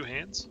it in 2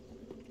 hands?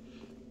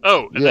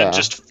 Oh, and Yeah.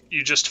 then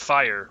you just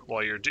fire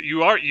while you're...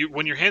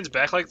 when your hand's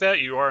back like that,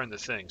 you are in the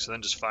thing, so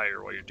then just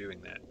fire while you're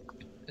doing that.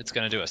 It's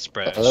gonna do a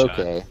spread shot.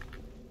 Okay.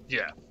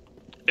 Yeah.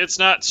 It's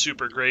not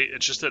super great,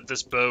 it's just that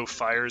this bow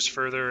fires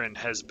further and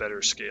has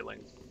better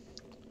scaling.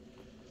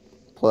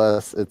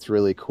 Plus, it's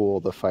really cool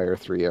to fire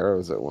 3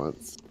 arrows at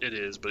once. It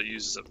is, but it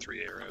uses up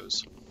 3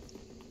 arrows.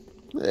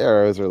 The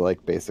arrows are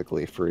like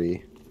basically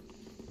free.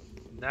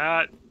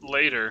 Not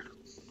later.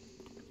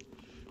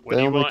 When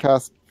They you only want...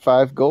 cost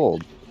 5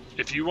 gold.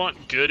 If you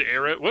want good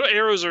arrow... What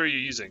arrows are you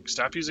using?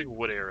 Stop using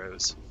wood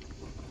arrows.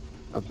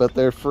 But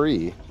they're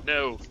free.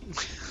 No.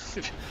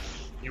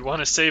 You want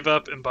to save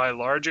up and buy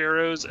large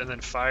arrows, and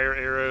then fire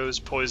arrows,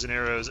 poison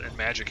arrows, and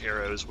magic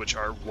arrows, which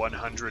are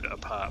 100 a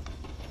pop.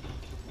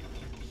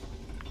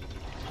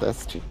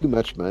 That's too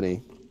much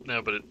money.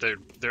 No, but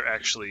they're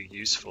actually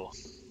useful.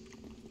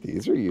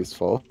 These are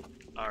useful.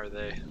 Are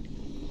they?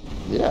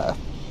 Yeah,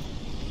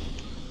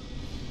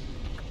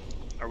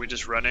 Are we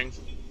just running?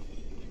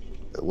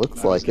 it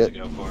looks I was like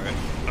gonna it. Go for it.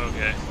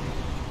 Okay.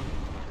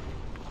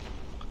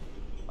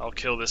 I'll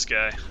kill this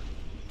guy.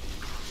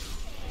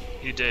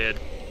 He dead.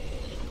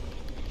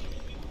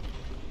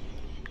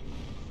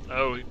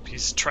 Oh,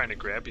 he's trying to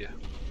grab you.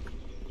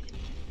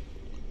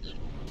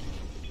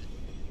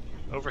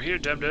 Over here,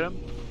 dum-dum.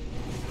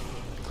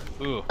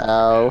 Ooh.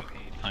 Ow. He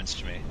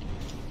punched me.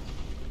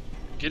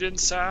 Get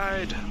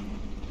inside.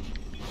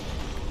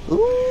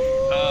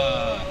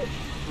 Ooh.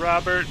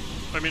 Robert.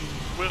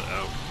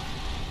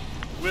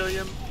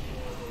 William.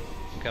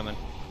 I'm coming.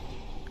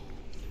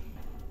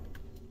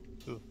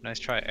 Ooh, nice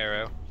try,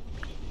 arrow.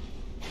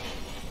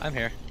 I'm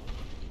here.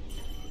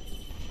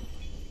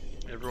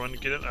 Everyone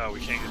get in. Oh, we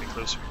can't get any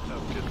closer.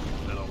 Oh, good.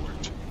 That all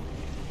worked.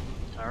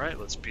 Alright,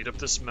 let's beat up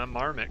this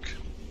Marmic.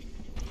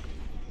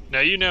 Now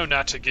you know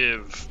not to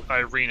give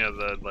Irina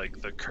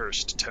the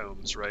cursed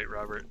tomes, right,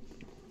 Robert?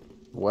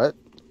 What?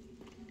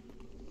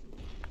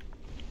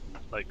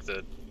 Like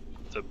the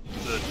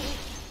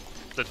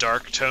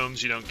dark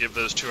tomes, you don't give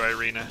those to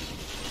Irina?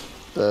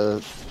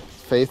 The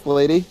Faith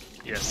Lady?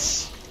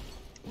 Yes.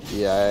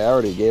 Yeah, I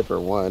already gave her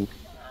one.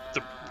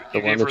 You The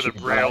one gave her that the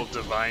you Braille buy.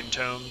 Divine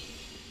tome?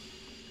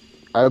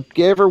 I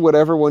gave her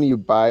whatever one you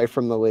buy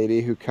from the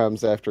lady who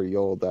comes after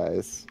Yol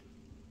dies.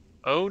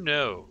 Oh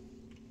no.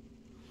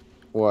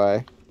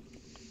 Why?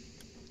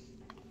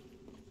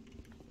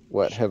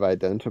 What have I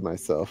done to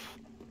myself?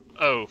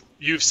 Oh,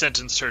 you've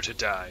sentenced her to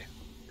die.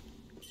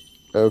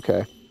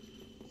 Okay.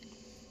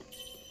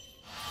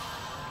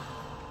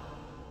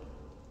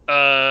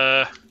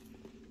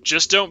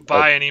 Just don't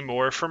buy any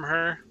more from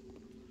her.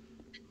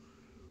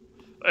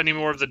 Any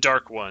more of the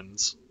dark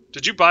ones.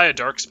 Did you buy a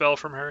dark spell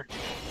from her?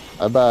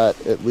 I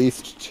bought at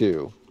least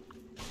 2.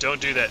 Don't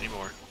do that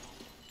anymore.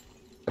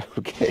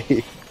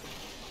 Okay.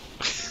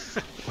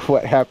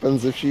 What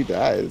happens if she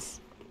dies?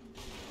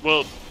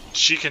 Well,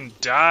 she can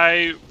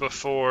die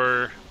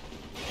before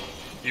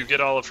you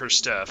get all of her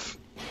stuff,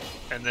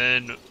 and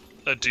then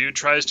a dude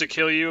tries to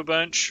kill you a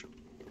bunch,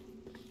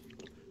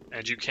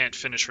 and you can't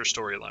finish her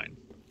storyline.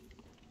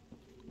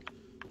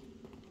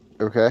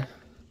 Okay.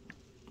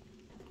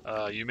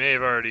 You may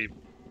have already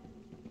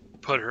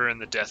put her in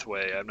the death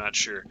way, I'm not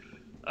sure.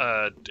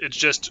 It's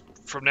just,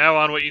 from now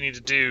on what you need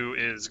to do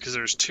is, because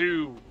there's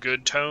 2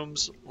 good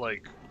tomes,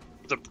 like,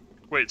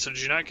 wait, so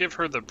did you not give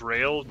her the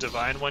Braille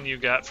Divine one you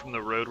got from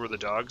the road where the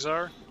dogs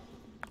are?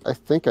 I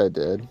think I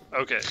did.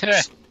 Okay,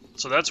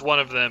 so that's one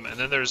of them, and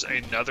then there's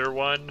another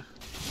one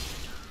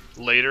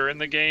later in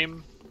the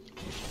game.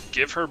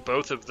 Give her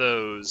both of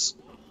those,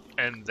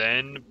 and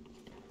then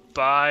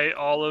buy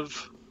all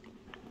of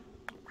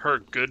her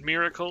good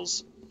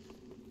miracles,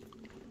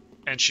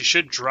 and she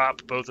should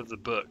drop both of the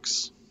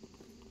books.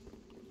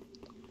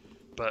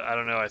 But I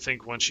don't know, I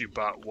think once you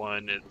bought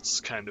one,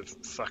 it's kind of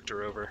fucked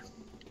her over.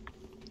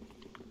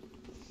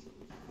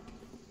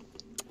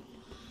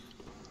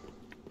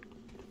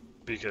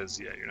 Because,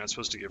 yeah, you're not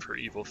supposed to give her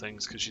evil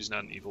things because she's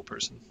not an evil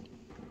person.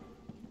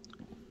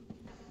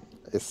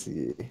 I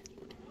see.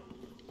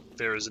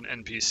 There is an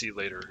NPC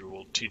later who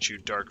will teach you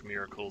dark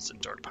miracles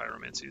and dark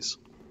pyromancies.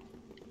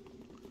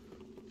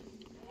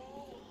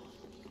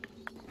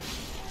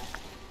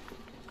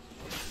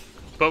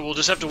 But we'll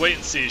just have to wait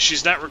and see.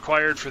 She's not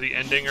required for the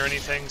ending or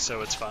anything,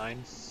 so it's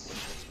fine.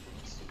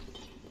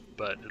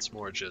 But it's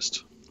more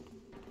just...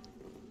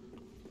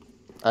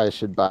 I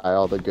should buy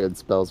all the good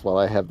spells while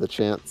I have the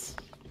chance.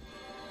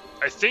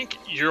 I think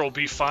you'll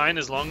be fine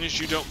as long as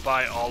you don't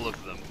buy all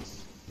of them.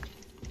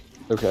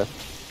 Okay.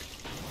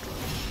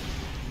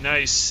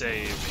 Nice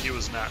save. He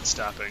was not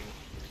stopping.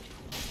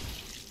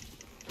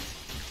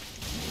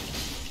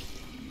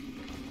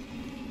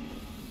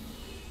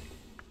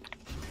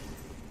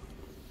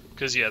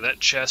 Because, yeah, that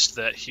chest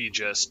that he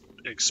just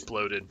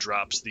exploded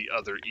drops the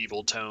other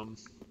evil tome.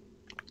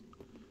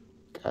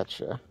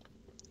 Gotcha.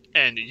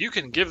 And you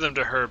can give them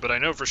to her, but I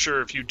know for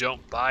sure if you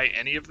don't buy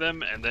any of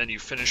them and then you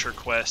finish her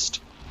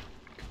quest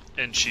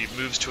and she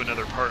moves to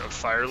another part of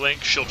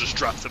Firelink, she'll just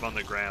drop them on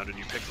the ground and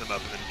you pick them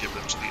up and then give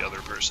them to the other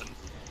person.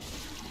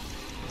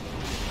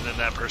 And then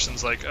that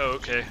person's like, oh,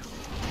 okay.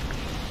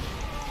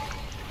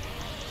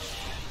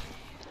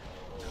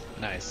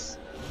 Nice.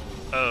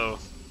 Oh,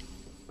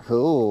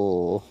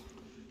 Cool.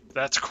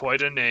 that's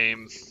quite a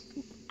name.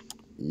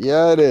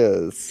 Yeah, it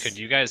is. Could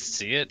you guys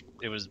see it?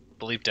 It was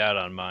bleeped out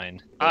on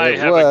mine. I It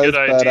have was, a good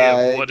but idea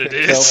I of what it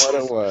couldn't is. Tell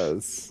what it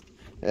was,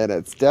 and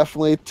it's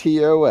definitely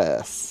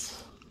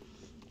TOS.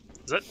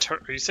 Is that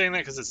are you saying that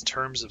because it's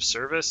terms of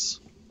service?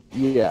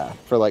 Yeah,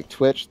 for like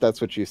Twitch,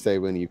 that's what you say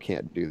when you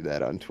can't do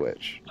that on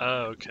Twitch.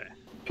 Oh, okay.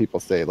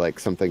 People say like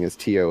something is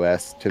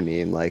TOS to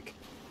mean like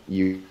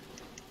you.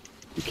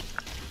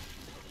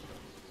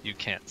 You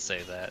can't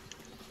say that.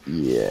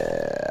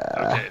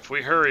 Yeah. Okay, if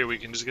we hurry, we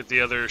can just get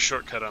the other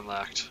shortcut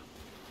unlocked.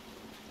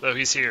 Oh,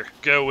 he's here.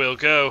 Go, Will,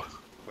 go.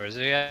 Where's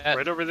he at?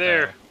 Right over there.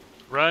 There.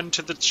 Run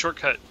to the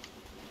shortcut.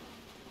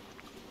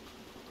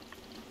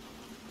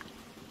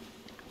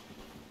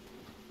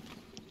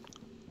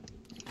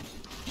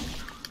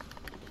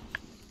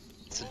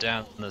 It's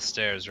down the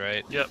stairs,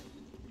 right? Yep.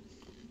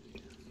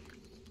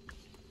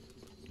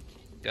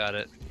 Got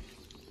it.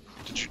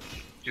 Did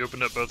you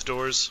opened up both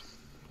doors?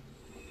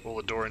 Well,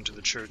 the door into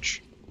the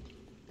church.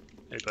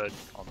 Hey, bud.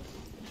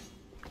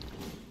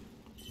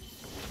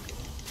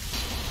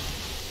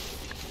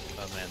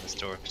 Oh man, this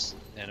door's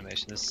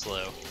animation is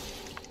slow.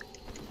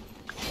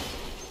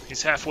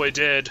 He's halfway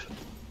dead.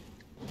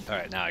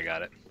 Alright, now I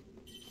got it.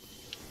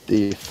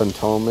 The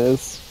Phantom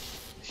is.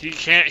 He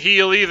can't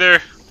heal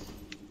either.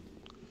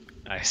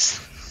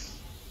 Nice.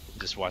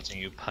 Just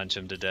watching you punch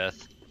him to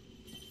death.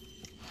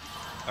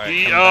 Alright,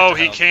 He coming back to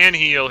he help. can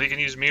heal. He can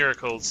use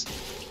miracles.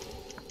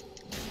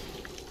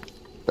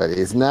 But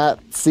he's not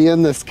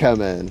seeing this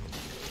coming.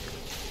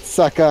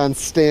 Suck on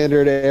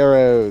standard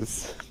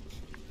arrows.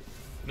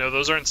 No,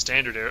 those aren't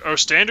standard arrows. Oh,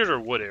 standard or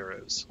wood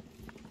arrows?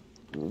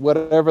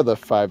 Whatever the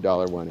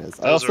 $5 one is.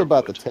 I Those also are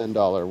bought wood. the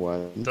 $10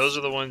 one. Those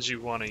are the ones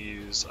you want to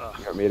use.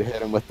 You want me to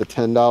hit him with the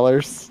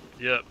 $10?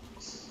 Yep.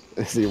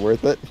 Is he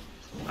worth it?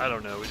 I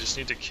don't know. We just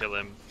need to kill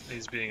him.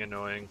 He's being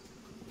annoying.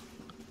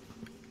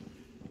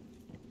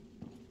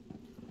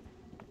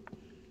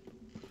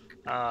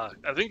 I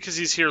think because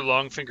he's here,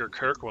 Longfinger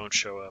Kirk won't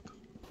show up.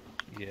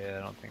 Yeah,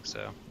 I don't think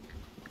so.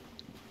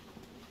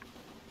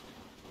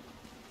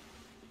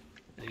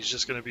 And he's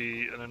just going to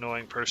be an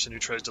annoying person who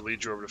tries to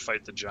lead you over to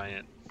fight the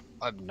giant.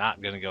 I'm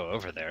not gonna go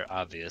over there,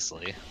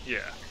 obviously. Yeah.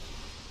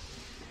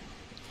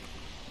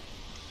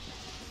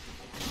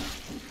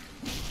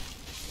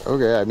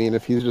 Okay, I mean,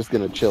 if he's just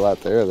gonna chill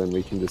out there, then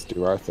we can just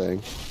do our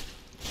thing.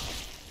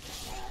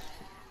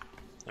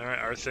 Alright,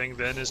 our thing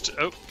then is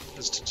to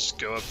just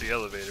go up the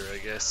elevator, I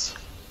guess.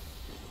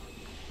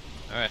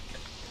 Alright.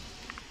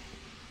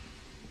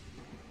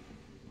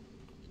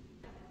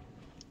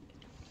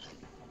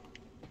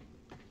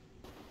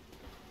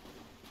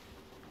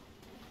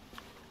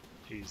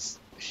 He's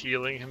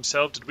healing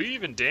himself. Did we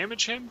even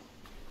damage him?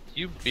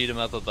 You beat him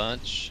up a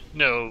bunch.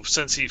 No,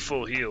 since he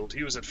full healed.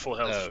 He was at full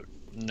health. Oh,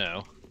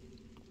 no.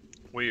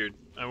 Weird.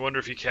 I wonder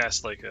if he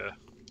cast like a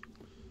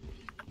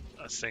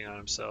thing on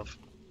himself.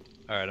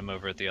 Alright, I'm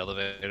over at the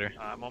elevator.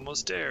 I'm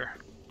almost there.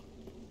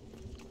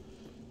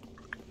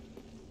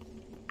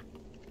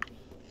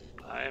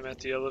 I am at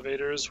the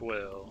elevator as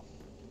well.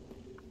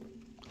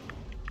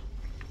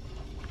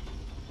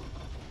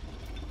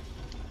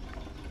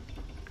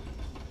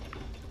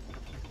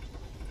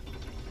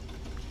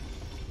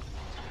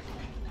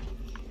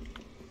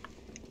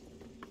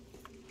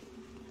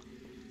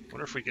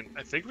 Wonder if we can.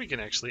 I think we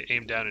can actually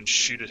aim down and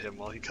shoot at him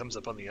while he comes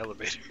up on the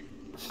elevator.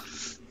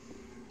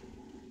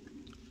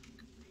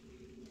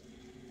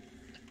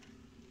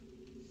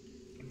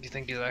 Do you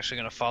think he's actually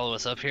going to follow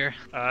us up here?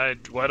 I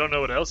don't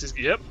know what else he's.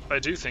 Yep, I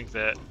do think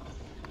that.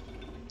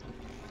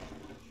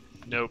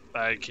 Nope,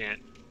 I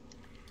can't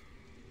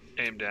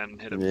aim down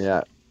and hit him.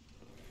 Yeah.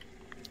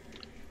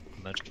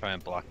 I'm going to try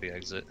and block the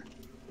exit.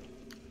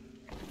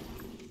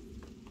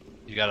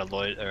 You got a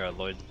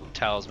Lloyd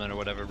talisman or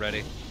whatever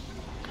ready?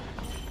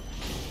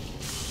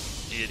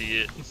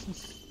 Idiot.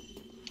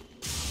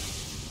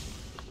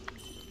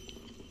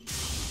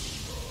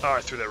 Oh,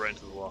 I threw that right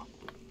into the wall.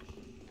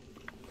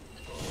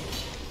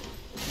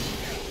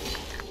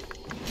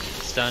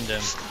 Stunned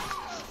him.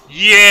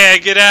 Yeah,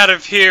 get out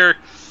of here,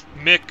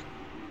 Mick.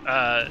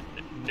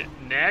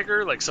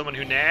 Nagger, like someone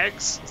who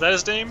nags. Is that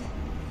his name?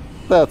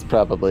 That's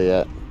probably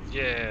it.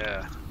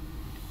 Yeah.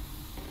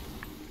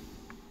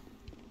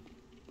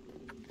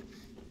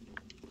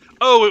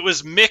 Oh, it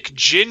was Mick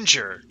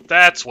Ginger.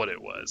 That's what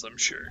it was, I'm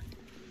sure.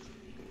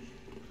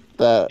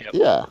 That, Yep.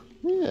 yeah.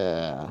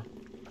 Yeah.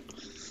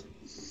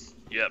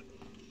 Yep.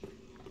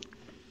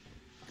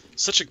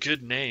 Such a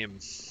good name.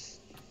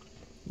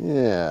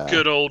 Yeah.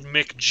 Good old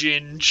Mick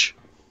Ginge.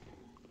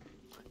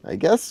 I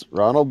guess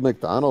Ronald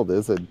McDonald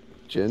is a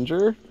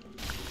ginger.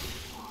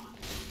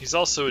 He's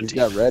also a He's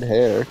demon. got red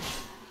hair.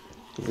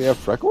 Does he have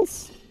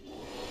freckles?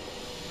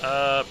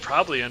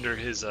 Probably under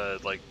his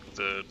like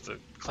the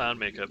clown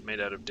makeup made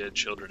out of dead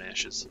children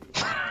ashes.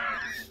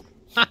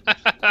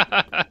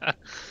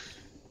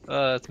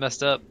 It's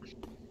messed up.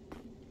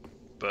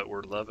 But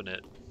we're loving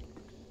it.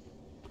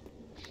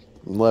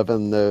 I'm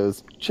loving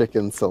those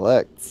chicken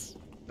selects.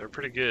 They're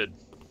pretty good.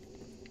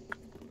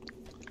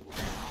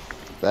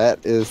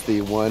 That is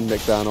the one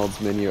McDonald's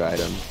menu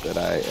item that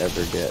I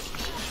ever get.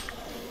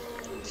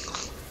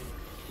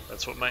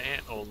 That's what my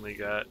aunt only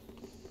got.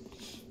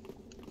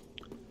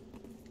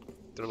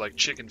 They're like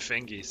chicken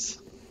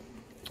fingies.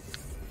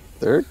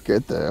 They're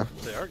good though.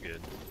 They are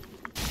good.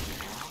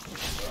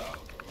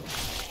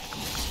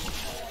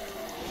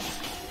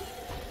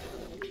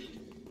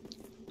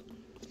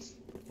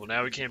 Well,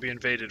 now we can't be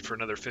invaded for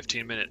another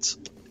 15 minutes.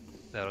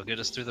 That'll get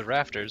us through the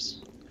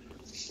rafters.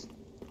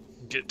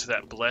 Get to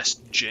that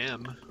blessed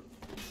gem.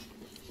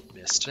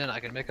 Missed. Then I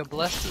can make a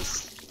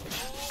Blestus.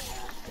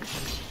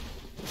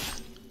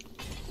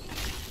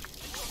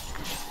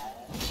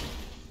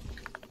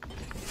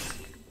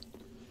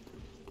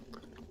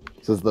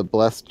 This is the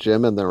blessed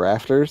gem in the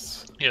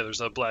rafters. Yeah, there's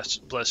a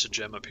blessed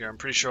gem up here. I'm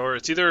pretty sure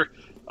it's either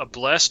a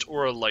blessed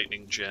or a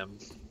lightning gem.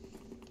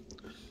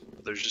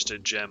 But there's just a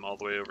gem all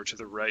the way over to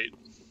the right.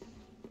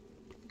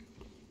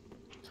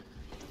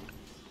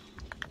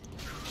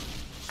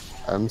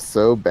 I'm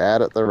so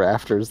bad at the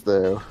rafters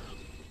though.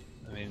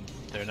 I mean,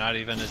 they're not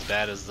even as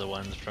bad as the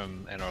ones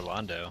from in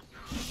Orlando.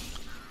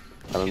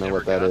 I don't You know never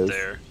what that got is.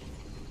 there.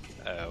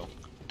 Oh.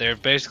 They're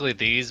basically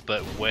these,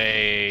 but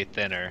way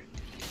thinner.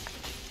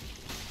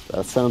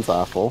 That sounds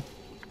awful.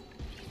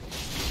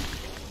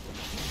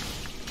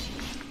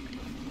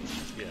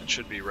 Yeah, it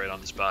should be right on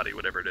this body,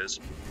 whatever it is.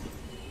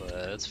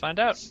 Let's find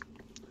out.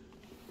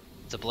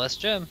 It's a blessed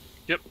gem.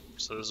 Yep,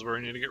 so this is where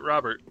we need to get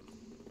Robert.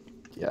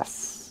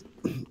 Yes.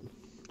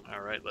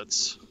 Alright,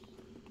 let's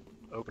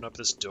open up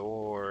this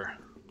door. I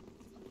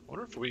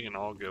wonder if we can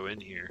all go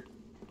in here.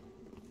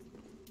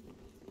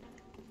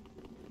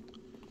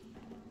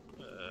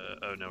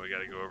 Oh no, we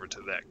gotta go over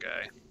to that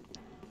guy.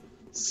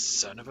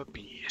 Son of a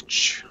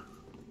bitch.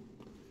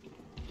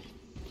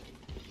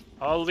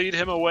 I'll lead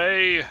him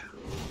away.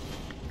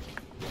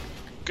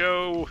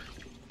 Go.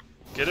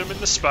 Get him in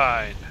the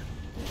spine.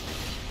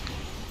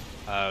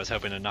 I was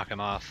hoping to knock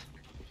him off.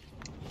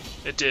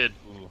 It did.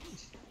 Ooh.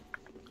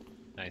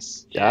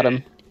 Nice. Got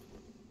him.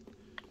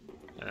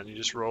 And you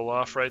just roll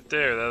off right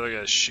there. That other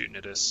guy's shooting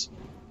at us.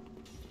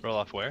 Roll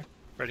off where?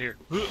 Right here.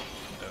 Oh,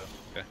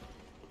 okay.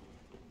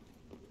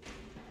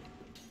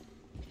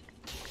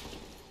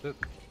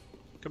 Oop.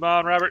 Come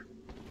on, Robert.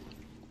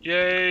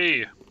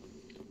 Yay!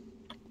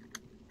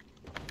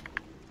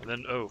 And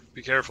then, oh,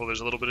 be careful.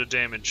 There's a little bit of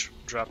damage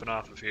dropping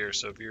off of here.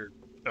 So if you're...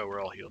 Oh,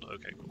 we're all healed.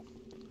 Okay, cool.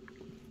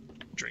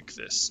 Drink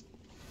this.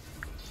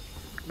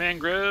 Man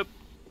grub.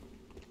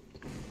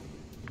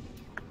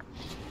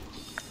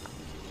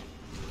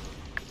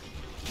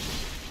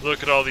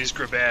 Look at all these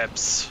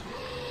grababs.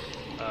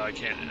 I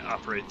can't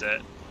operate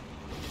that.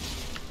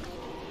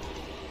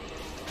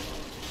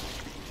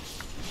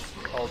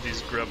 All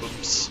these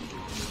grubums.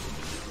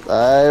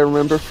 I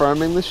remember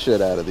farming the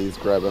shit out of these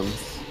grubbins.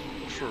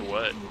 For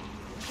what?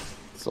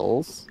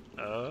 Souls?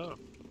 Oh.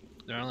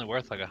 They're only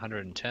worth like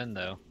 110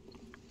 though.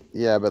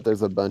 Yeah, but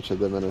there's a bunch of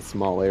them in a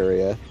small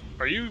area.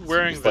 Are you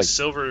wearing just the like-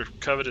 silver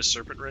covetous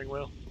serpent ring,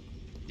 Will?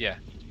 Yeah.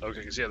 Okay,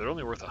 because yeah, they're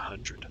only worth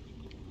 100.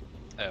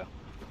 Oh.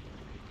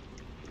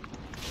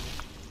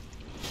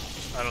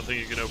 I don't think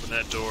you can open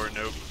that door,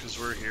 nope, because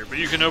we're here. But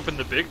you can open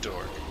the big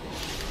door.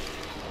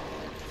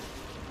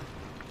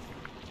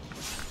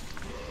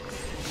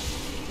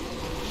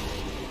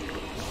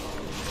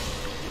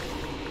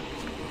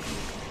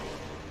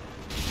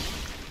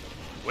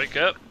 Wake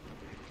up.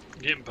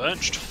 I'm getting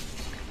punched.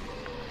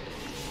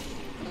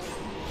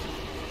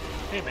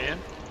 Hey man,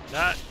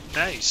 not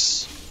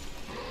nice.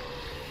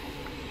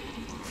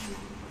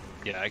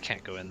 Yeah, I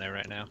can't go in there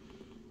right now.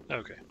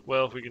 Okay,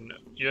 well, we can.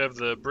 You have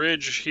the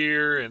bridge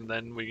here, and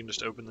then we can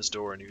just open this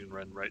door, and you can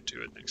run right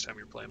to it next time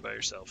you're playing by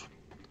yourself.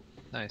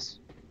 Nice.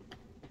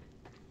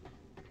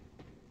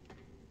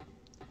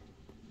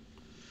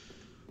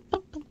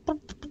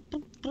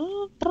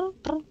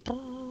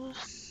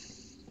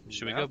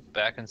 Should we go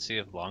back and see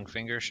if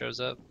Longfinger shows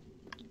up?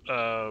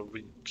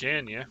 We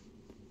can, yeah.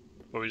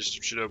 But we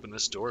just should open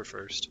this door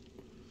first.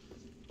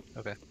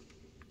 Okay.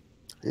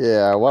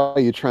 Yeah, why are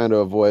you trying to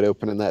avoid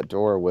opening that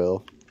door,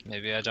 Will?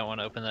 Maybe I don't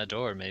want to open that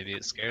door. Maybe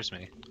it scares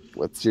me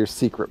What's your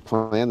secret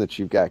plan that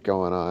you've got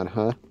going on,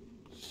 huh?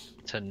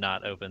 to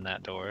not open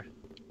that door.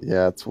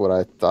 Yeah, that's what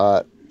I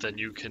thought. Then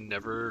you can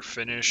never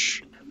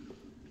finish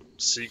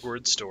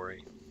Sigurd's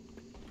story.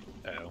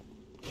 Oh.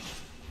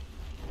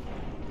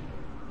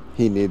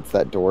 He needs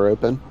that door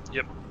open.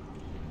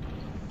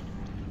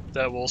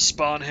 That will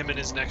spawn him in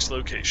his next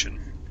location.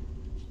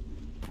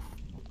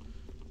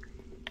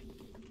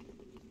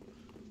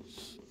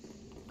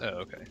 Oh,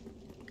 okay.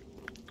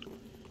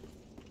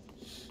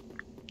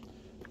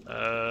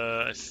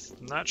 I'm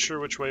not sure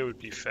which way would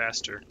be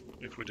faster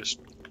if we just.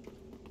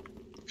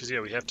 Because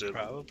yeah, we have to.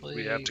 Probably.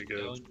 we have to go.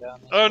 going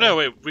down this Oh no,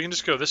 way. wait. We can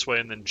just go this way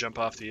and then jump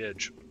off the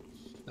edge.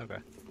 Okay.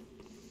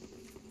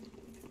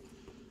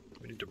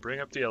 We need to bring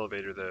up the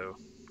elevator though.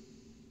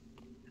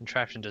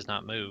 Contraption does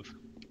not move.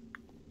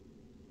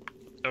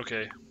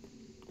 Okay.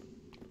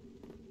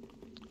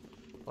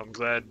 Well, I'm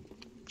glad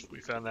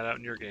we found that out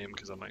in your game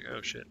because I'm like,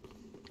 oh shit.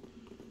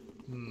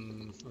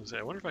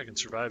 I wonder if I can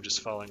survive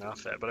just falling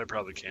off that, but I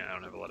probably can't. I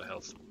don't have a lot of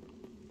health.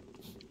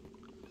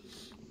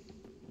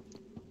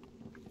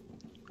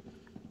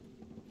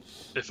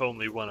 If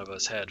only one of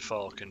us had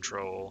fall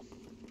control.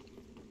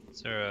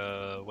 Is there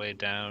a way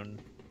down?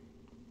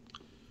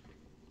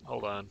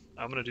 Hold on.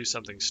 I'm gonna do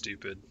something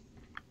stupid.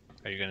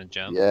 Are you gonna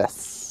jump?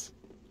 Yes.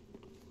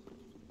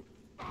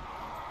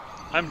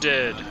 I'm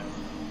dead.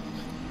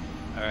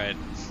 Alright.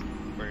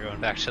 We're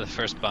going back to the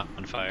first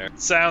bonfire.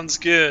 Sounds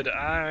good.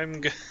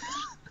 I'm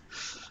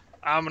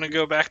gonna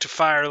go back to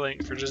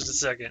Firelink for just a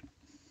second.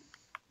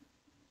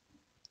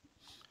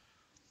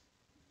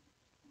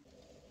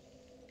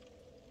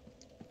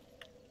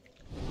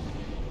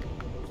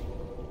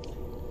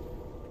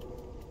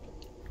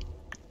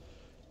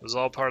 It was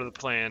all part of the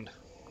plan.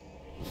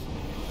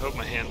 I hope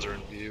my hands are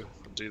in view.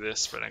 I'll do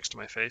this right next to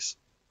my face.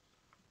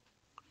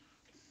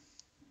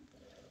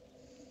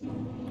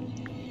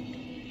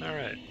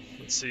 Alright,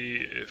 let's see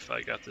if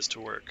I got this to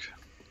work.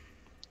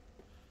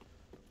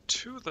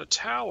 To the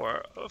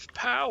Tower of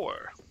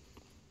Power.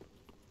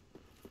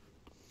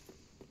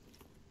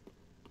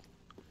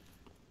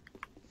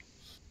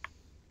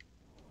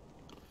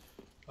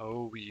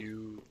 Oh,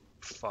 you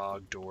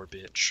fog door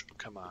bitch.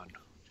 Come on.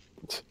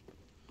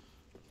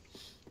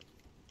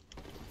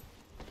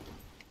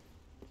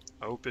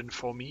 Open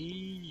for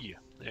me.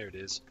 There it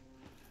is.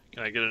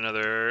 Can I get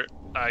another?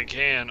 I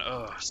can.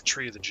 Oh, it's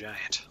Tree of the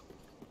Giant.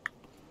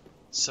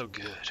 So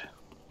good.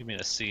 You mean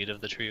a seed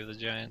of the tree of the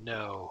giant?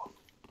 No.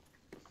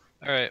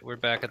 Alright, we're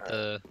back at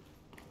the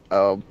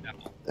Oh,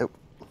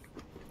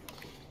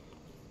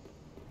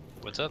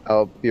 What's up?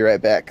 I'll be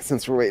right back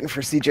since we're waiting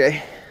for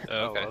CJ. Oh,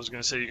 Oh, okay. I was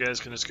gonna say you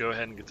guys can just go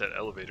ahead and get that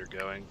elevator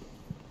going.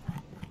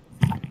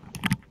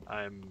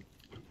 I'm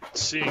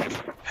seeing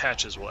if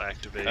patches will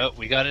activate. Oh,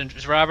 we got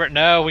Robert,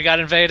 no, we got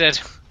invaded.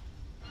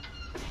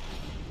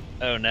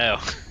 Oh no.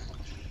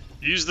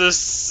 Use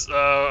this. We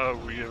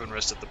haven't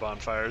rested the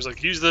bonfires.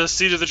 Like, use the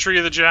seed of the Tree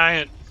of the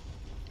Giant.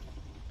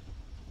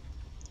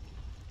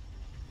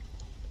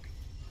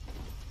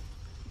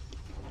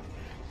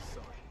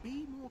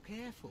 Be more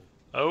careful.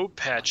 Oh,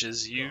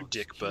 patches, you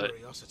dick butt.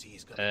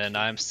 And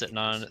I'm sitting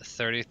on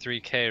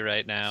 33k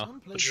right now.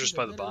 But you're just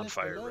by the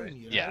bonfire, right?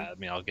 Yeah, I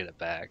mean, I'll get it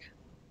back.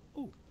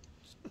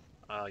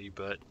 Ah, you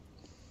butt.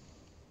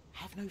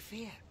 Have no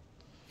fear.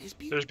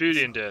 There's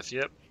beauty in death.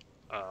 Yep.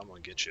 I'm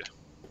gonna get you.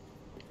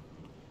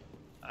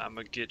 I'm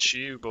gonna get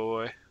you,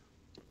 boy.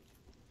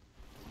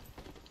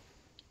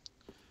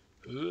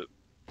 Oop.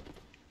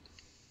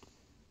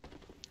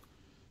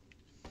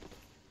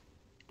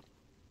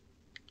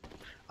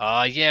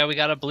 Yeah, we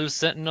got a blue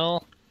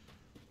sentinel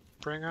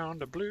Bring on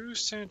the blue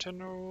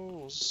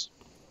sentinels.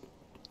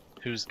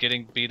 who's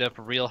getting beat up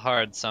real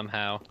hard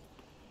somehow.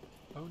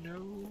 Oh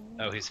no.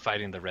 Oh, he's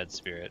fighting the red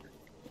spirit.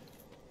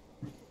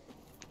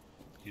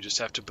 You just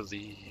have to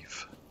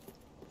believe.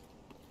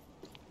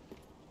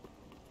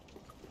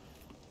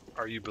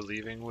 Are you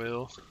believing,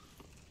 Will?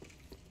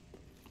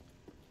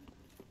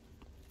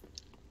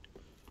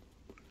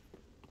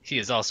 He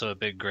is also a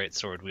big, great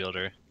sword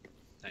wielder.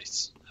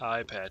 Nice.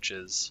 Hi,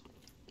 Patches.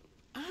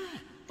 Ah,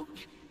 oh,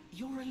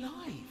 you're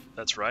alive.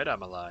 That's right,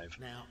 I'm alive.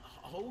 Now,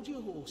 hold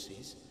your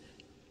horses.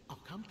 I'll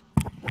come.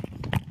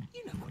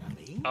 You know what I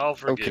mean. I'll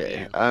forgive Okay,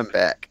 you. I'm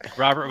back.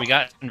 Robert, we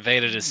got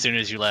invaded as soon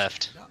as you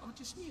left. I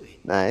just knew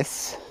it.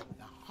 Nice.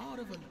 The heart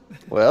of a...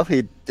 Well,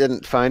 he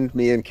didn't find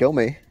me and kill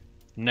me.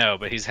 No,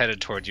 but he's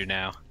headed toward you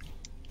now.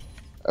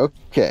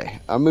 Okay,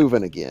 I'm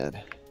moving again.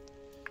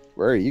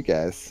 Where are you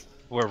guys?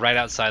 We're right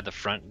outside the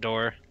front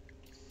door.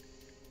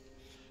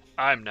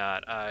 I'm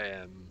not.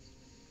 I'm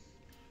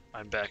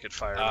back at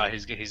Firelight.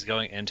 He's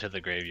going into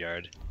the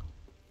graveyard.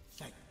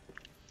 Thank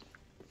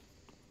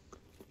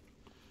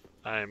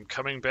I'm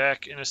coming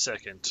back in a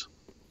second.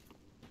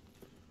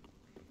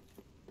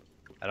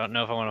 I don't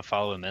know if I want to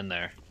follow him in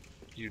there.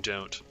 You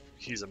don't.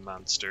 He's a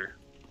monster.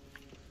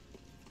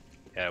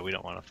 Yeah, we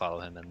don't want to follow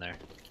him in there.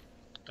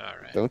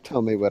 Alright. Don't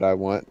tell me what I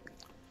want.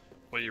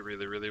 What you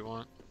really, really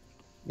want?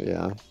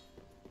 Yeah,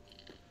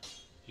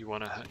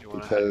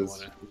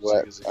 because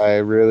what I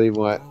really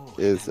want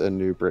is a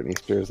new Britney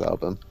Spears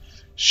album.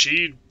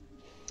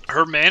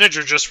 Her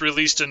manager just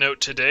released a note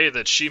today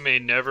that she may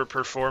never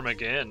perform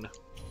again.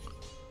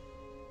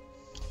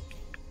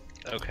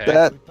 Okay.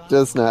 That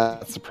does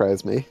not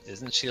surprise me.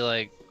 Isn't she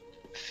like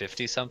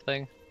 50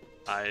 something?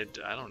 I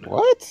don't know.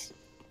 What?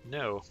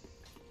 No.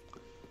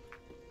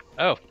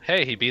 Oh,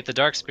 hey, he beat the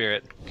Dark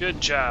Spirit. Good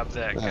job,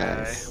 that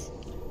Nice.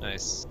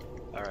 Nice. guy.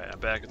 Alright, I'm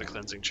back at the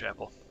cleansing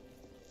chapel.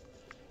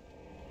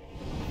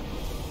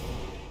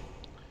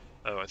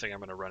 Oh, I think I'm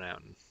gonna run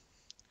out and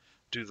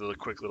do the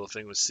quick little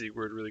thing with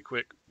Sigurd really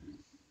quick.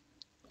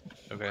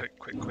 Okay.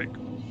 Quick.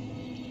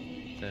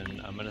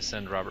 Then I'm gonna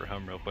send Robert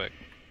home real quick.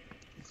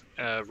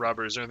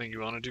 Robert, is there anything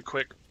you want to do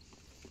quick?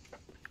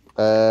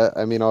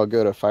 I mean, I'll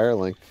go to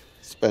Firelink,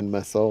 spend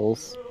my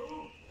souls.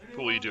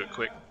 Will you do it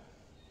quick?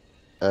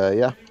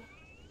 Yeah.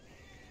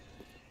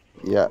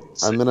 Yeah,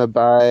 Sick. I'm gonna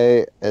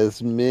buy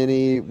as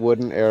many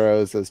wooden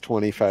arrows as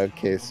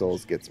 25k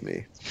souls gets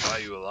me. Buy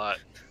you a lot.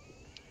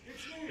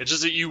 It's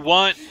just that you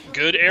want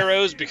good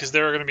arrows because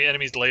there are going to be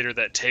enemies later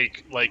that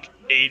take like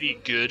 80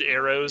 good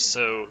arrows,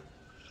 so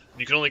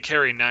you can only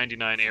carry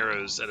 99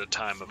 arrows at a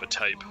time of a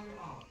type.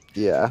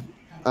 Yeah,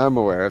 I'm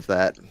aware of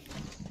that.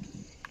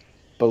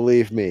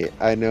 Believe me,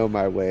 I know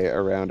my way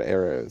around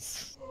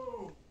arrows.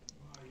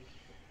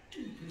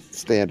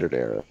 Standard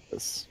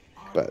arrows,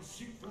 but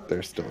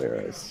they're still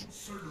arrows.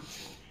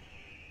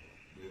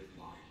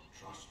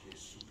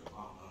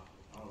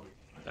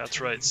 That's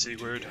right,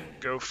 Sigurd.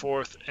 Go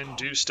forth and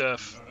do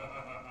stuff.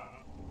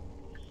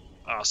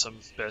 Awesome.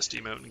 Best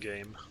emote in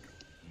game.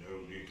 No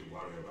need to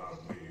worry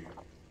about me.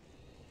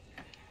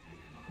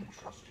 My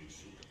trusty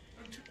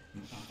suit.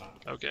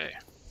 Okay.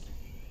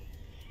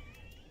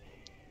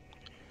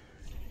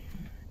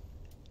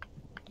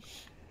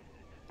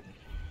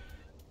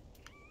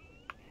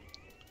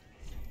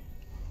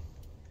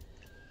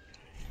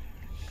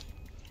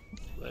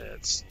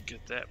 Let's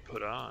get that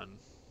put on.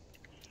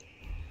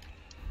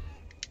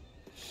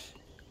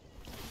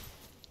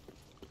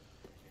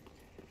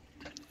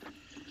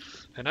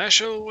 And I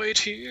shall wait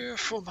here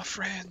for my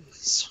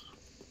friends.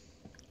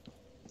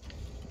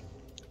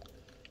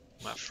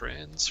 My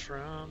friends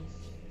from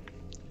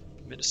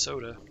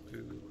Minnesota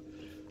who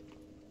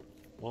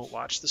won't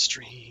watch the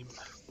stream.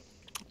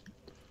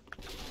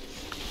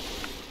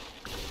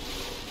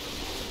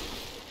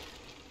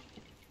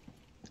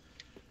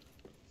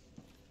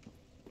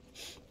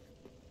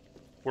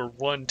 We're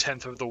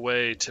 1/10 of the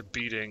way to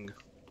beating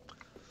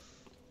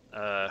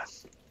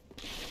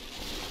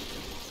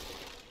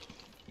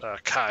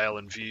Kyle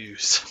and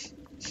Views.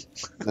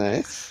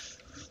 Nice.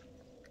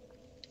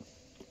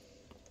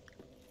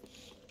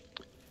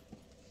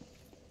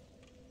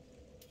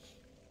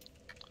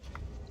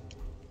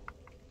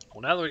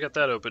 Well, now that we got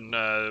that open,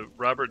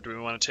 Robert, do we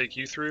want to take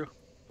you through?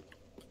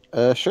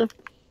 Sure.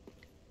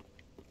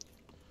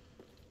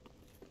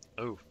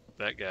 Oh,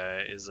 that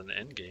guy is an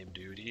endgame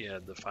dude. He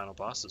had the final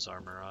boss's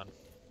armor on.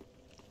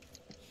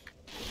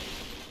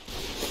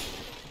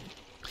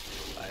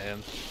 I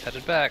am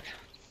headed back.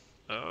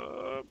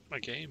 My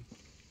game.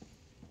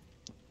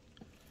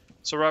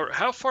 So, Robert,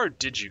 how far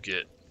did you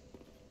get?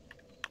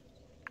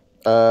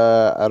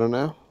 I don't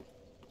know.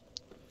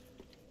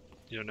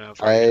 You don't know how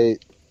far you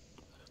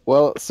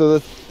Well, so the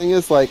thing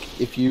is, like,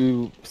 if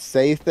you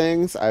say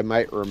things, I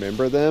might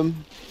remember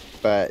them,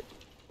 but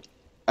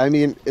I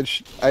mean,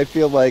 I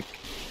feel like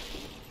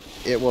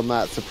it will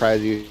not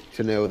surprise you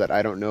to know that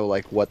I don't know,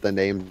 like, what the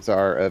names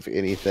are of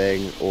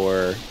anything,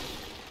 or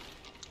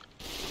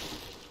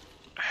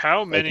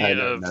How many I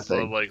know of the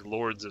nothing. like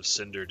Lords of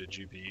Cinder did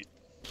you beat?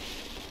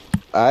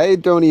 I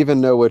don't even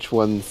know which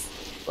ones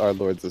are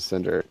Lords of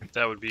Cinder.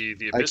 That would be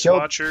the I Abyss killed-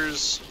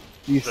 Watchers,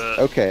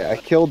 Okay, I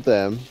killed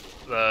them.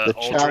 the The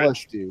Aldrich.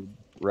 Chalice dude,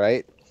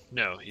 right?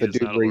 No, he the is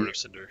dude not a where Lord you- of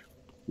Cinder.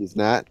 He's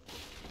not,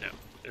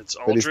 It's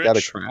but he's got a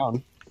Aldrich,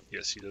 crown.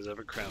 Yes, he does have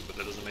a crown, but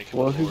that doesn't make him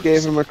Well, a who lord.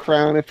 gave him a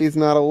crown if he's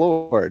not a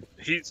lord?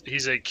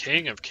 He's a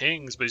king of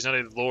kings, but he's not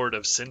a lord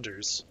of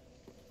cinders.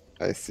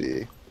 I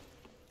see.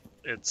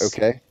 It's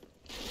Okay.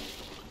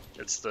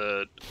 It's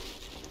the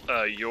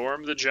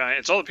Yorm the giant.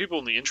 It's all the people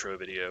in the intro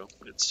video.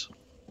 It's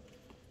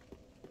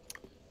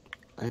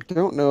I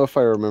don't know if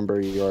I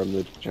remember Yorm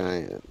the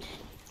Giant.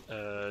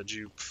 did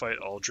you fight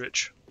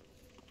Aldrich?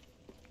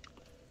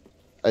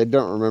 I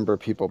don't remember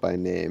people by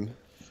name.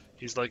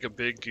 He's like a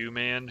big goo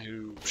man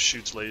who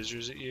shoots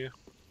lasers at you.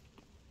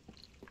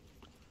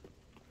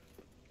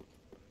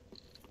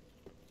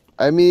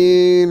 I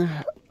mean,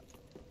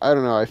 I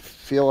don't know. I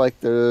feel like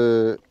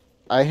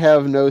I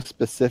have no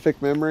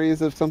specific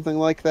memories of something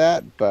like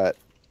that, but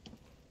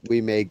we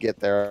may get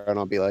there and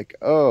I'll be like,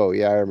 oh,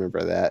 yeah, I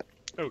remember that.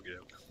 Okay.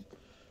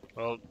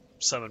 Well,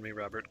 summon me,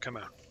 Robert. Come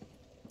on.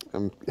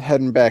 I'm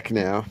heading back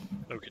now.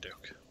 Okie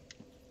doke.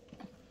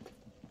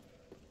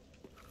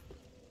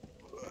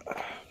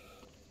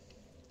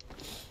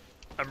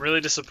 I'm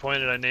really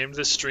disappointed I named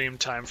this stream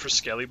Time for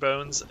Skelly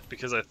Bones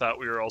because I thought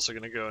we were also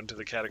going to go into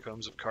the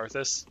catacombs of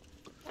Karthus.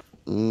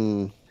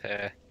 Mm.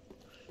 Heh.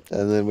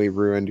 And then we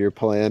ruined your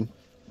plan.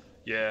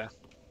 Yeah.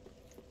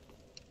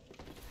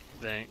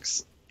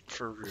 Thanks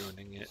for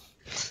ruining it.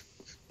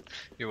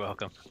 You're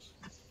welcome.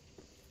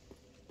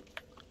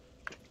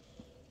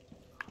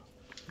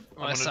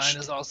 I'm My gonna sign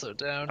is also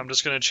down. I'm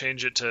just going to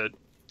change it to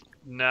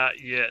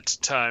not yet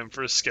time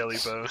for Skelly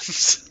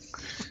Bones.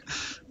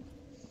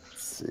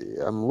 Let's see.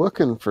 I'm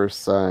looking for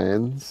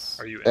signs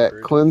Are you at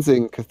embered?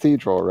 Cleansing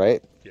Cathedral,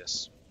 right?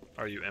 Yes.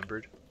 Are you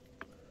embered?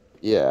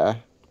 Yeah.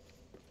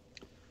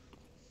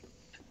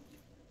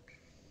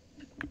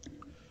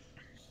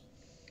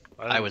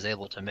 I was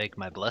able to make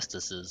my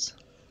blesses.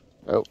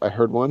 Oh, I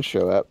heard one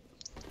show up.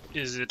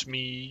 Is it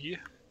me?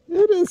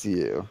 It is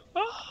you.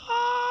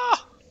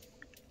 Ah!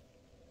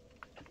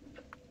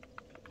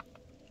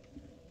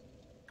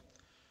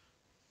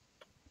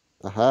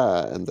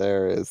 Aha, and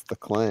there is the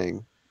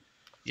clang.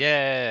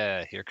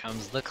 Yeah, here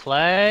comes the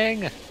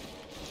clang.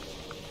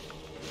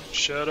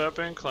 Shut up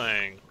and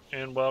clang.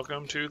 And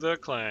welcome to the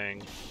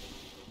clang.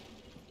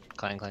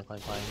 Clang, clang, clang,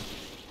 clang.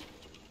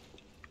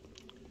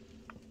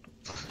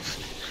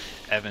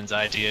 Evan's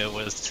idea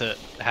was to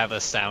have a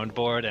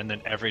soundboard, and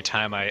then every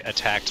time I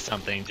attacked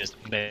something, just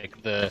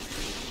make the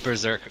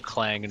berserk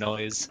clang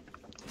noise.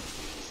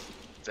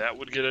 That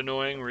would get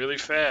annoying really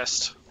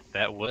fast.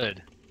 That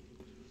would.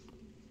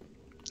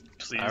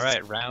 Please.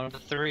 Alright, round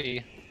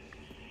 3.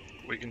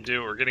 We can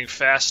do it. We're getting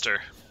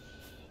faster.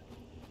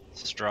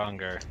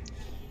 Stronger.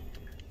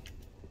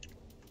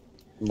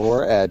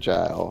 More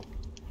agile.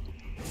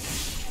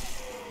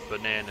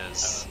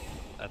 Bananas.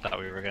 I thought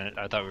we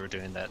were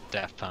doing that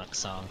Daft Punk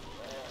song.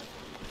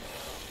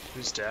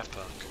 Who's Daft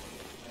Punk?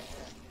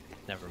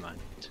 Never mind.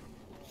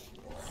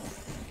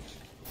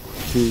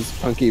 Who's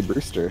Punky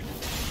Brewster?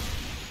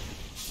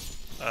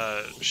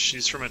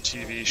 She's from a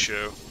TV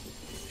show.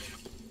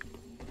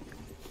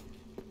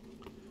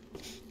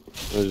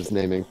 I was just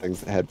naming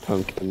things that had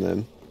punk in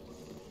them.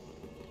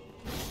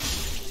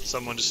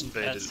 Someone just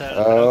invaded. That's it.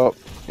 Oh,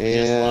 just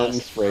and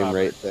lost frame Robert.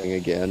 rate thing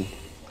again.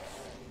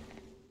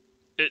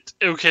 It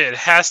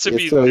has to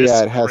be So this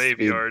yeah, it has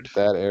graveyard. to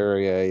be that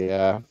area,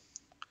 yeah.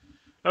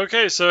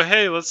 Okay, so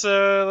hey, let's. You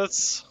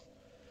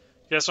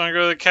guys want to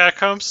go to the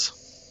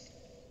catacombs?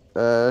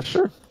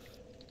 Sure.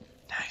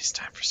 Nice,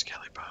 time for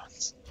Skelly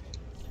Bones.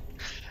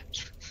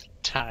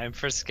 Time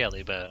for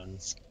Skelly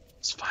Bones.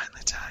 It's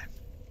finally time.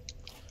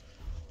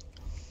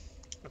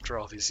 After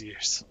all these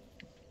years.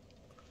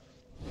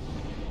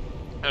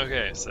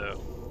 Okay,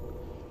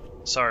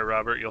 so. Sorry,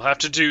 Robert, you'll have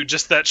to do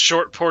just that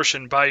short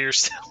portion by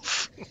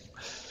yourself.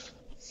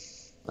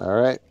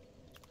 Alright.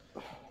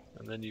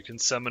 And then you can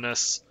summon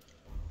us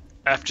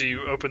after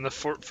you open the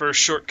first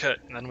shortcut,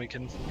 and then we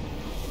can.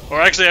 Or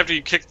actually, after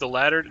you kick the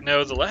ladder.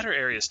 No, the ladder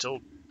area still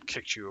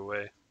kicked you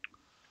away.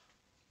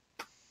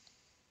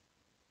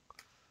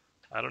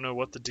 I don't know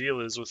what the deal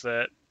is with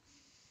that.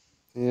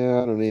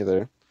 Yeah, I don't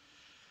either.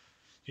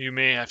 You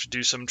may have to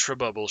do some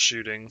trebubble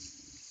shooting.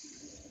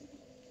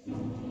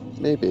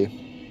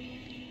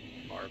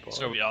 Maybe. Marble.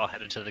 So are we all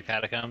headed to the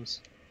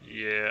catacombs?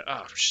 Yeah.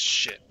 Oh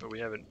shit! But we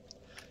haven't.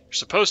 You're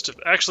supposed to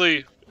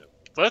actually.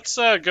 Let's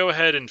go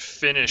ahead and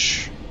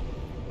finish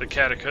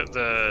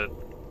the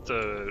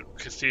the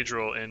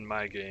cathedral in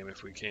my game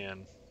if we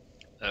can.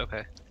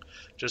 Okay.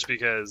 Just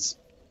because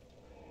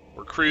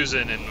we're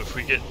cruising, and if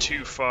we get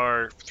too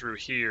far through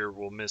here,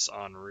 we'll miss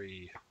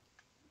Henri.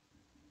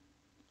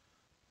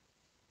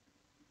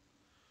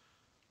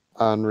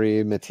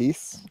 Henri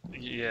Matisse,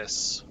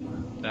 Yes.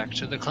 Back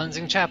to the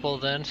cleansing chapel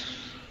then.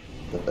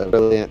 the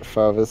brilliant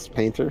Fauvist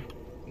painter.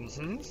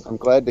 Mm-hmm. I'm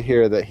glad to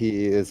hear that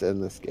he is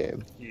in this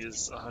game. He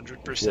is I feel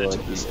 100% like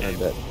in this he earned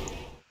game. it.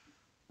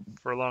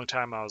 For a long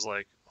time, I was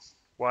like,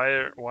 why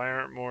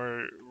aren't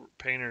more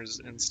painters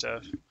and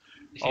stuff?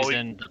 He's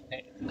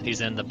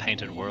in the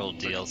Painted World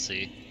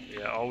DLC.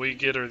 Yeah, all we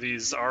get are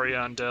these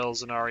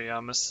Ariandels and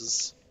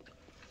Ariamises.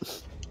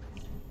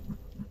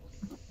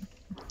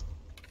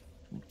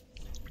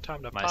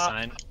 Time to My pop.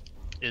 sign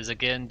is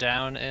again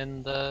down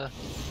in the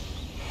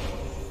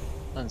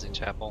cleansing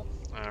chapel.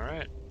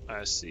 Alright,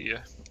 I see ya.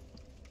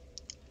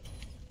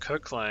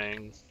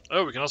 Cooklang.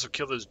 Oh, we can also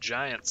kill those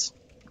giants.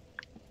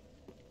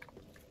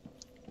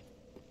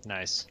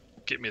 Nice.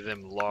 Get me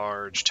them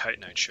large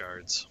Titanite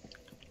shards.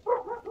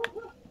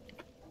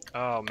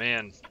 Oh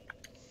man.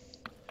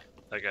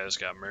 That guy just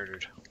got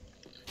murdered.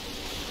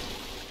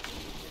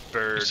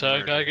 Bird. Saw a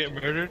murdered. guy get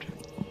murdered?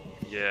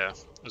 Yeah,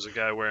 there's a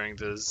guy wearing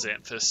the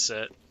Xanthus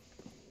set.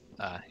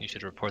 You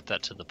should report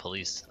that to the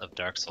police of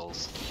Dark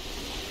Souls.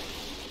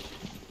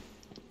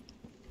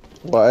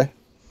 Why?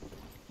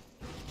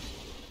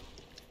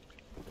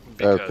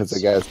 Oh, because the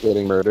guy's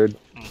getting murdered.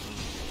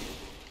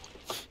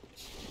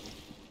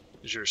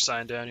 Is your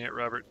sign down yet,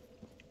 Robert?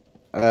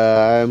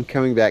 I'm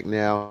coming back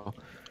now.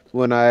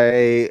 When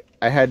I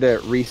had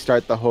to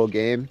restart the whole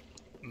game,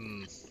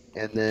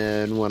 and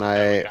then when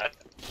I got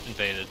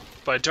invaded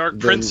by Dark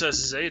Then- Princess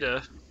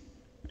Zeta.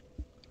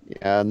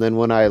 yeah, and then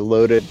when I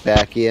loaded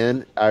back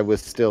in, I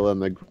was still in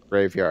the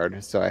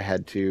graveyard, so I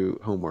had to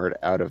homeward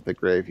out of the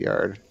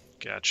graveyard.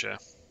 Gotcha.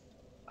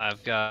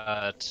 I've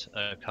got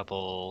a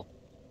couple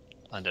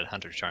undead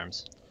hunter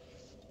charms.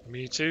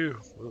 Me too.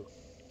 Ooh.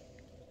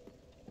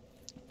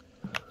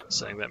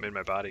 Saying that made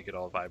my body get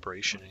all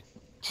vibrationy.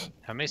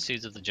 How many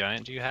seeds of the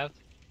giant do you have?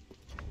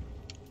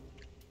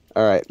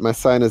 All right, my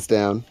sign is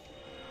down.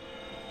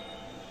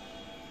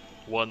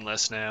 One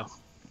less now.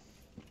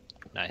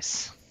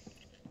 Nice.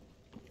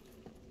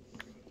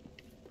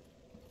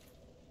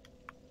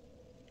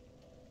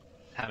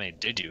 How many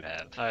did you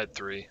have? I had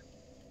 3,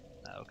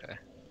 Okay.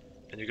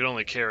 and you could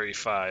only carry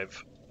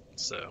 5.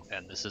 So,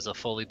 And this is a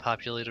fully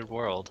populated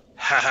world.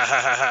 ha ha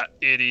ha ha ha,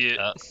 idiot.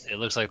 It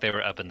looks like they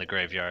were up in the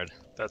graveyard.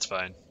 That's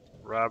fine.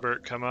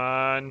 Robert, come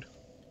on.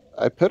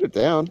 I put it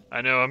down.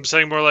 I know. I'm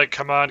saying more like,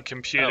 come on, Oh,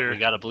 computer. we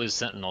got a blue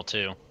sentinel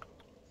too.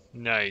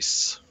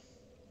 Nice.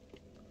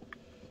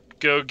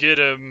 Go get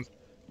him,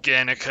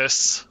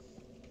 Gannicus.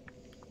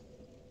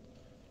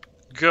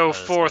 Go That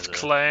is forth, good.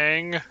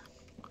 Clang.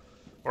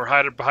 Or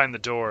hide it behind the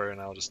door, and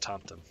I'll just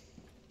taunt them.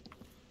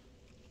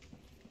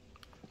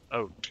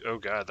 Oh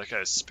god, that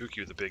guy's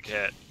spooky with a big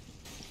hat.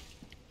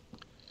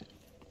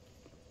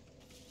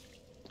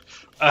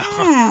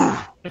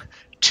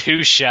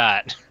 Two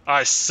shot.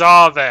 I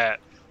saw that.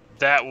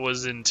 That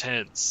was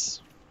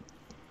intense.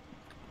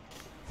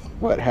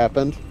 What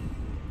happened?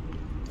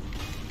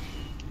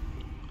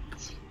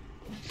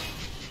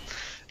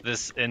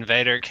 This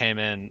invader came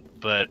in,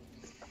 but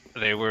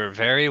they were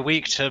very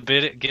weak to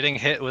getting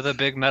hit with a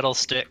big metal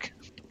stick.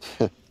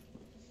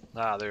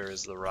 Ah, there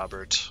is the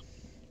Robert.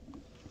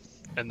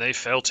 And they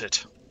felt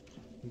it.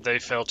 They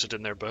felt it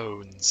in their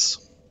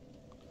bones.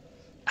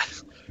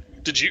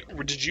 Did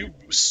you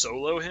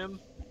solo him?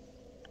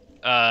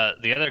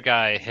 The other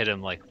guy hit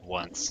him like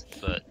once,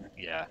 but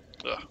yeah.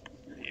 Ugh,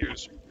 he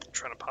was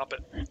trying to pop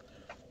it.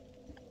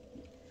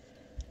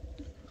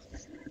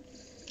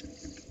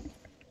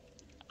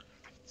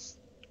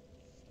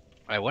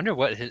 I wonder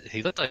what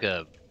he looked like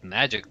a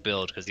magic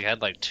build because he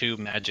had like 2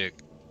 magic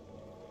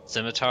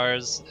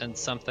scimitars and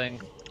something.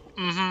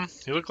 Mm-hmm.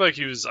 He looked like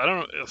he was. I don't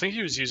know. I think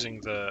he was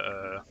using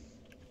the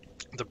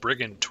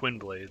brigand twin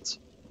blades.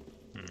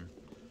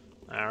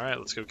 All right,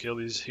 let's go kill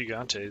these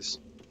gigantes.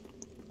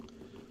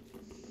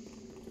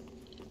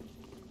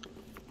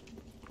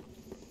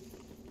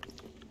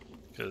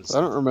 Because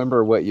I don't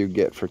remember what you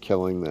get for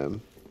killing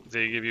them.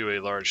 they give you a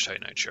large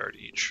Titanite shard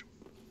each.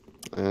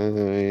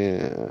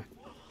 Yeah.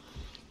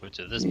 Which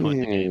at this point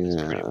in the game is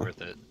pretty Yeah.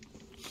 worth it.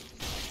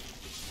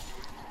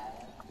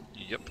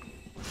 Yep.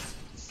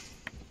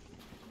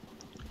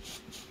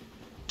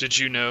 Did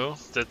you know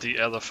that the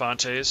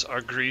Elefantes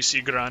are greasy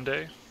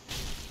grande?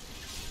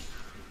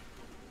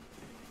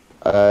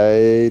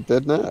 I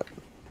did not.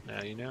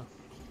 Now you know.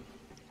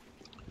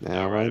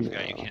 Now Alright, I I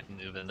forgot you know. can't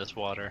move in this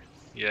water.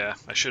 Yeah,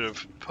 I should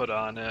have put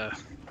on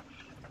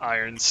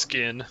iron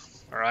skin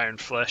or iron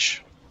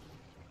flesh.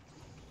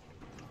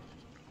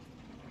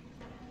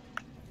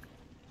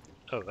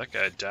 Oh, that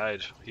guy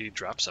died. He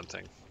dropped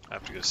something. I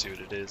have to go see what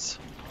it is.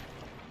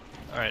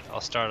 Alright,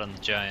 I'll start on the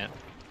giant.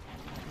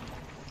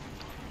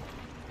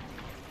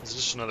 Is this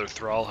just another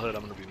Thrall hood?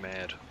 I'm gonna be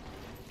mad.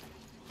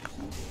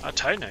 A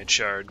Titanite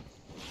shard.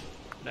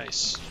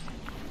 Nice.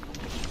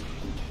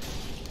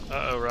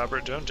 Uh-oh,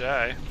 Robert, don't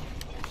die.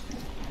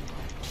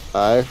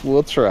 I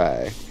will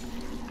try.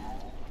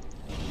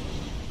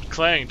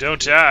 Clang,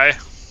 don't die.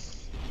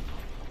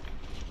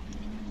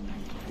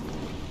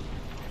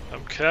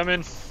 I'm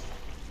coming.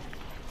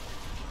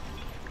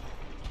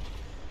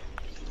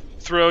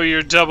 Throw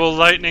your double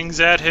lightnings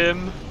at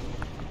him.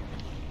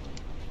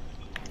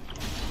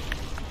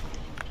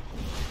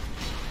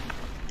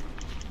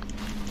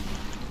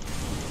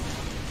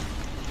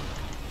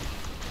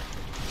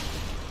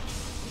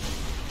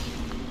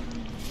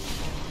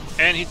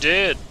 And he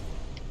did.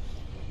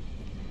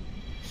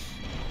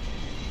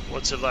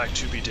 What's it like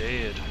to be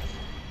dead?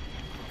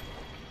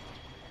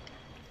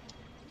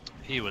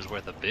 He was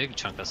worth a big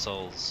chunk of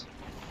souls.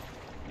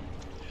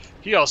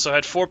 He also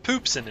had 4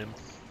 poops in him.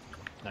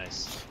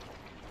 Nice.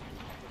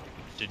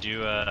 Did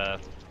you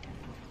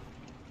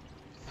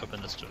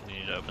open this door? You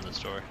need to open this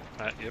door.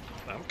 Yep,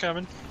 I'm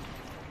coming.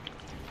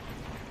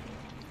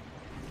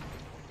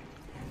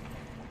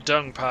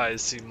 Dung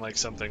pies seem like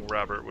something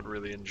Robert would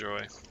really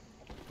enjoy.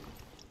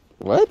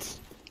 What?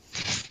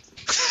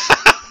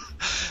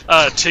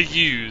 To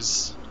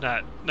use,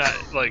 not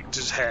like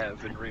just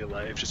have in real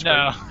life. Just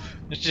No,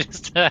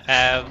 just to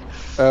have.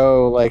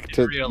 Oh, like In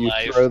to real you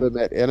life. throw them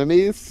at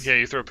enemies? Yeah,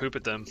 you throw poop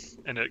at them,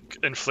 and it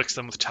inflicts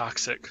them with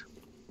toxic.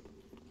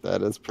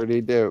 That is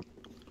pretty dope.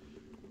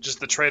 Just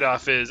the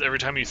trade-off is every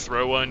time you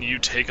throw one, you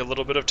take a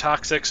little bit of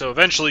toxic, so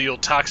eventually you'll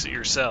toxic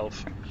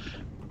yourself.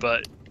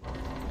 But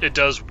it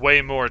does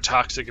way more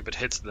toxic if it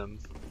hits them.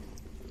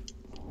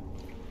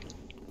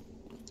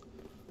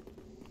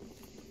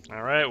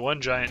 Alright, one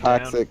giant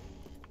Toxic, down.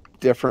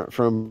 different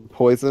from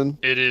poison.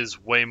 It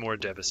is way more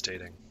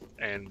devastating.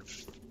 And,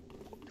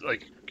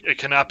 like, it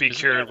cannot be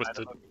cured with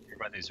the...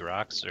 By these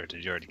rocks, or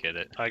did you already get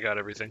it? I got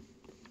everything.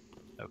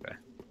 Okay.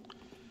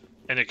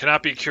 And it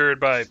cannot be cured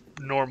by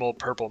normal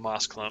purple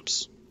moss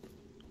clumps.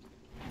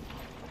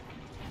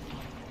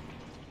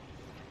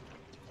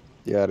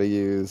 You gotta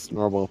use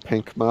normal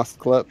pink moss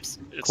clumps.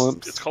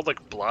 It's called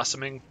like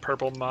blossoming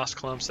purple moss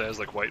clumps that has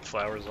like white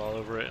flowers all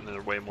over it, and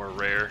they're way more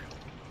rare.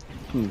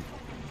 And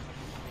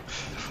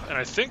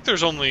I think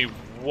there's only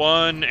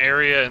one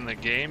area in the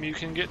game you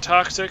can get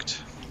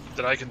toxicked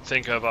that I can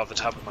think of off the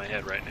top of my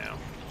head right now.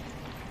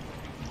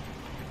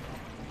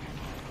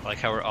 I like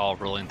how we're all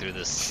rolling through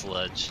this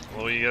sludge.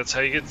 Well, that's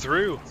how you get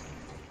through.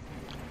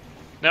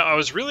 Now, I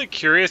was really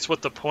curious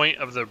what the point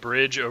of the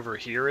bridge over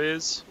here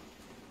is.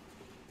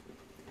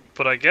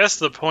 But I guess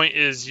the point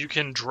is you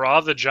can draw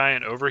the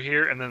giant over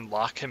here and then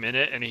lock him in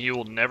it, and he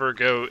will never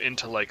go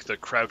into, like, the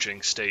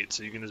crouching state,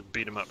 so you can just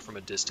beat him up from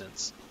a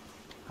distance.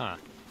 Huh.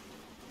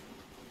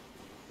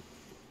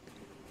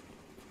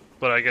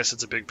 But I guess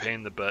it's a big pain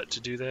in the butt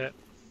to do that.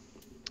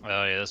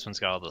 Oh yeah, this one's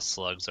got all the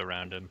slugs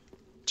around him.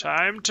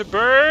 Time to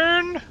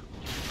burn!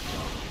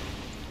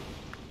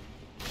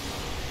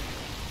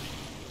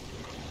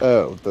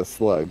 Oh, the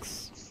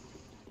slugs.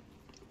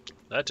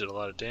 That did a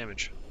lot of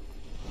damage.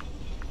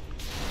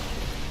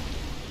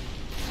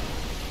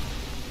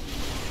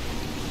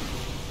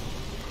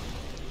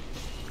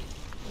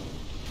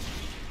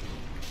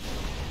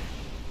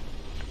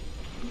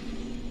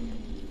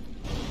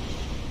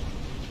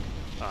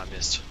 Oh, I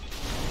missed.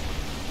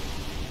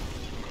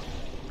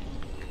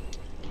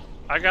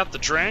 I got the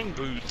Drang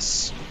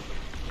boots.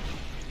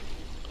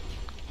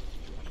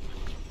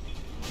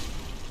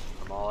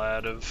 I'm all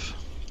out of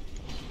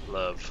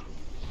love.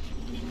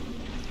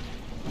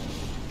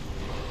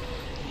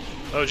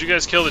 Oh, did you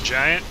guys kill the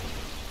giant?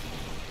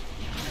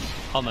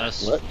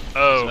 Almost. What? It's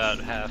Oh, about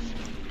half.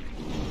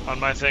 on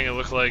my thing it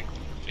looked like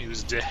he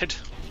was dead.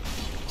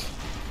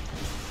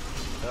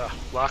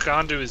 Lock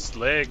onto his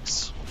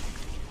legs.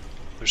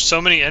 There's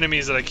so many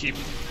enemies that I keep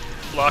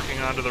locking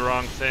onto the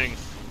wrong thing.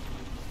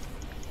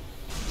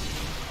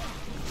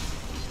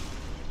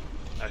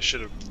 I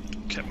should have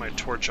kept my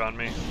torch on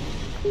me.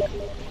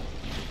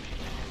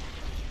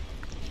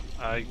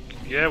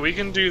 Yeah, we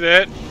can do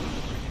that.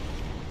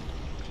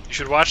 You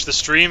should watch the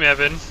stream,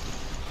 Evan.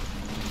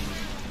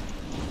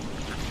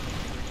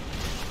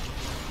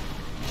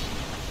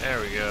 There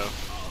we go.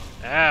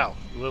 Ow,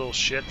 little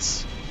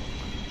shits.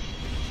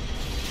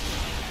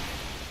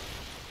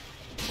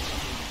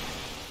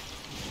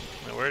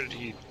 Now, where did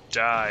he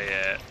die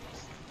at?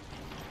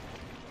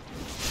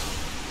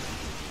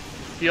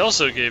 He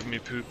also gave me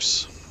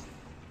poops.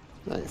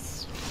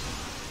 Nice.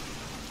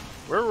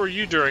 Where were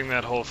you during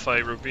that whole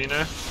fight,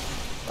 Rubina?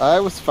 I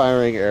was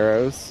firing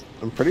arrows.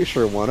 I'm pretty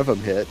sure one of them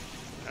hit.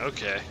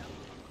 Okay.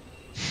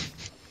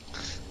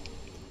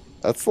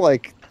 That's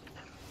like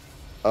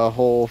a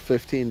whole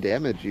 15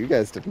 damage you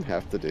guys didn't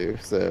have to do,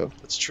 so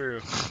That's true.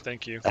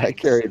 Thank you. I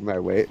carried my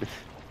weight.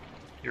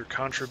 Your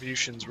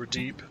contributions were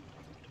deep.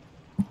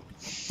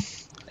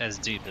 As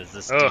deep as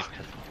this Oh. deep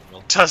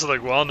cathedral.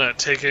 Tussling Walnut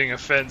taking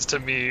offense to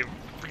me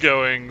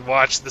going,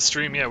 watch the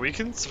stream. Yeah, we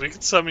can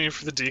summon you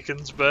for the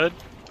deacons, bud.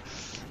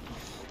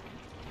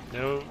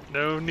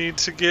 No need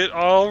to get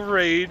all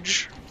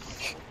rage.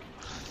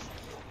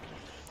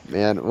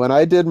 Man, when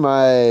I did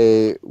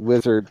my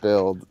wizard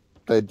build,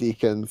 the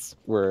deacons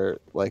were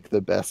like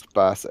the best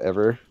boss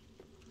ever.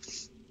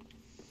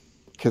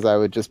 Because I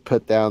would just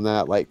put down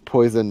that like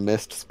poison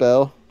mist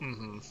spell,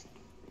 Mm-hmm.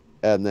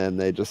 and then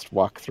they just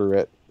walk through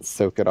it,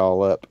 soak it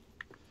all up.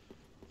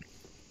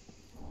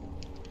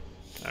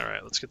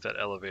 Alright, let's get that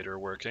elevator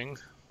working.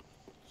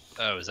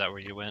 Oh, is that where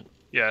you went?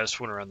 Yeah, I just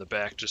went around the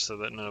back just so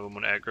that none of them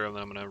would aggro, and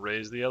then I'm going to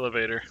raise the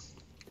elevator.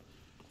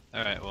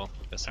 Alright, well,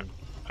 guess I'm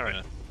Alright.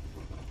 gonna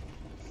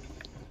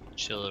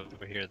chill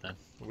over here then.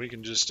 We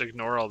can just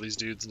ignore all these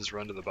dudes and just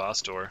run to the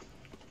boss door.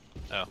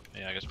 Oh,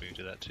 yeah, I guess we could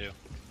do that too.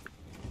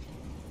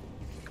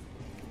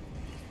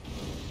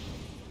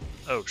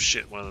 Oh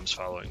shit, one of them's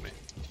following me.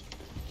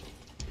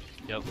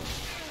 Yep.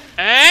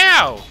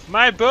 Ow!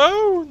 My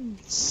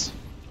bones!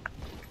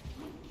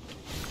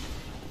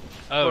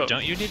 Oh, Whoa.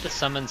 don't you need to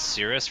summon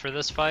Cirrus for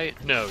this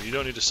fight? No, you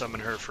don't need to summon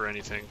her for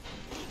anything.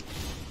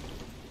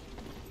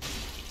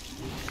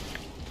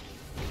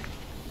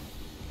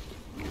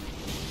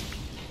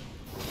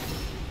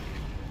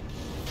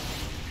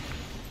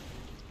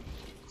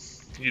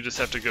 You just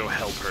have to go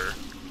help her.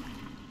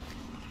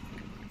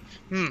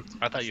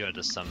 I thought you had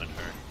to summon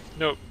her.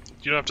 Nope.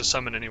 You don't have to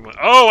summon anyone.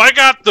 Oh, I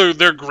got their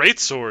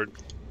greatsword.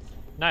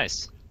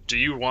 Nice. Do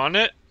you want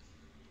it?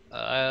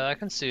 I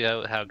can see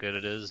how good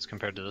it is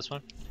compared to this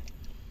one.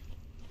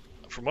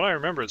 From what I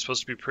remember, it's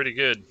supposed to be pretty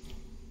good.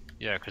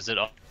 Yeah, because it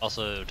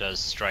also does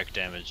strike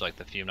damage like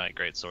the Fume Knight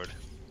Greatsword.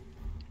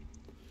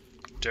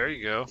 There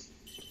you go.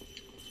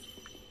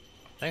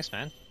 Thanks,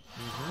 man.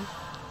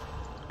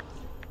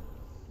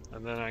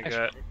 And then I Actually-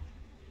 got...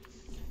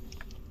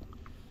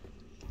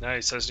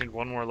 Nice, I just need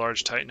one more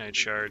large Titanite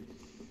shard.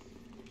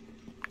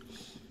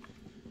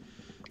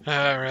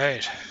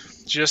 Alright.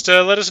 Just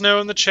let us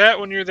know in the chat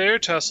when you're there,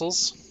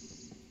 Tussles.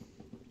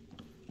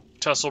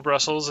 Tussle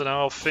Brussels, and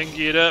I'll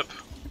fingy it up.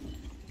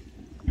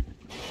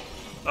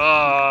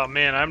 Oh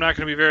man, I'm not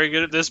going to be very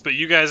good at this, but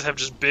you guys have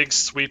just big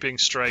sweeping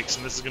strikes,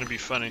 and this is going to be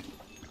funny.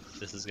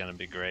 This is gonna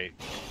be great.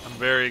 I'm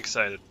very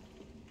excited.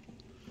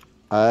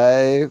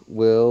 I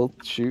will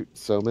shoot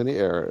so many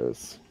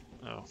arrows.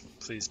 Oh,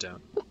 please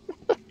don't.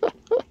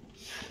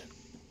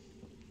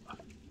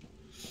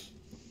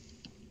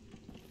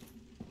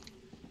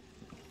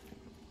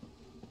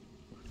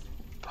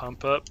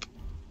 Pump up.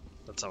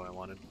 That's all I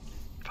wanted.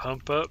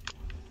 Pump up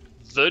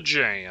the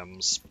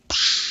jams.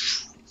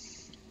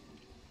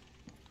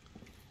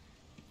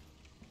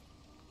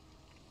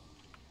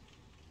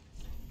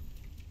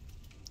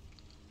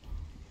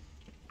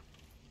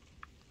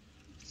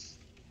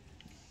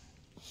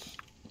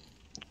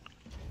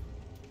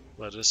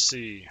 Let us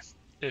see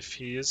if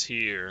he is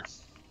here.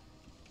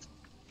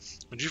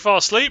 Would you fall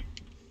asleep?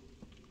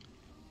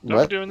 Don't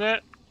What? be doing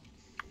that.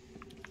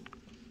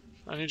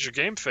 I need your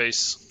game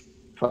face.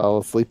 Fall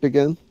asleep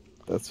again?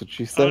 That's what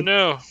you said? Oh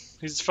no,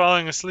 he's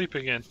falling asleep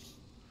again.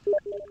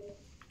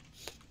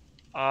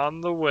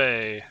 On the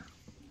way.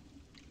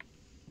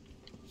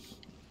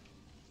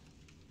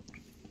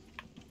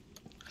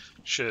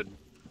 Should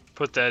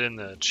put that in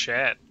the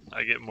chat.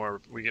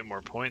 We get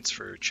more points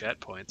for chat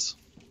points.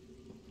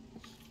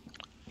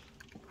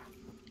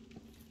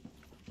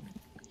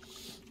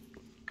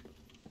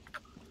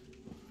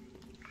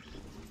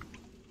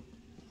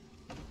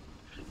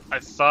 I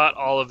thought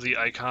all of the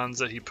icons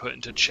that he put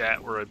into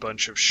chat were a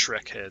bunch of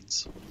Shrek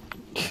heads.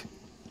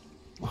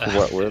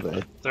 What were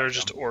they? They're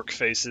just orc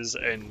faces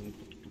and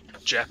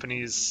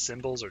Japanese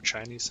symbols or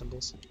Chinese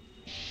symbols.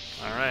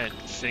 Alright,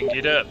 think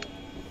it up.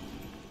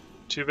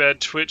 Too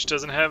bad Twitch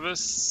doesn't have a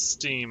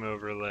Steam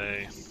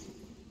overlay.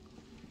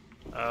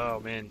 Oh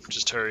man,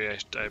 just hurry.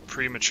 I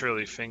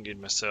prematurely fingered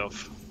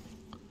myself.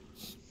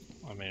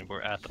 I mean,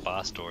 we're at the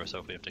boss door, so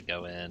if we have to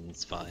go in,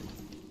 it's fine.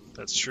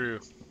 That's true.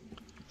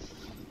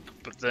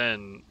 But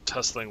then,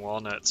 tussling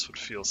walnuts would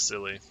feel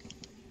silly.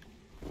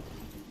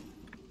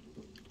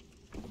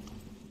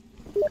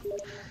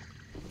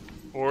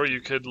 Or you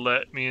could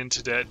let me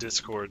into that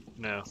Discord.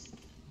 No.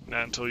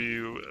 Not until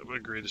you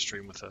agree to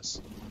stream with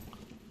us.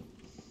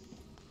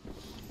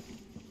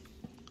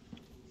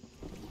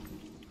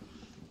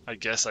 I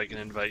guess I can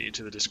invite you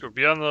to the Discord.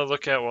 Be on the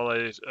lookout while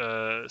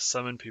I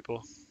summon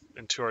people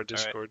into our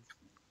Discord.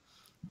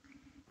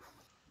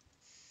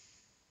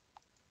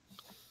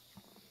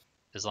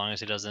 As long as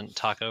he doesn't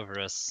talk over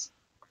us,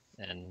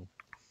 and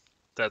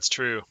That's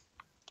true.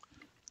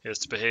 He has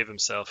to behave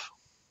himself.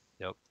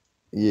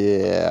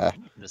 Yeah.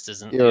 this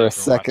isn't. You're a Overwatch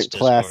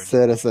second-class Discord,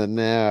 citizen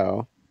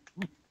now.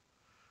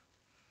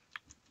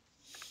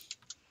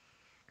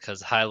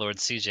 because High Lord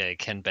CJ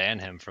can ban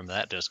him from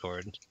that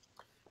Discord.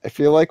 I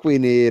feel like we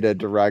need a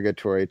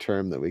derogatory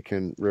term that we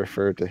can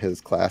refer to his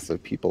class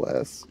of people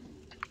as.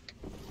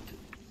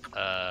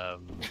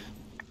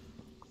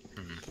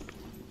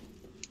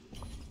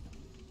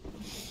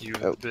 You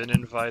have Oh. been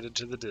invited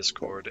to the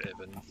Discord,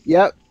 Evan.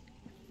 Yep.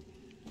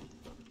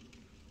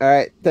 All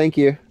right. Thank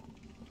you.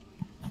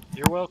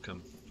 You're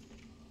welcome.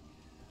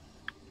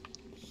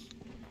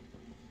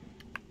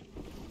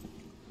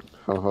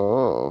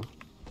 Oh.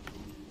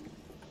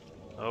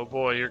 Oh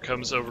boy, here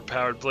comes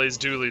overpowered Blaze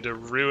Dooley to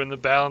ruin the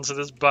balance of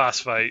this boss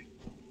fight.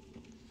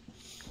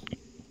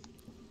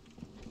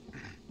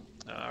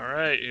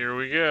 Alright, here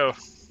we go.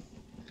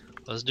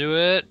 Let's do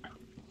it.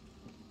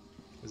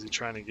 Is he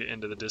trying to get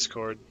into the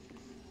Discord?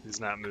 He's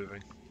not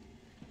moving.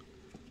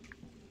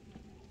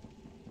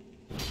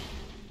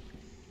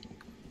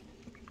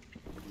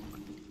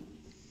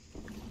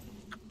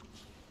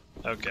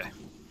 Okay.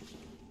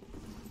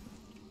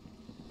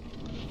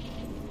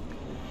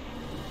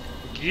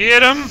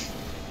 Get him!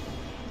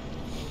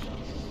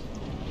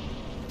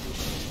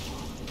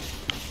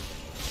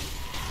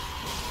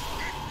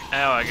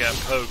 Ow, I got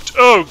poked.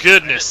 Oh,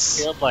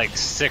 goodness! Killed like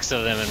 6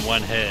 of them in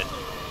one hit.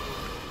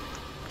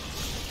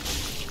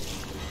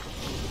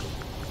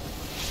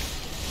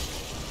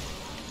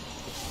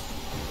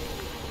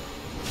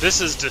 This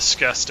is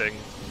disgusting.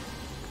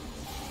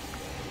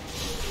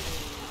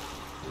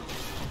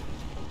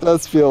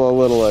 Does feel a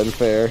little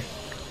unfair.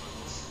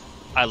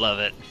 I love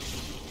it.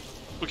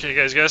 Okay,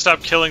 guys, you gotta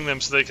stop killing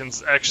them so they can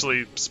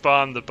actually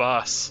spawn the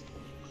boss.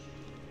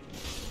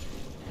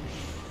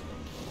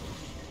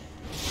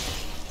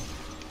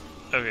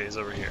 Okay, he's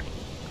over here.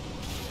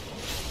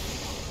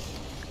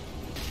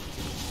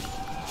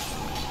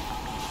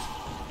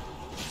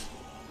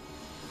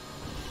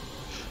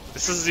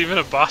 This isn't even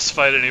a boss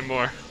fight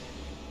anymore.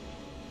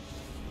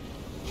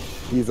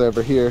 He's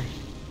over here.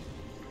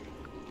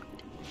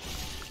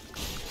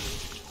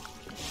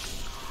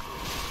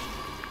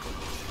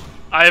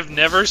 I have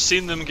never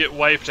seen them get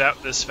wiped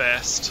out this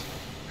fast.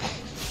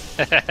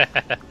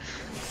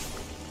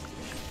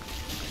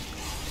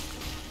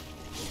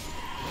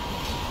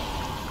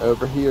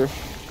 Over here.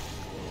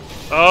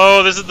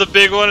 Oh, this is the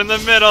big one in the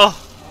middle.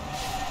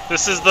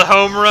 This is the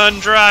home run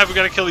drive. We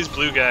gotta kill these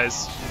blue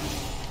guys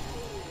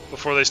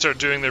before they start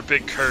doing their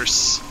big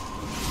curse.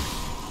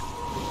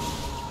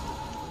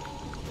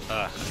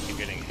 I keep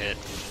getting hit.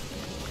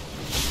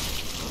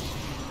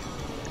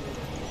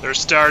 They're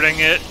starting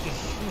it.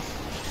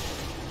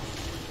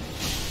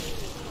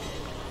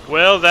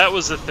 Well, that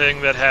was the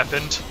thing that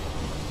happened.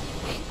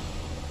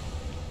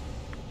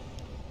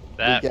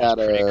 That We was got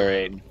pretty a-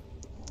 great.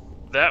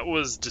 That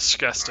was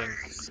disgusting.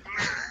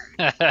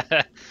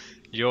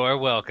 You're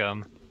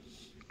welcome.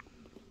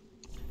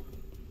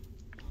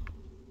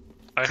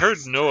 I heard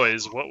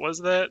noise. What was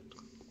that?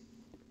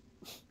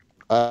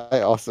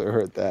 I also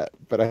heard that,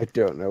 but I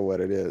don't know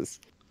what it is.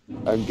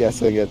 I'm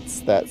guessing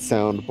it's that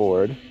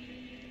soundboard.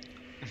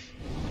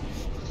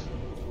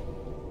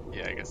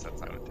 Yeah, I guess that's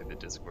not went through the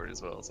Discord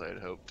as well as I had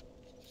hoped.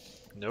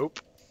 Nope.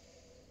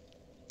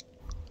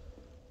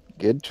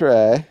 Good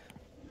try.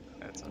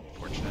 That's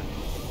unfortunate.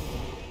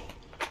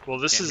 Well,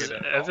 this Can't is hear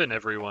that at all. Evan,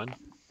 everyone.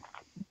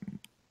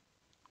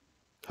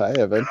 Hi,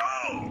 Evan.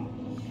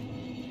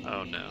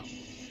 Oh no.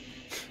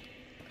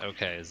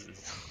 Okay.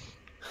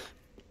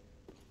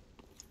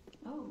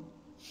 Oh.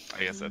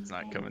 I guess that's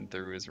not coming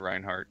through as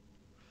Reinhardt.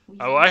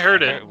 Oh, I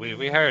heard it.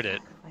 We heard it.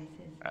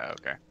 Oh,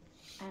 okay.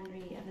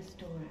 Henry of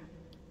Astora.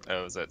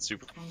 Oh, is that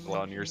super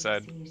well on your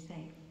side?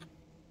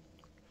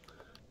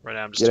 Right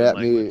now I'm just Get doing at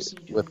me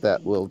language. with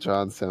that Lil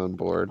Jon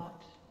soundboard.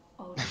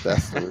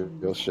 That's the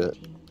real shit.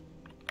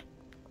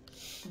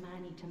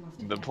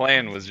 The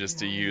plan was just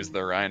to use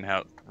the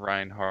Reinhardt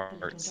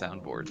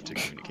soundboard to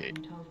communicate,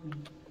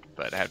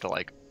 but I have to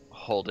like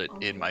hold it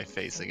in my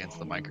face against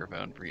the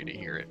microphone for you to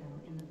hear it.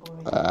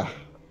 Ah,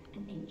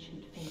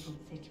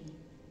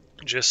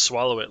 Just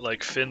swallow it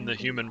like Finn the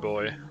human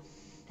boy.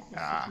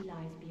 Ah,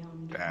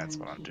 that's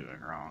what I'm doing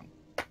wrong.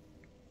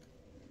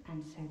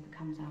 And so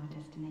becomes our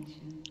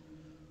destination.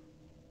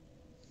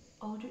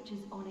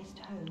 Aldrich's honest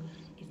home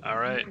is All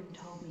right. Pilgrim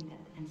told me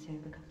that, and so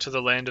becomes To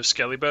the land of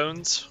Skelly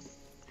Bones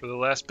for the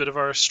last bit of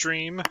our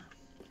stream.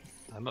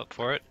 I'm up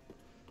for it.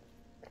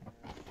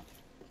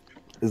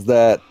 is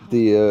that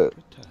the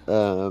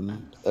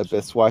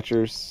Abyss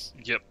Watchers?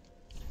 Yep.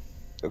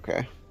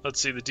 Okay. Let's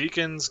see. The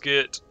deacons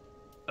get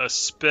a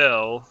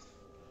spell.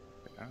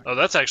 Oh,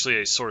 that's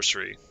actually a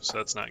sorcery, so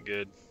that's not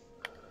good.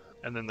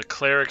 And then the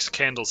cleric's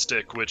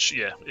candlestick, which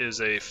is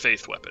a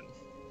faith weapon.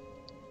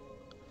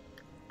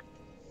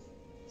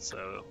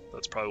 So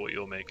that's probably what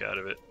you'll make out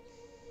of it.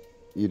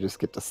 You just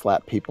get to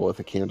slap people with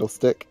a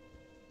candlestick.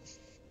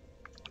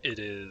 It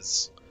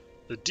is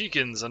the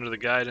deacons under the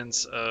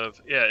guidance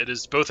of it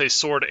is both a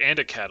sword and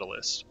a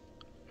catalyst.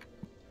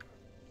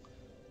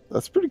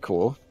 That's pretty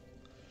cool.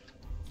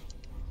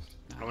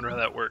 I wonder how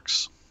that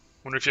works.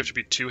 Wonder if you have to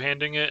be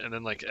two-handing it, and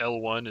then like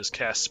L1 is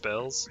cast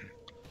spells.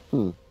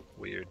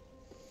 Weird.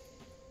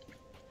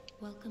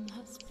 welcome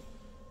host.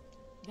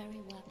 Very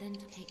well then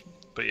taken.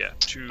 But yeah,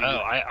 two. Oh,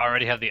 I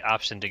already have the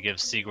option to give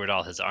Sigurd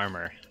all his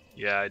armor.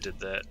 Yeah, I did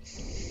that.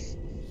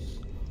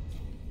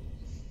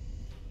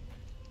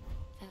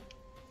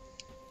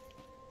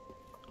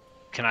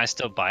 Can I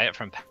still buy it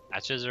from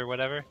patches or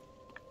whatever?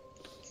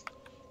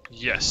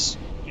 Yes,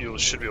 you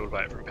should be able to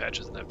buy it from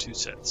patches and have two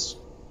sets.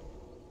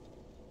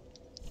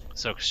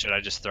 So should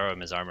I just throw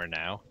him his armor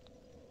now?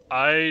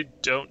 I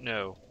don't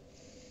know.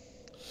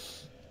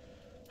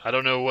 I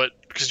don't know what,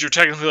 because you're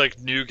technically like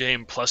new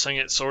game plusing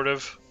it, sort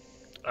of.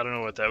 I don't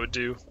know what that would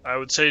do. I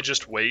would say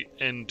just wait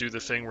and do the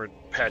thing where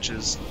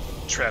patches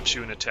traps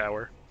you in a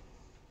tower.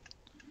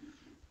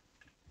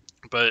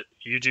 But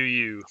you do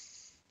you.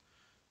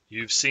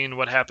 You've seen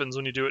what happens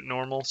when you do it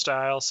normal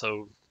style,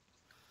 so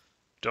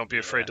don't be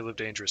afraid to live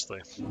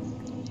dangerously.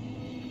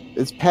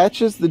 Is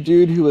Patches the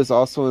dude who was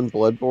also in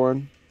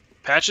Bloodborne?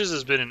 Patches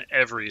has been in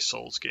every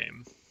Souls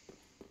game,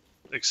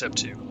 except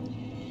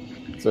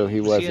 2. So he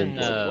Was was he in in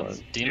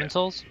Bloodborne. Demon Yeah.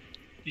 Souls?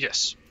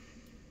 Yes.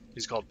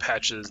 He's called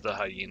Patches the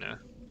Hyena.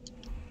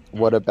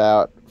 What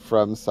about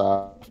From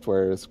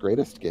Software's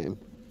greatest game?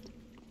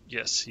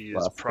 Yes, he is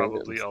Lost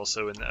probably Kingdoms.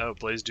 also in. Oh,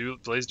 Blaze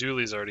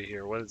Dooley's already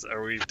here. What is?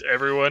 Are we?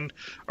 Everyone?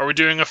 Are we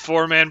doing a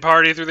 4-man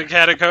party through the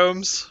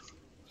catacombs?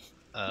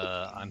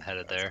 I'm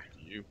headed there.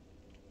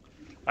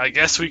 I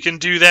guess we can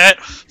do that.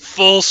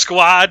 Full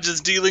squad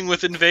just dealing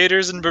with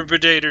invaders and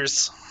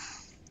predators.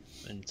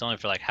 And it's only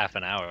for like half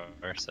an hour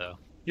or so.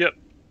 Yep.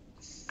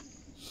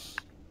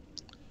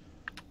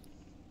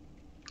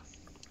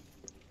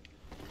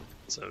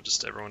 So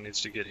just everyone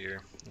needs to get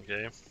here.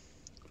 Okay.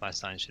 My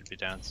sign should be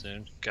down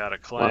soon. Got a I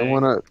clang.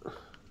 wanna.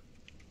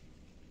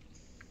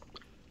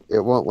 It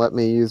won't let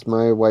me use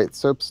my white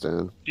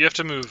soapstone. You have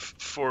to move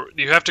for.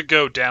 You have to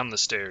go down the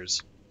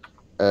stairs.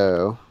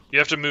 Oh, You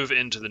have to move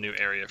into the new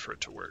area for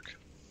it to work.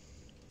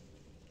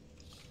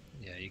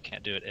 you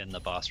can't do it in the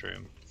boss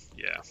room.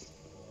 Yeah.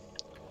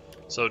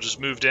 So just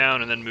move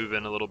down and then move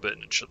in a little bit,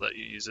 and it should let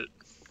you use it.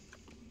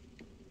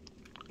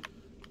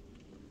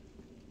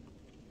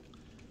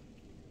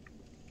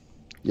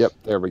 Yep,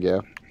 there we go.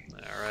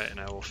 All right, and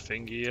I will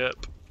fingy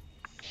up.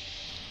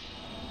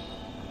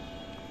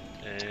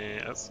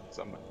 And That's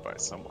summoned by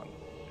someone.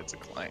 It's a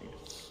clang.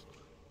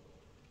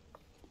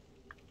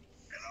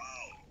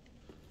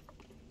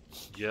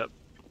 yep.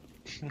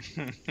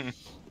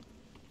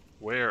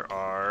 Where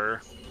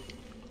are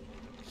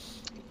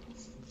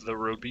the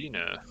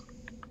Robina?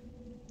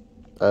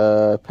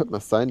 Put my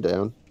sign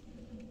down.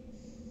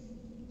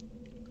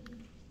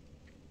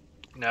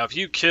 Now, if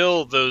you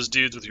kill those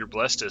dudes with your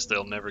Blestus,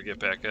 they'll never get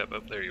back up. Oh,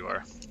 there you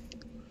are.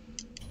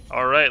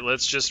 Alright,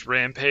 let's just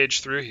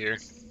rampage through here.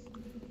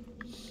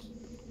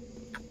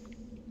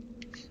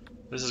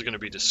 This is going to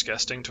be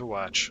disgusting to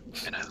watch,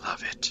 and I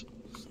love it.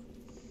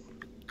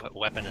 What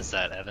weapon is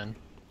that, Evan?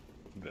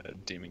 The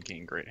Demon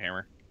King Great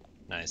Hammer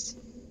Nice.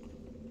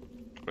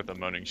 with a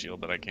moaning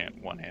shield that I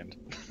can't one hand.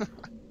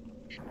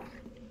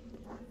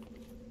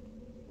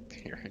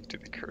 Hearing to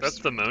the curse. That's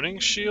the Moaning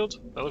Shield?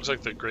 That looks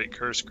like the Great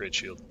Curse Great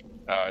Shield.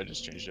 Oh, I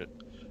just changed it.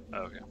 Oh,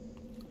 okay.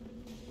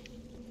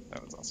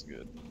 That was also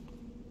good.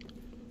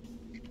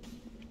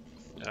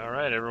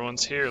 Alright,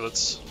 everyone's here.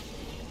 Let's...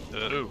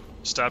 Ooh,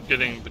 stop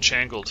getting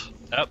bechangled.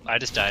 Oh, I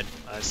just died.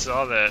 I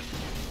saw that.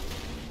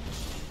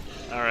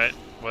 Alright,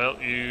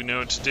 well, you know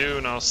what to do,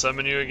 and I'll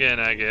summon you again,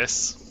 I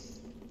guess.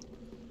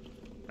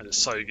 I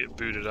just saw you get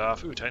booted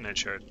off. Ooh, Titanite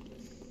Shard.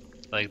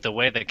 Like, the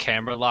way the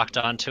camera locked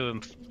onto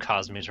him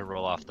caused me to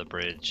roll off the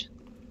bridge.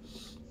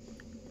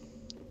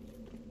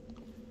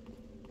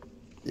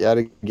 You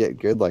gotta get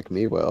good like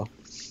me, Will.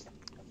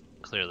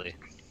 Clearly.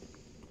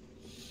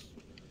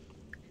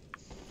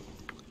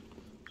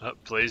 Oh,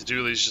 Blaze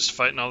Dooley's just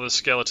fighting all those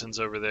skeletons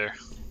over there.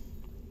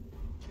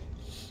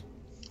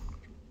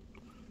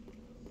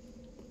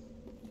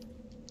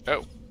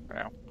 Oh,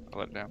 wow. I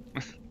let down.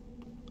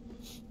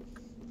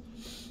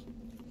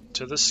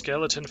 To the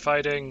skeleton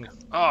fighting.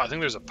 Oh, I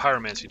think there's a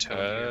pyromancy tome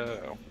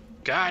here. Oh,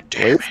 God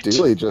damn Blaze it.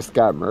 Dooley just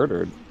got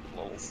murdered.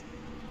 lols.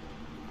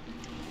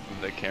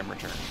 The camera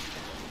turned.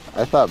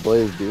 I thought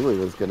Blaze Dooley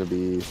was gonna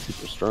be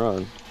super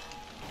strong.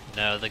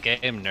 No, the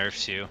game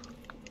nerfs you.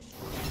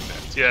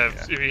 Yeah,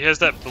 if he has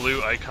that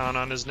blue icon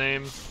on his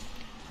name,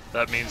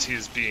 that means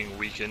he's being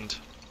weakened.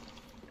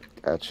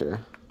 Gotcha.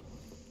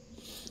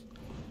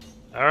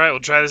 Alright, we'll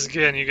try this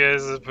again. You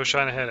guys push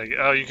on ahead.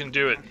 Oh, you can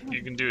do it.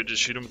 You can do it.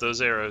 Just shoot him with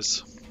those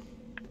arrows.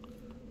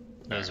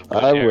 Those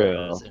wood I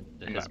arrows will.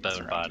 into I'm his not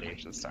messing bone around too body.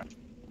 much this time.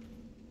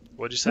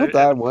 What'd you say? I'll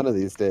die one of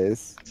these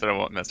days. Said I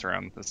won't mess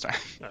around this time.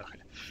 Okay.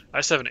 I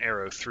just have an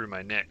arrow through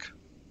my neck.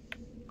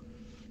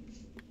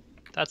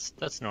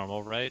 That's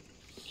normal, right?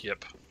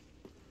 Yep.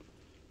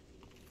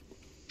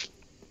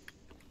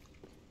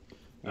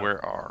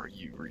 Where are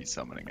you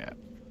resummoning at?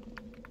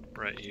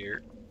 Right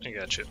here. I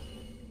got you.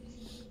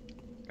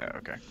 Oh,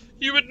 okay.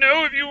 You would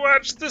know if you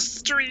watched the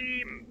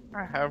stream!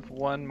 I have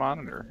one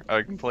monitor.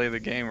 I can play the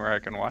game or I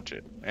can watch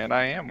it. And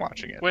I am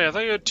watching it. Wait, I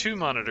thought you had two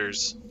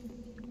monitors.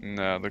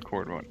 No, the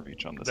cord won't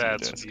reach on this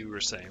That's disc. you were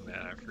saying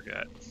that. I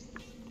forgot.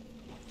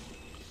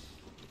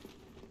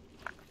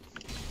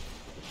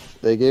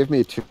 They gave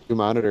me 2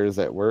 monitors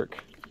at work.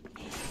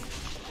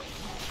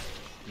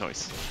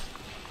 Noise.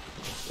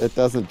 It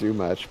doesn't do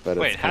much, but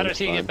Wait, it's how kinda did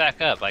he fun. get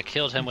back up? I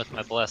killed him with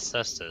my blessed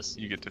cestus.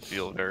 You get to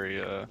feel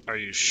very, Are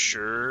you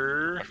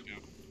sure?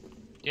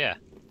 Yeah.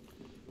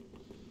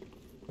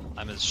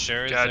 I'm as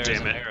sure as God there's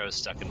damn an it. arrow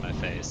stuck in my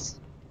face.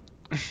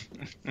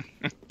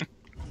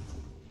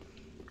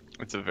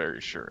 It's a very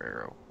sure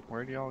arrow.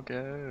 Where'd y'all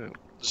go?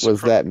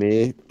 Was that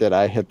me? Did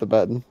I hit the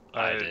button?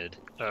 I did.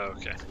 Oh,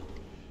 okay.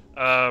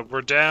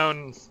 We're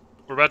down.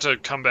 We're about to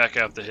come back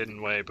out the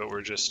hidden way, but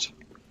we're just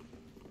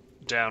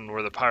down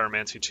where the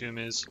pyromancy tome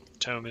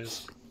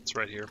is. It's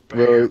right here.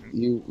 Well,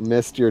 you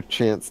missed your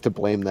chance to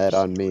blame that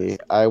on me.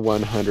 I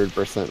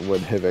 100%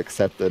 would have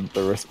accepted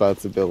the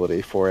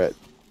responsibility for it.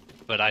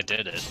 But I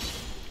did it.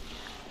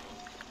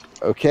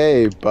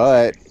 Okay,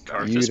 but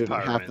Garthus you didn't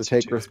have to pyromancy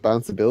take too.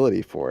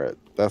 responsibility for it.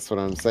 That's what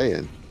I'm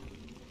saying.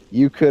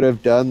 You could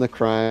have done the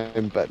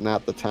crime, but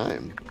not the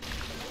time.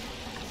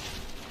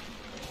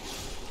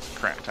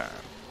 Crap time.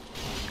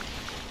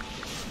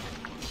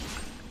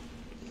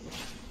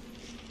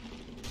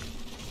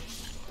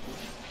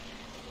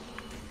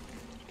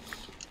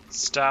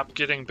 Stop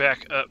getting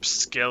back up,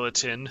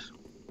 skeleton.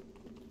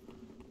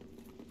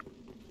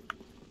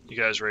 You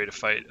guys ready to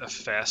fight a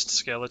fast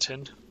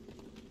skeleton?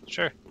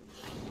 Sure.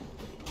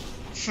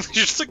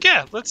 You're just like,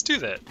 yeah, let's do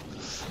that.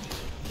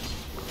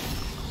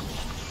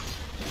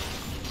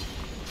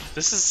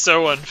 This is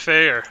so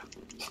unfair.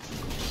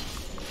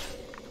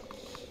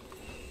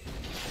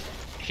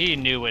 He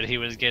knew what he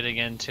was getting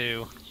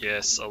into.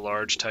 Yes, a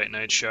large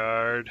Titanite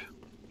shard.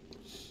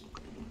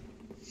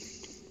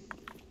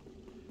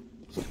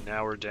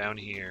 Now we're down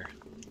here.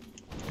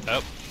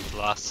 Oh,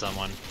 lost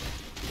someone.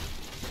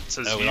 It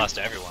says Oh, we you- lost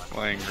everyone.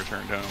 Lang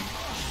returned home.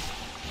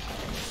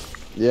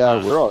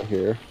 Yeah, we're all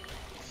here.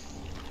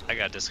 I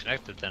got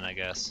disconnected then, I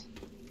guess.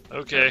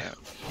 Okay.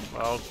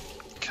 I'll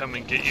come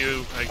and get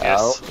you, I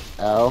guess.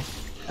 Ow,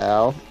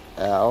 ow,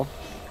 ow.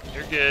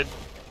 You're good.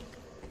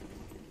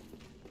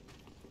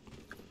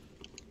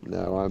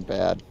 No, I'm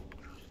bad.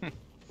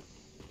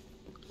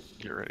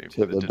 Get ready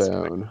To for the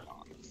disconnect. bone.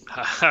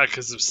 Haha,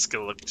 because of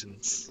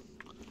skeletons.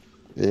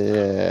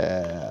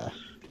 Yeah.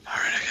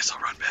 Alright, I guess I'll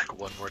run back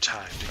one more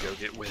time to go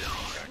get Will.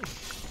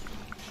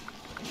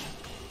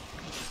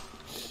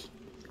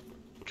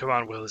 Come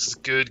on, Will, this is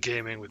good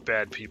gaming with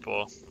bad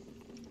people.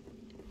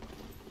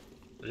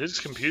 Did his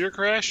computer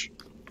crash?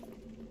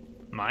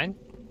 Mine?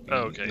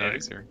 Oh, okay. No, yeah.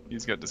 he's here.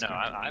 He's got No,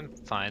 disconnect. I'm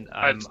fine.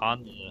 I'm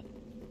on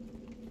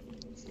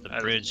the I-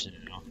 bridge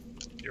now.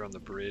 You're on the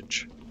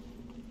bridge.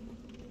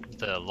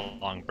 The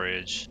long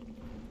bridge.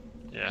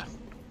 Yeah.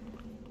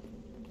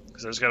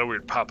 Because I just got a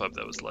weird pop-up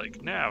that was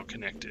like, now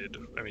connected.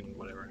 I mean,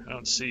 whatever. I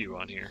don't see you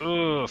on here.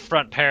 Ooh,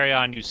 front parry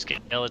on you,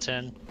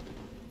 skeleton.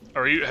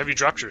 Are you? Have you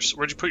dropped your...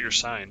 Where'd you put your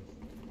sign?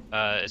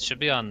 It should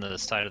be on the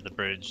side of the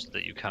bridge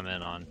that you come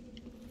in on.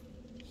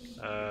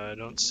 I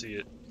don't see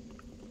it.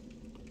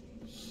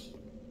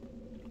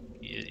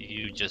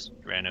 You just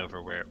ran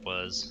over where it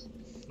was.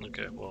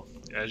 Okay, well,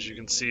 as you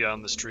can see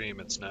on the stream,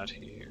 it's not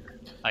here.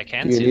 I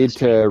can You see need the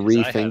screen to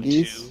because I have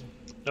re-fingies? two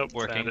Nope,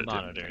 working found it.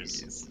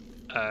 monitors.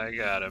 I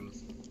got him.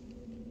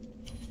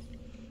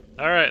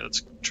 Alright,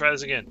 let's try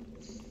this again.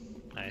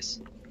 Nice.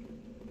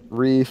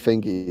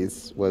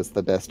 Re-Fingies was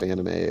the best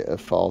anime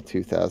of fall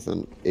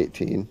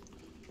 2018.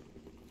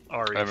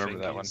 Ari I remember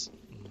that one. Fingies.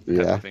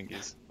 Yeah.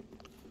 Fingies.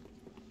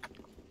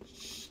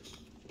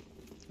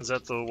 Is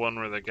that the one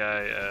where the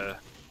guy,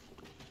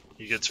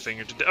 he gets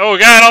fingered to death? Oh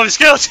god, all these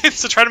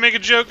skeletons! I try to make a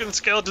joke and the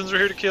skeletons are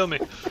here to kill me.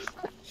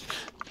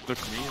 Look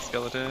at me,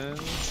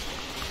 skeletons.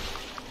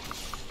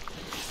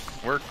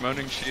 Work,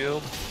 moaning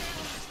shield.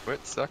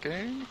 Quit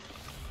sucking.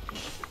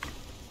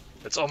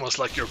 It's almost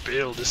like your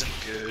build isn't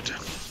good.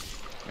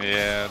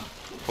 Yeah,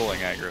 pulling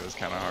aggro is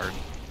kind of hard.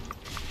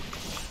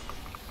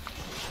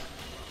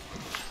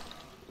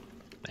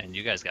 Man,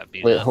 you guys got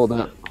beat Wait, up. hold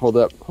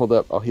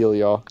up. I'll heal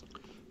y'all.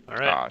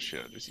 Alright, Ah,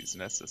 shit, I just used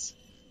Nessus.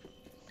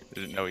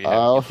 Didn't know you had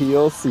I'll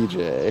heal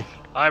CJ.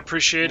 I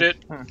appreciate it.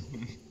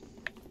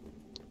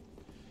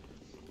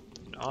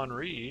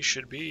 Henri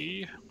should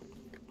be...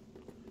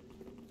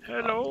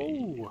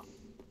 Hello!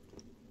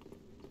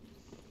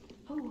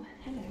 Oh,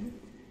 hello.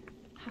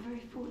 How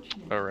very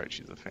fortunate. Oh, right,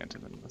 she's a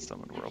phantom in the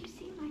summoned world. Have you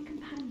seen my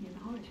companion?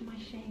 Oh, to my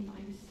shame,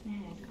 I was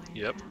snared by a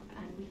Yep. trap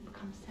and we've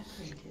become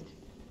separated.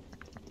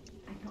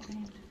 I've not been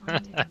able to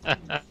find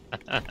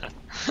him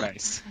since.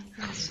 Nice.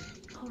 I say,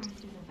 Horace is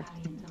a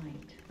valiant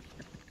knight.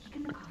 He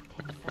can look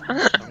after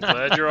himself. I'm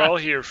glad you're all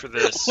here for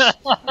this.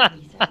 I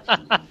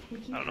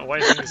don't know why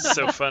you think this is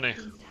so funny.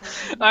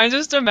 I'm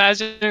just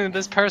imagining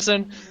this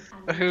person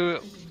who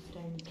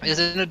is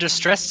in a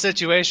distressed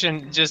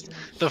situation, just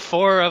the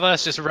four of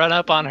us just run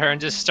up on her and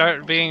just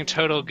start being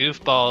total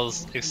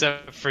goofballs,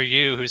 except for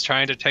you, who's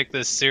trying to take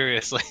this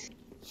seriously.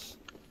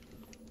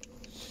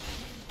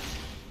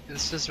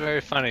 It's just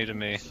very funny to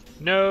me.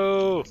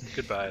 No!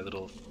 Goodbye,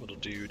 little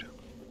dude.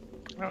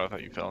 Oh, I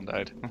thought you fell and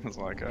died. I was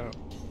like, oh,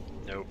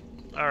 Nope.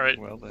 Alright,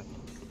 well then.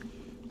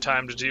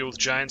 time to deal with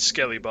giant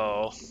skelly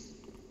ball.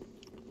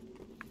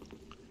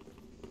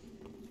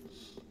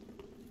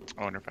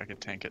 I wonder if I could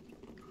tank it.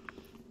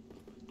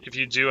 If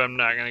you do, I'm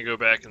not gonna go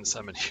back and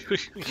summon you.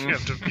 you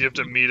have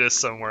to meet us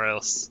somewhere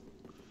else.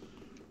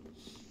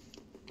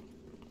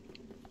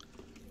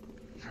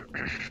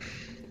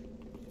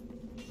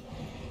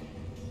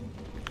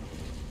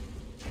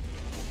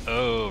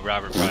 Oh,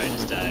 Robert probably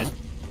just died.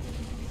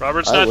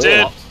 Robert's I not will.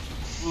 dead.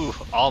 Ooh,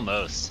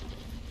 almost.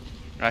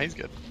 Ah, he's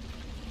good.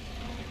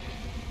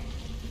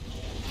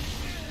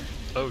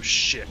 Oh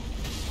shit.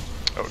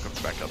 Oh, it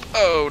comes back up.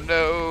 Oh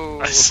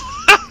no!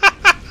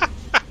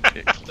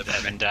 It Let clipped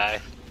Evan me. die.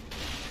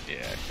 Yeah,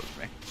 it clipped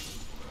me.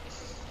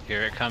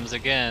 Here it comes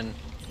again.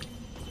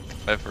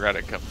 I forgot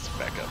it comes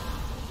back up.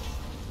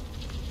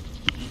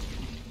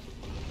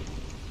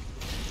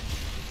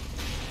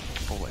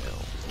 Oh well.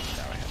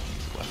 Now I have to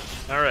use a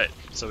weapon. Alright,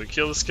 so we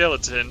kill the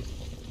skeleton.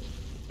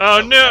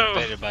 Oh We got no!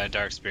 invaded by a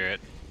dark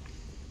spirit.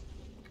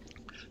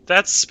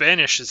 That's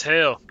Spanish as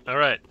hell.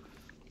 Alright,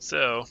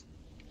 so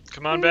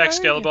come on back,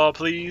 Skeleball,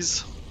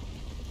 please.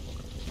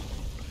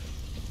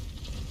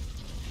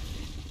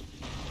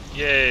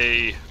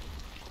 Yay.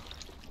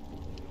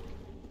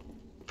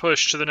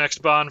 Push to the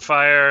next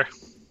bonfire.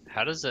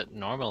 How does it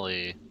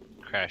normally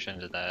crash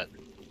into that?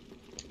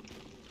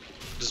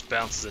 Just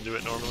bounces into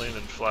it normally and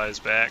then flies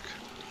back.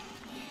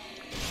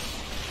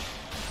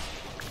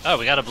 Oh,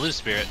 we got a blue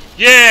spirit.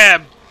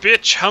 Yeah,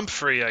 bitch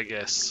Humphrey, I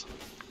guess.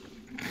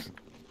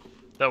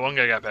 That one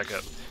guy got back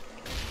up.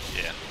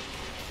 Yeah.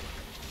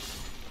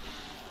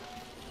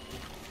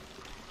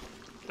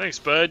 Thanks,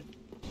 bud.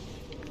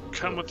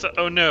 Come with the...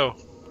 Oh, no.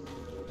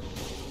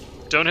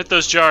 Don't hit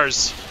those jars.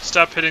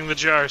 Stop hitting the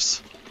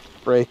jars.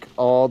 Break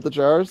all the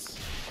jars.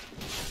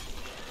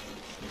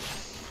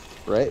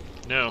 Right?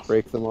 No,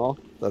 Break them all.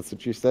 That's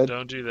what you said.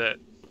 don't do that.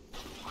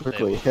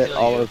 Quickly will hit kill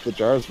all you. of the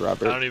jars, I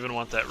Robert. don't even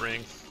want that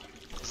ring.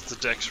 It's the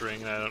Dex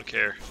ring, and I don't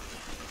care.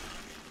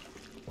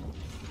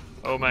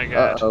 Oh my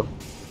god. Uh-oh.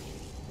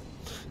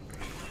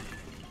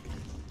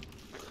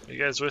 You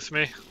guys with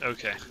me?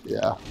 Okay.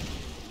 Yeah.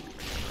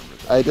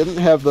 I didn't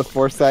have the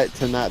foresight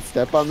to not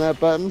step on that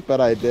button, but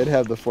I did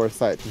have the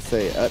foresight to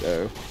say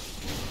uh-oh.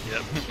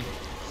 Yep.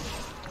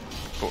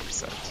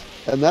 Foresight.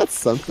 And that's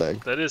something.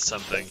 That is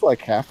something. That's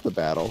like half the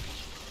battle.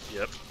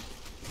 Yep.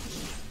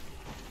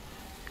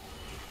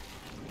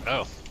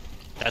 Oh,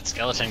 that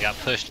skeleton got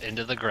pushed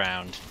into the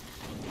ground.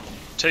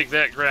 Take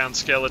that, ground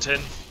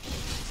skeleton.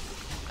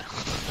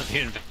 The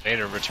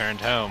invader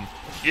returned home.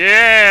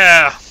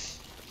 Yeah!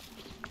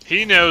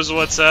 He knows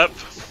what's up.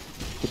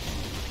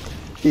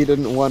 He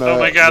didn't want to. Oh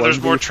my god, there's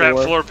more trap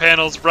floor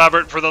panels.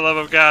 Robert, for the love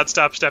of God,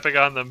 stop stepping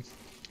on them.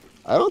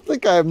 I don't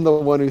think I'm the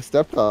one who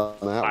stepped on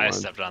that I one.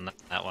 stepped on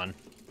that one.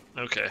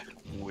 Okay.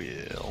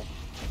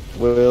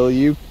 Well,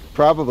 you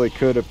probably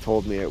could have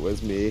told me it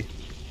was me.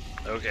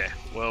 Okay.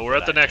 Well, we're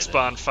at the But I next didn't.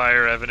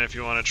 bonfire, Evan, if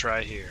you want to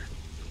try here.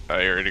 Oh,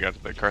 you already got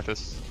to the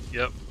Karthus?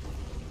 Yep.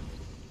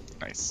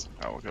 Nice.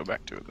 I will go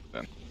back to it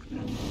then.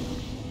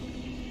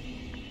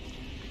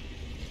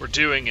 We're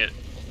doing it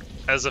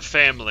as a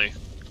family.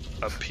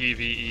 A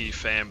PvE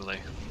family.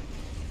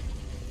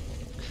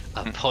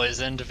 A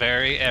poisoned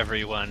very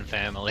everyone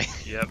family.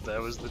 Yep, that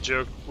was the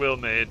joke Will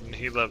made, and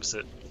he loves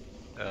it.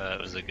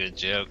 It was a good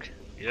joke.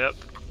 Yep.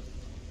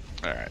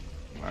 Alright.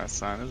 Last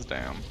sign is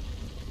down.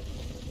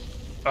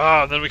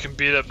 Oh, and then we can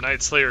beat up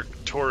Night Slayer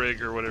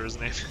Torig, or whatever his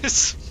name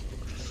is.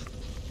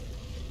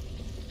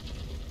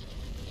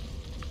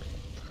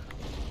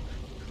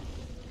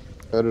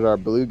 Oh, did our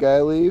blue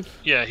guy leave?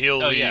 Yeah,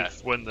 he'll Oh, leave yeah.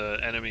 when the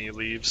enemy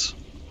leaves.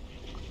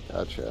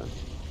 Gotcha.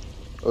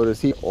 Oh,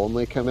 does he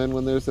only come in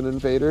when there's an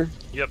invader?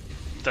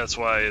 That's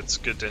why it's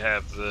good to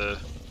have the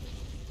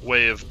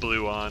Way of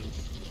Blue on.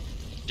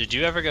 Did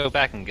you ever go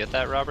back and get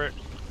that, Robert?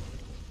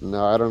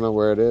 No, I don't know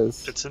where it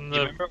is. It's in You the...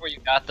 remember where you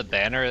got the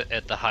banner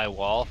at the high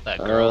wall? That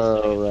girl?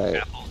 Oh, right.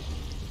 Apple?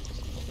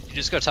 You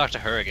just go talk to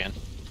her again.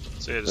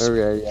 So yeah, just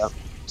Okay, yeah.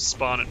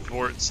 spawn at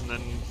Vorts, and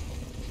then...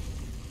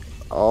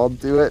 I'll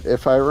do it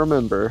if I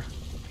remember.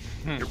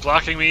 You're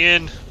blocking me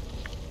in!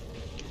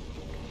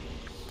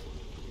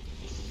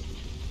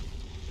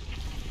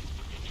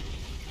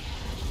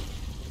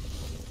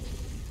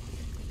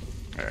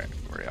 Alright,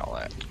 where y'all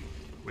at?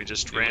 We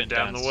just We ran went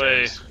down the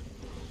way. downstairs.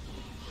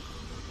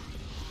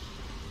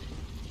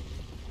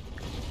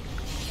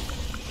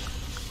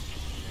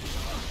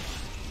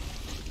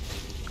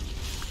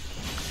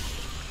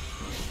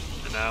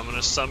 And now I'm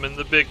gonna summon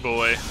the big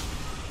boy.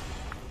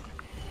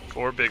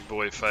 4 big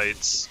boy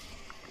fights.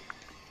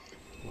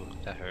 Ooh,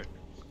 that hurt.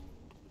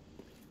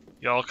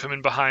 Y'all come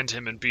in behind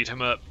him and beat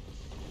him up.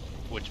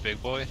 Which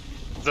big boy?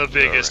 The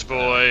biggest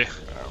boy.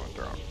 I went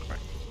the wrong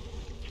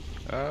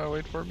way.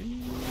 Wait for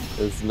me.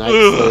 Is Night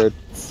Ugh.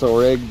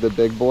 Slayer Sorig the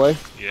big boy?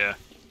 Yeah.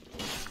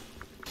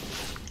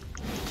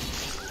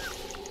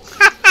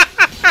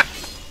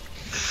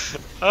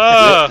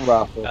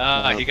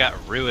 Raffle. He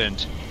got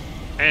ruined.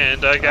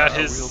 And I got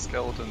Wheel his...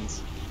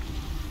 skeletons.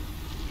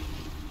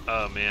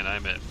 Oh man,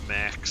 I'm at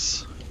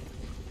max.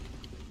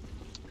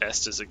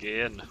 Estes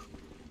again.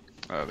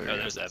 Oh, there Oh, he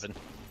there's is. Evan.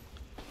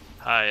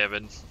 Hi,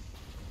 Evan.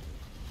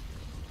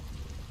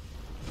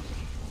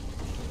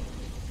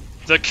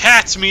 The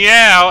cat's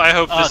meow! I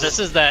hope Oh, this this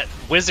is that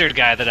wizard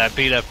guy that I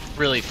beat up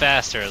really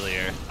fast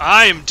earlier.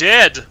 I'm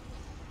dead!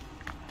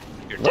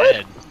 You're What?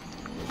 dead.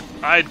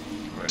 I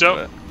Wait,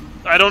 don't...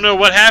 I don't know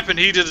what happened.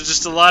 He did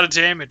just a lot of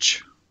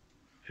damage.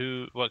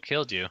 What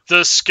killed you?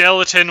 The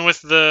skeleton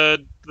with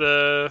the...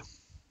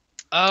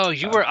 Oh,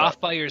 you were off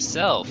by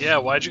yourself. Yeah,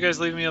 why'd you guys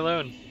leave me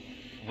alone?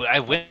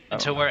 I went Oh.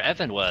 to where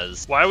Evan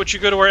was. Why would you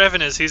go to where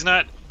Evan is? He's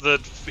not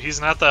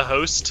the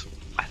host.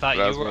 I thought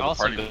That was you were where the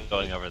also party was.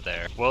 going over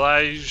there. Well,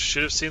 I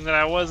should have seen that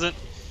I wasn't.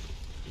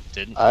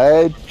 Didn't?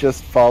 I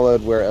just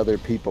followed where other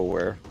people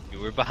were. You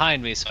were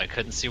behind me, so I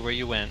couldn't see where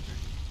you went.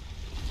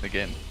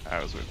 Again,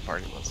 I was where the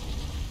party was.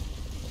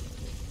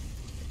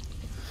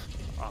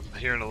 I'm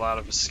hearing a lot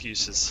of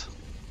excuses.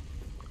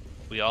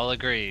 We all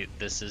agree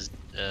this is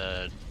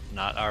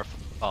not our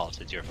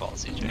fault. It's your fault,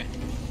 CJ.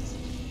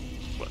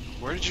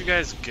 Where did you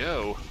guys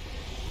go?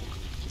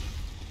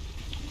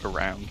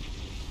 Around.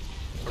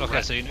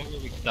 Okay, so you know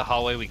where the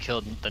hallway we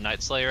killed the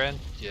Night Slayer in?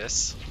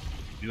 Yes.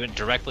 We went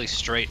directly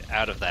straight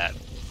out of that.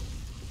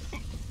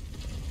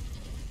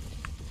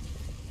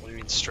 What do you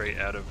mean straight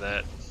out of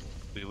that?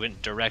 We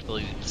went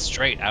directly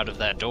straight out of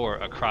that door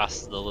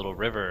across the little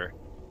river,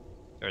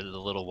 or the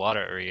little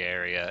water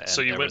area. And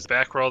So you there went was-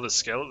 back where all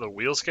the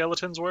wheel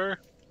skeletons were?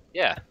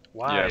 Yeah,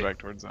 Why? Yeah, back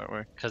towards that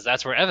way. because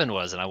that's where Evan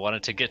was, and I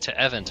wanted to get to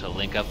Evan to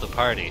link up the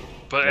party.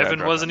 But Yeah, I Evan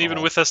dropped wasn't in the even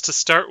hole. with us to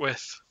start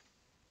with.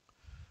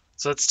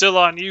 So it's still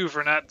on you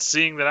for not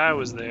seeing that I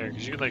was there,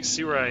 because you can like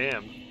see where I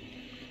am.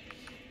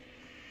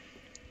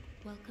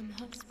 Welcome,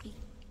 Hospi.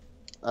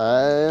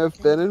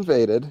 I've been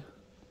invaded.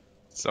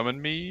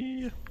 Summon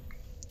me.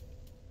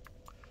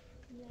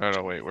 Oh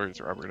no, wait, where's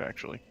Robert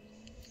actually?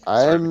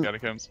 I'm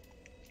Catacombs.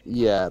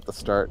 yeah at the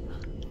start.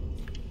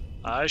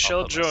 I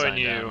shall put my join sign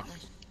you. down.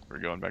 We're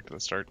going back to the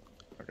start.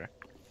 Okay.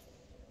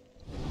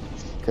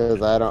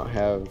 Because I don't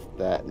have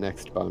that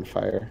next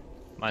bonfire.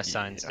 My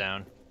sign's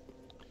down.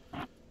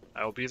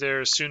 I will be there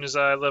as soon as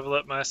I level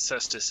up my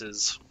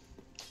cestises.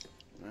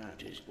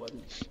 That is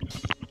one.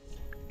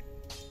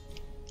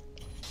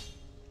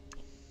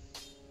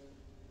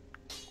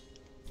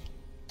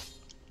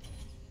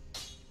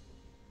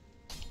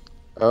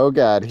 Oh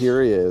god,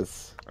 here he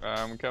is.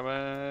 I'm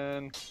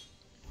coming.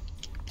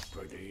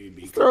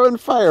 He's throwing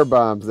fire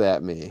bombs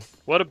at me.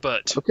 What a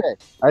butt. Okay,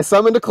 I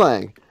summoned a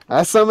Clang.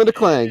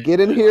 Get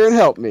in here and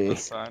help me. The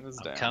sign is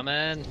down.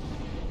 Coming.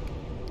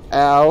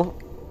 Ow.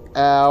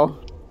 Ow.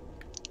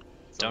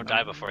 Don't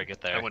die before I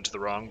get there. I went to the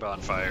wrong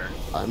bonfire.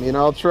 I mean,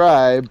 I'll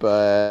try,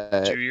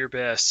 but... Do your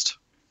best.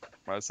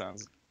 My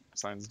sign's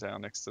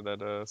down next to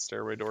that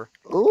stairway door.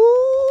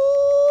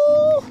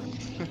 Ooh.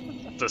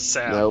 The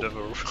sound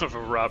Nope. of a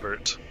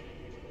Robert.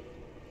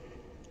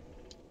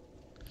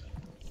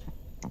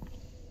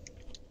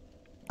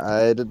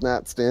 I did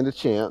not stand a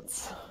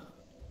chance.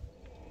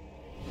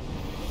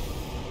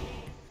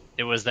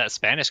 It was that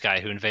Spanish guy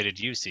who invaded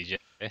you, CJ.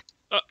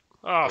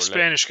 Oh,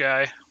 Spanish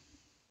guy.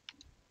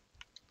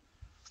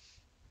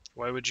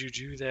 Why would you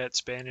do that,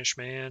 Spanish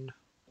man?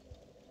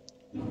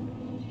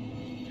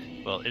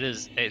 Well, it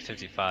is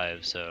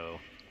 8:55, so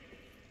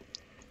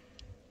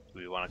do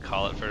we want to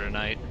call it for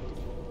tonight?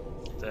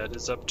 That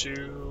is up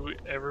to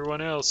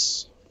everyone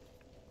else.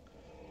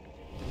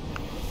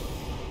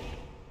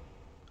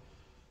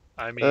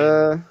 I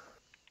mean,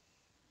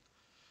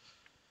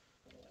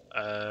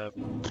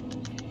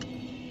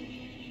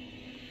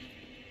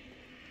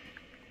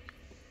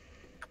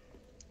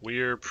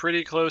 we're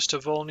pretty close to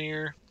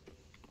Volnir.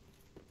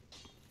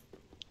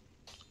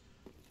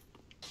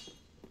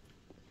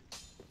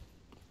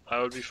 I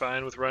would be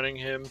fine with running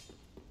him.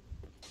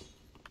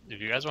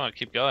 If you guys want to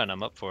keep going,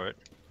 I'm up for it.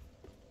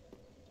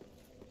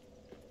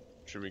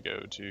 Should we go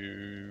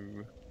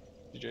to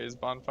DJ's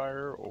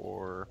bonfire,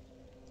 or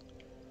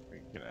we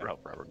can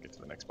help Robert get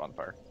to the next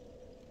bonfire?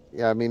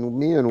 Yeah, I mean,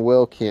 me and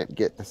Will can't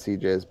get to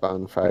CJ's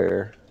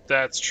bonfire.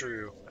 That's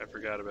true. I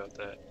forgot about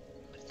that.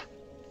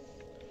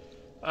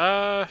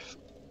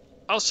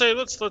 I'll say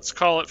let's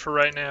call it for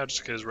right now,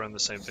 just because we're on the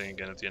same thing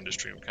again at the end of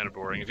stream. Kind of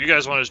boring. If you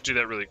guys want to do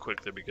that really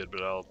quick, that'd be good.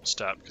 But I'll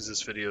stop because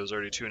this video is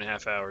already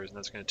 2.5 hours, and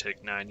that's going to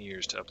take 9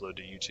 years to upload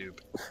to YouTube.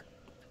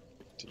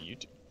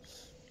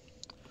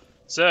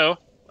 So,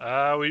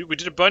 we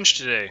did a bunch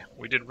today.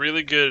 We did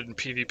really good in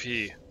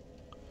PvP.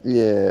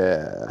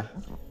 Yeah.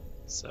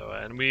 So,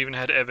 and we even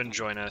had Evan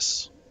join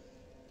us.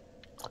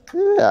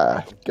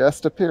 Yeah,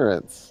 guest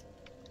appearance.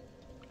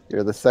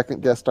 You're the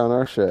second guest on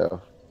our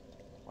show.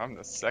 I'm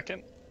the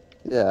second?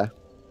 Yeah,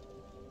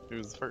 Who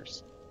was the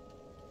first?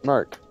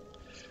 Mark.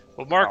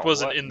 Well, Mark Oh,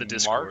 wasn't what? in the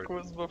Discord.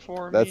 Mark was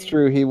before That's me?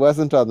 true, he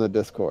wasn't on the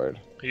Discord.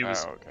 He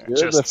was, Oh, okay. You're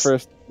Just- the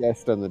first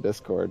guest on the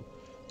Discord.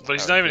 but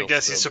he's I not even a feel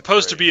guest. so He's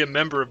supposed to betrayed. be a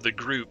member of the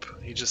group.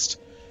 He just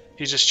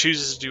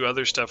chooses to do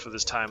other stuff with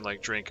his time,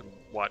 like drink and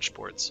watch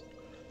sports.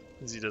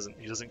 'Cause he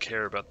doesn't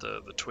care about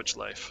the Twitch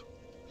life.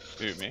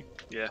 Who, me?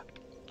 Yeah.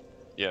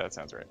 Yeah, that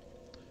sounds right.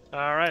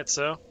 All right,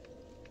 so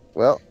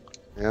Well,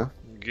 yeah.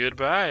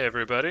 goodbye,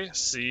 everybody.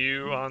 See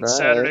you on Bye.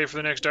 Saturday for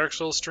the next Dark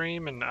Souls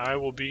stream, and I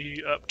will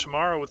be up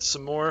tomorrow with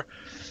some more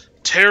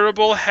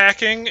terrible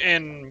hacking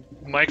and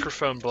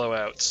microphone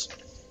blowouts.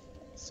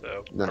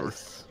 So,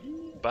 Nice.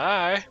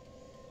 bye.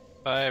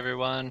 Bye,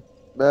 everyone.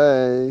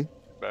 Bye.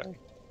 Bye.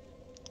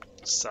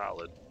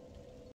 Solid.